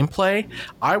addicting gameplay.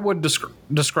 I would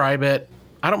describe it,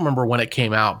 I don't remember when it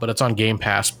came out, but it's on Game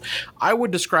Pass. I would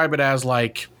describe it as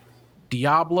like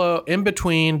Diablo, in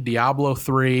between Diablo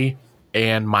 3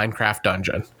 and Minecraft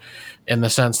Dungeon, in the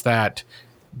sense that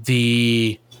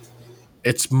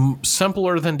it's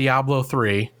simpler than Diablo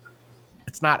 3.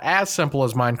 It's not as simple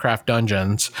as Minecraft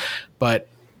Dungeons, but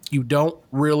you don't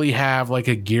really have like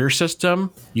a gear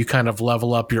system. You kind of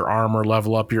level up your armor,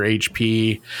 level up your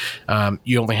HP.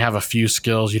 You only have a few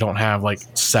skills. You don't have like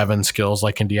 7 skills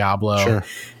like in Diablo. Sure.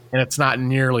 And it's not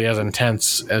nearly as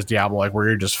intense as Diablo, like where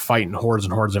you're just fighting hordes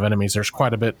and hordes of enemies. There's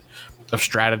quite a bit of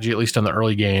strategy, at least in the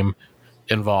early game,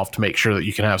 involved to make sure that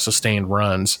you can have sustained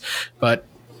runs. But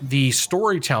the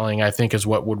storytelling, I think, is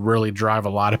what would really drive a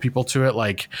lot of people to it.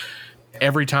 Like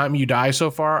every time you die so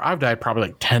far, I've died probably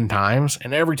like 10 times,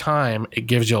 and every time it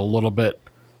gives you a little bit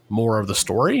more of the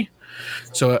story.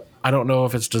 So I don't know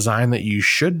if it's designed that you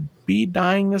should be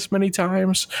dying this many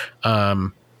times,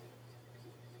 or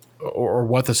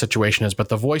what the situation is, but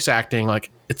the voice acting, like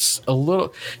it's a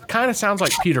little kind of sounds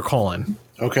like Peter Cullen.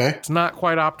 Okay. It's not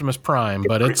quite Optimus Prime,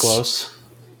 but it's close.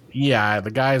 Yeah,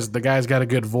 the guy's got a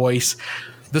good voice.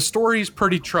 The story's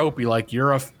pretty tropey. Like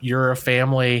you're a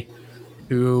family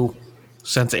who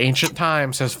since ancient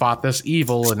times has fought this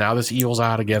evil, and now this evil's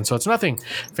out again. So it's nothing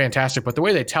fantastic, but the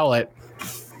way they tell it,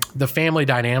 the family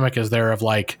dynamic is there of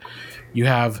like you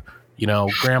have,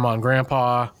 grandma and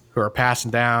grandpa who are passing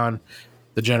down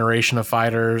the generation of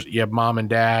fighters. You have mom and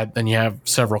dad, then you have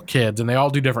several kids, and they all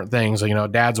do different things.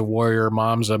 Dad's a warrior,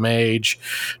 mom's a mage,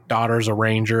 daughter's a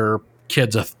ranger,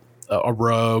 kid's a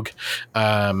rogue.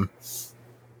 Grandma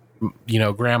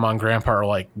and grandpa are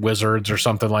like wizards or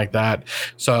something like that.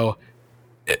 So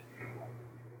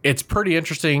it's pretty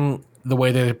interesting the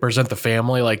way they present the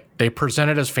family. Like they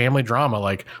present it as family drama.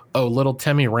 Like, oh, little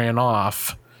Timmy ran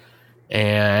off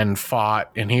and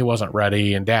fought and he wasn't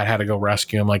ready and dad had to go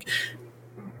rescue him. Like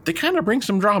they kind of bring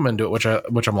some drama into it, which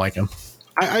I'm liking.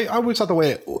 I always thought the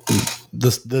way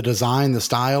the design, the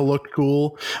style looked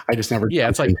cool. I just never. Yeah,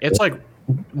 it's like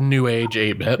new age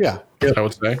 8-bit. Yeah, I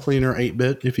would say cleaner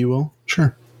 8-bit, if you will.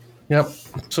 Sure. Yep.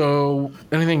 So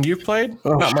anything you've played?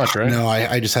 Not much, right? No,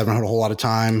 I just haven't had a whole lot of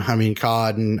time. I mean,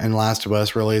 COD and Last of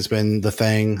Us really has been the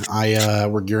thing.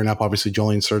 We're gearing up. Obviously,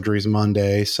 Jolene's surgery is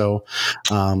Monday, so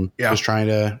just trying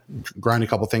to grind a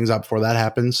couple things up before that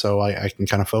happens, so I can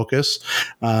kind of focus.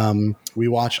 We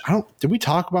watched. Did we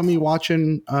talk about me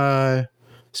watching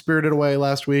Spirited Away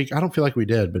last week? I don't feel like we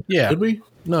did, but did we?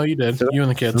 No, you did. You and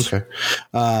the kids. Okay.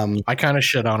 I kind of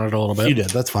shit on it a little bit. You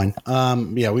did. That's fine.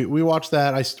 We watched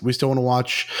that. We still want to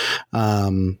watch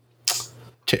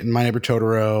My Neighbor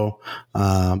Totoro.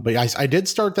 But I did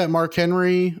start that Mark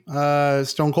Henry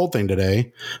Stone Cold thing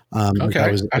today.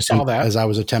 Okay. I saw that. As I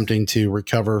was attempting to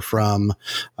recover from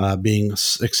being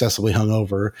excessively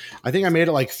hungover. I think I made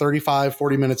it like 35,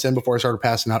 40 minutes in before I started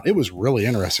passing out. It was really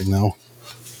interesting, though.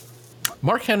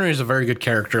 Mark Henry is a very good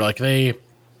character. Like they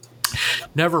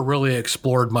never really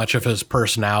explored much of his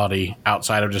personality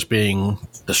outside of just being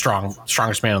the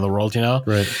strongest man in the world,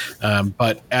 Right.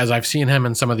 But as I've seen him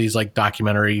in some of these like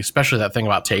documentaries, especially that thing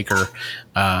about Taker,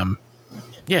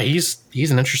 he's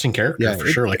an interesting character for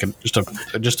sure. Like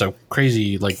just a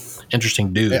crazy, like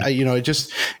interesting dude.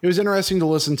 It was interesting to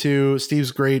listen to.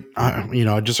 Steve's great,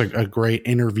 just a great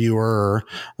interviewer.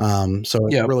 So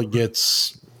it really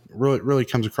gets really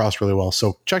comes across really well.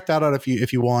 So check that out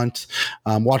if you want.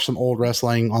 Watch some old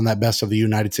wrestling on that Best of the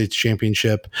United States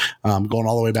Championship, going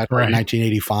all the way back to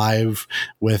 1985.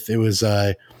 It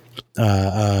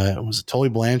was Tully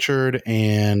Blanchard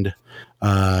and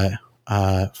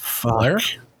Flair?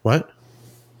 What?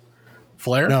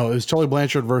 Flair? No, it was Tully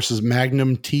Blanchard versus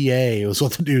Magnum TA. It was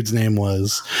what the dude's name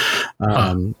was.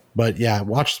 But yeah,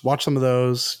 watch some of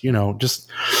those. Just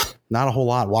not a whole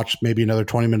lot. Watch maybe another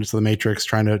 20 minutes of The Matrix.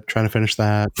 Trying to finish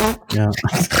that. Yeah,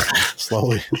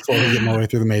 slowly getting my way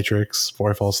through The Matrix before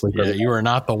I fall asleep. Yeah, you are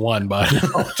not the one, bud.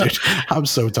 Oh, dude, I'm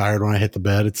so tired when I hit the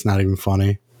bed. It's not even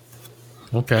funny.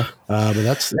 Okay, but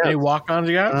that's any walk-ons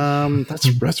you got?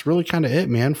 That's really kind of it,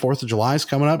 man. 4th of July is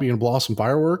coming up. You're gonna blow off some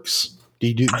fireworks. Do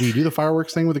you do the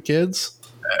fireworks thing with the kids?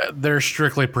 They're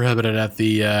strictly prohibited at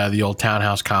the old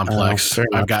townhouse complex.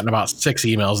 I've gotten about 6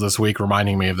 emails this week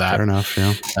reminding me of that. Fair enough.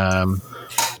 Yeah.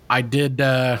 I did.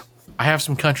 I have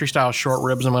some country style short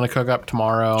ribs I'm going to cook up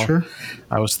tomorrow. Sure.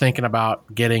 I was thinking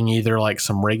about getting either like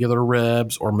some regular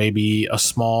ribs or maybe a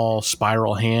small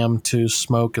spiral ham to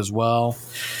smoke as well.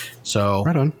 So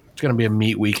right on. It's going to be a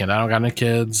meat weekend. I don't got any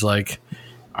kids. Like,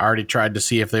 I already tried to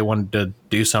see if they wanted to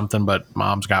do something, but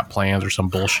mom's got plans or some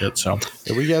bullshit. So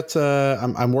we got.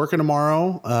 I'm working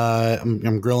tomorrow.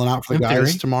 I'm grilling out for the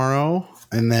guys tomorrow,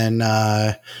 and then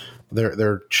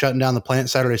they're shutting down the plant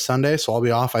Saturday, Sunday, so I'll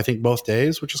be off. I think both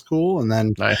days, which is cool. And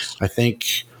then nice. I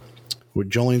think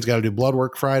Jolene's got to do blood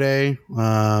work Friday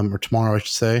or tomorrow, I should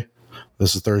say.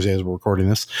 This is Thursday as we're recording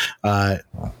this.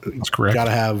 That's correct. Got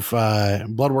to have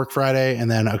blood work Friday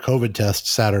and then a COVID test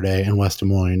Saturday in West Des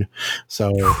Moines.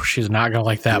 So she's not going to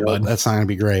like that, bud. That's not going to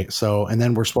be great. So, and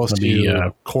then we're supposed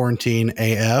to quarantine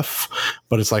AF,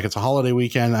 but it's like it's a holiday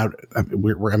weekend.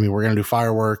 We're going to do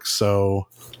fireworks. So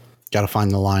got to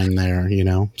find the line there,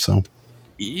 so.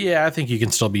 Yeah, I think you can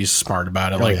still be smart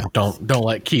about it. Don't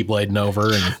let Keyblade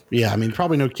over. And yeah, I mean,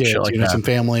 probably no kids. Like some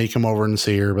family come over and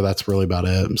see her, but that's really about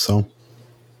it. So.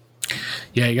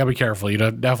 Yeah, you gotta be careful. You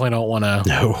definitely don't want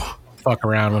to fuck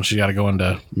around when she's got to go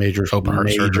into major open heart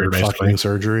surgery, fucking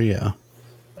surgery. Yeah,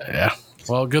 yeah.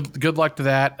 Well, good luck to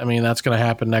that. I mean, that's going to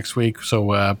happen next week.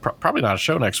 So probably not a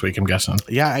show next week, I'm guessing.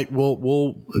 Yeah,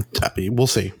 we'll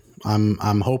see.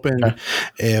 I'm hoping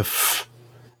if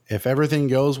everything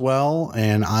goes well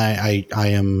and I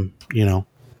am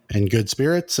in good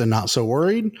spirits and not so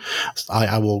worried,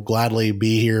 I will gladly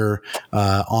be here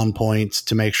on point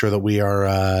to make sure that we are,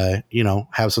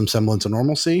 have some semblance of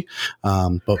normalcy.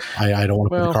 But I don't want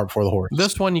to put the cart before the horse.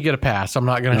 This one you get a pass. I'm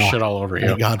not going to shit all over you.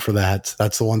 Thank God for that.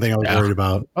 That's the one thing I was worried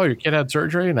about. Oh, your kid had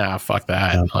surgery? Nah, fuck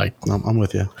that. Yeah. I'm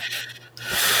with you.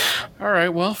 All right.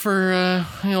 Well, for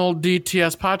the old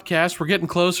DTS podcast, we're getting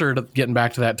closer to getting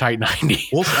back to that tight 90.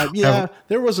 Well,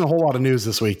 there wasn't a whole lot of news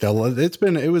this week, though.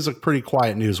 It was a pretty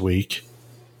quiet news week.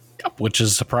 Which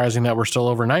is surprising that we're still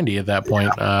over 90 at that point.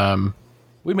 Yeah.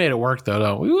 We made it work, though,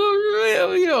 don't we?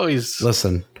 We always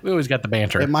got the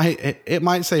banter. It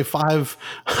might say 5.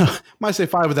 Might say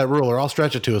 5 with that ruler. I'll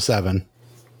stretch it to a 7.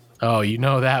 Oh, you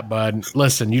know that, bud.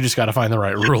 Listen, you just got to find the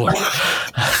right ruler.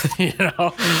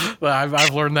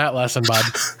 I've learned that lesson, bud.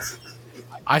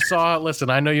 I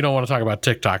know you don't want to talk about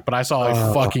TikTok, but I saw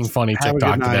a fucking funny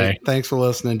TikTok today. Thanks for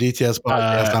listening, DTS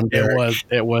Podcast. I'm Derek.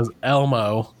 It was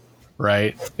Elmo,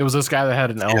 right? It was this guy that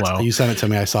had an Elmo. Yes, you sent it to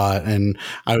me. I saw it, and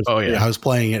I was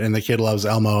playing it, and the kid loves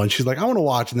Elmo, and she's like, "I want to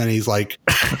watch," and then he's like,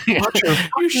 "You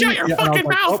shut your fucking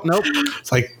mouth!" Oh, nope.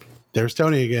 It's like there's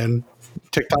Tony again.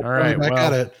 TikTok. All right, back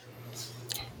at it.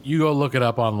 You go look it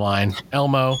up online.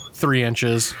 Elmo, 3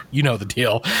 inches. You know the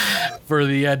deal. For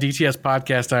the DTS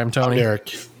podcast, I'm Tony. I'm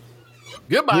Derek.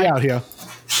 Goodbye. We out here.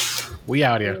 We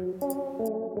out here.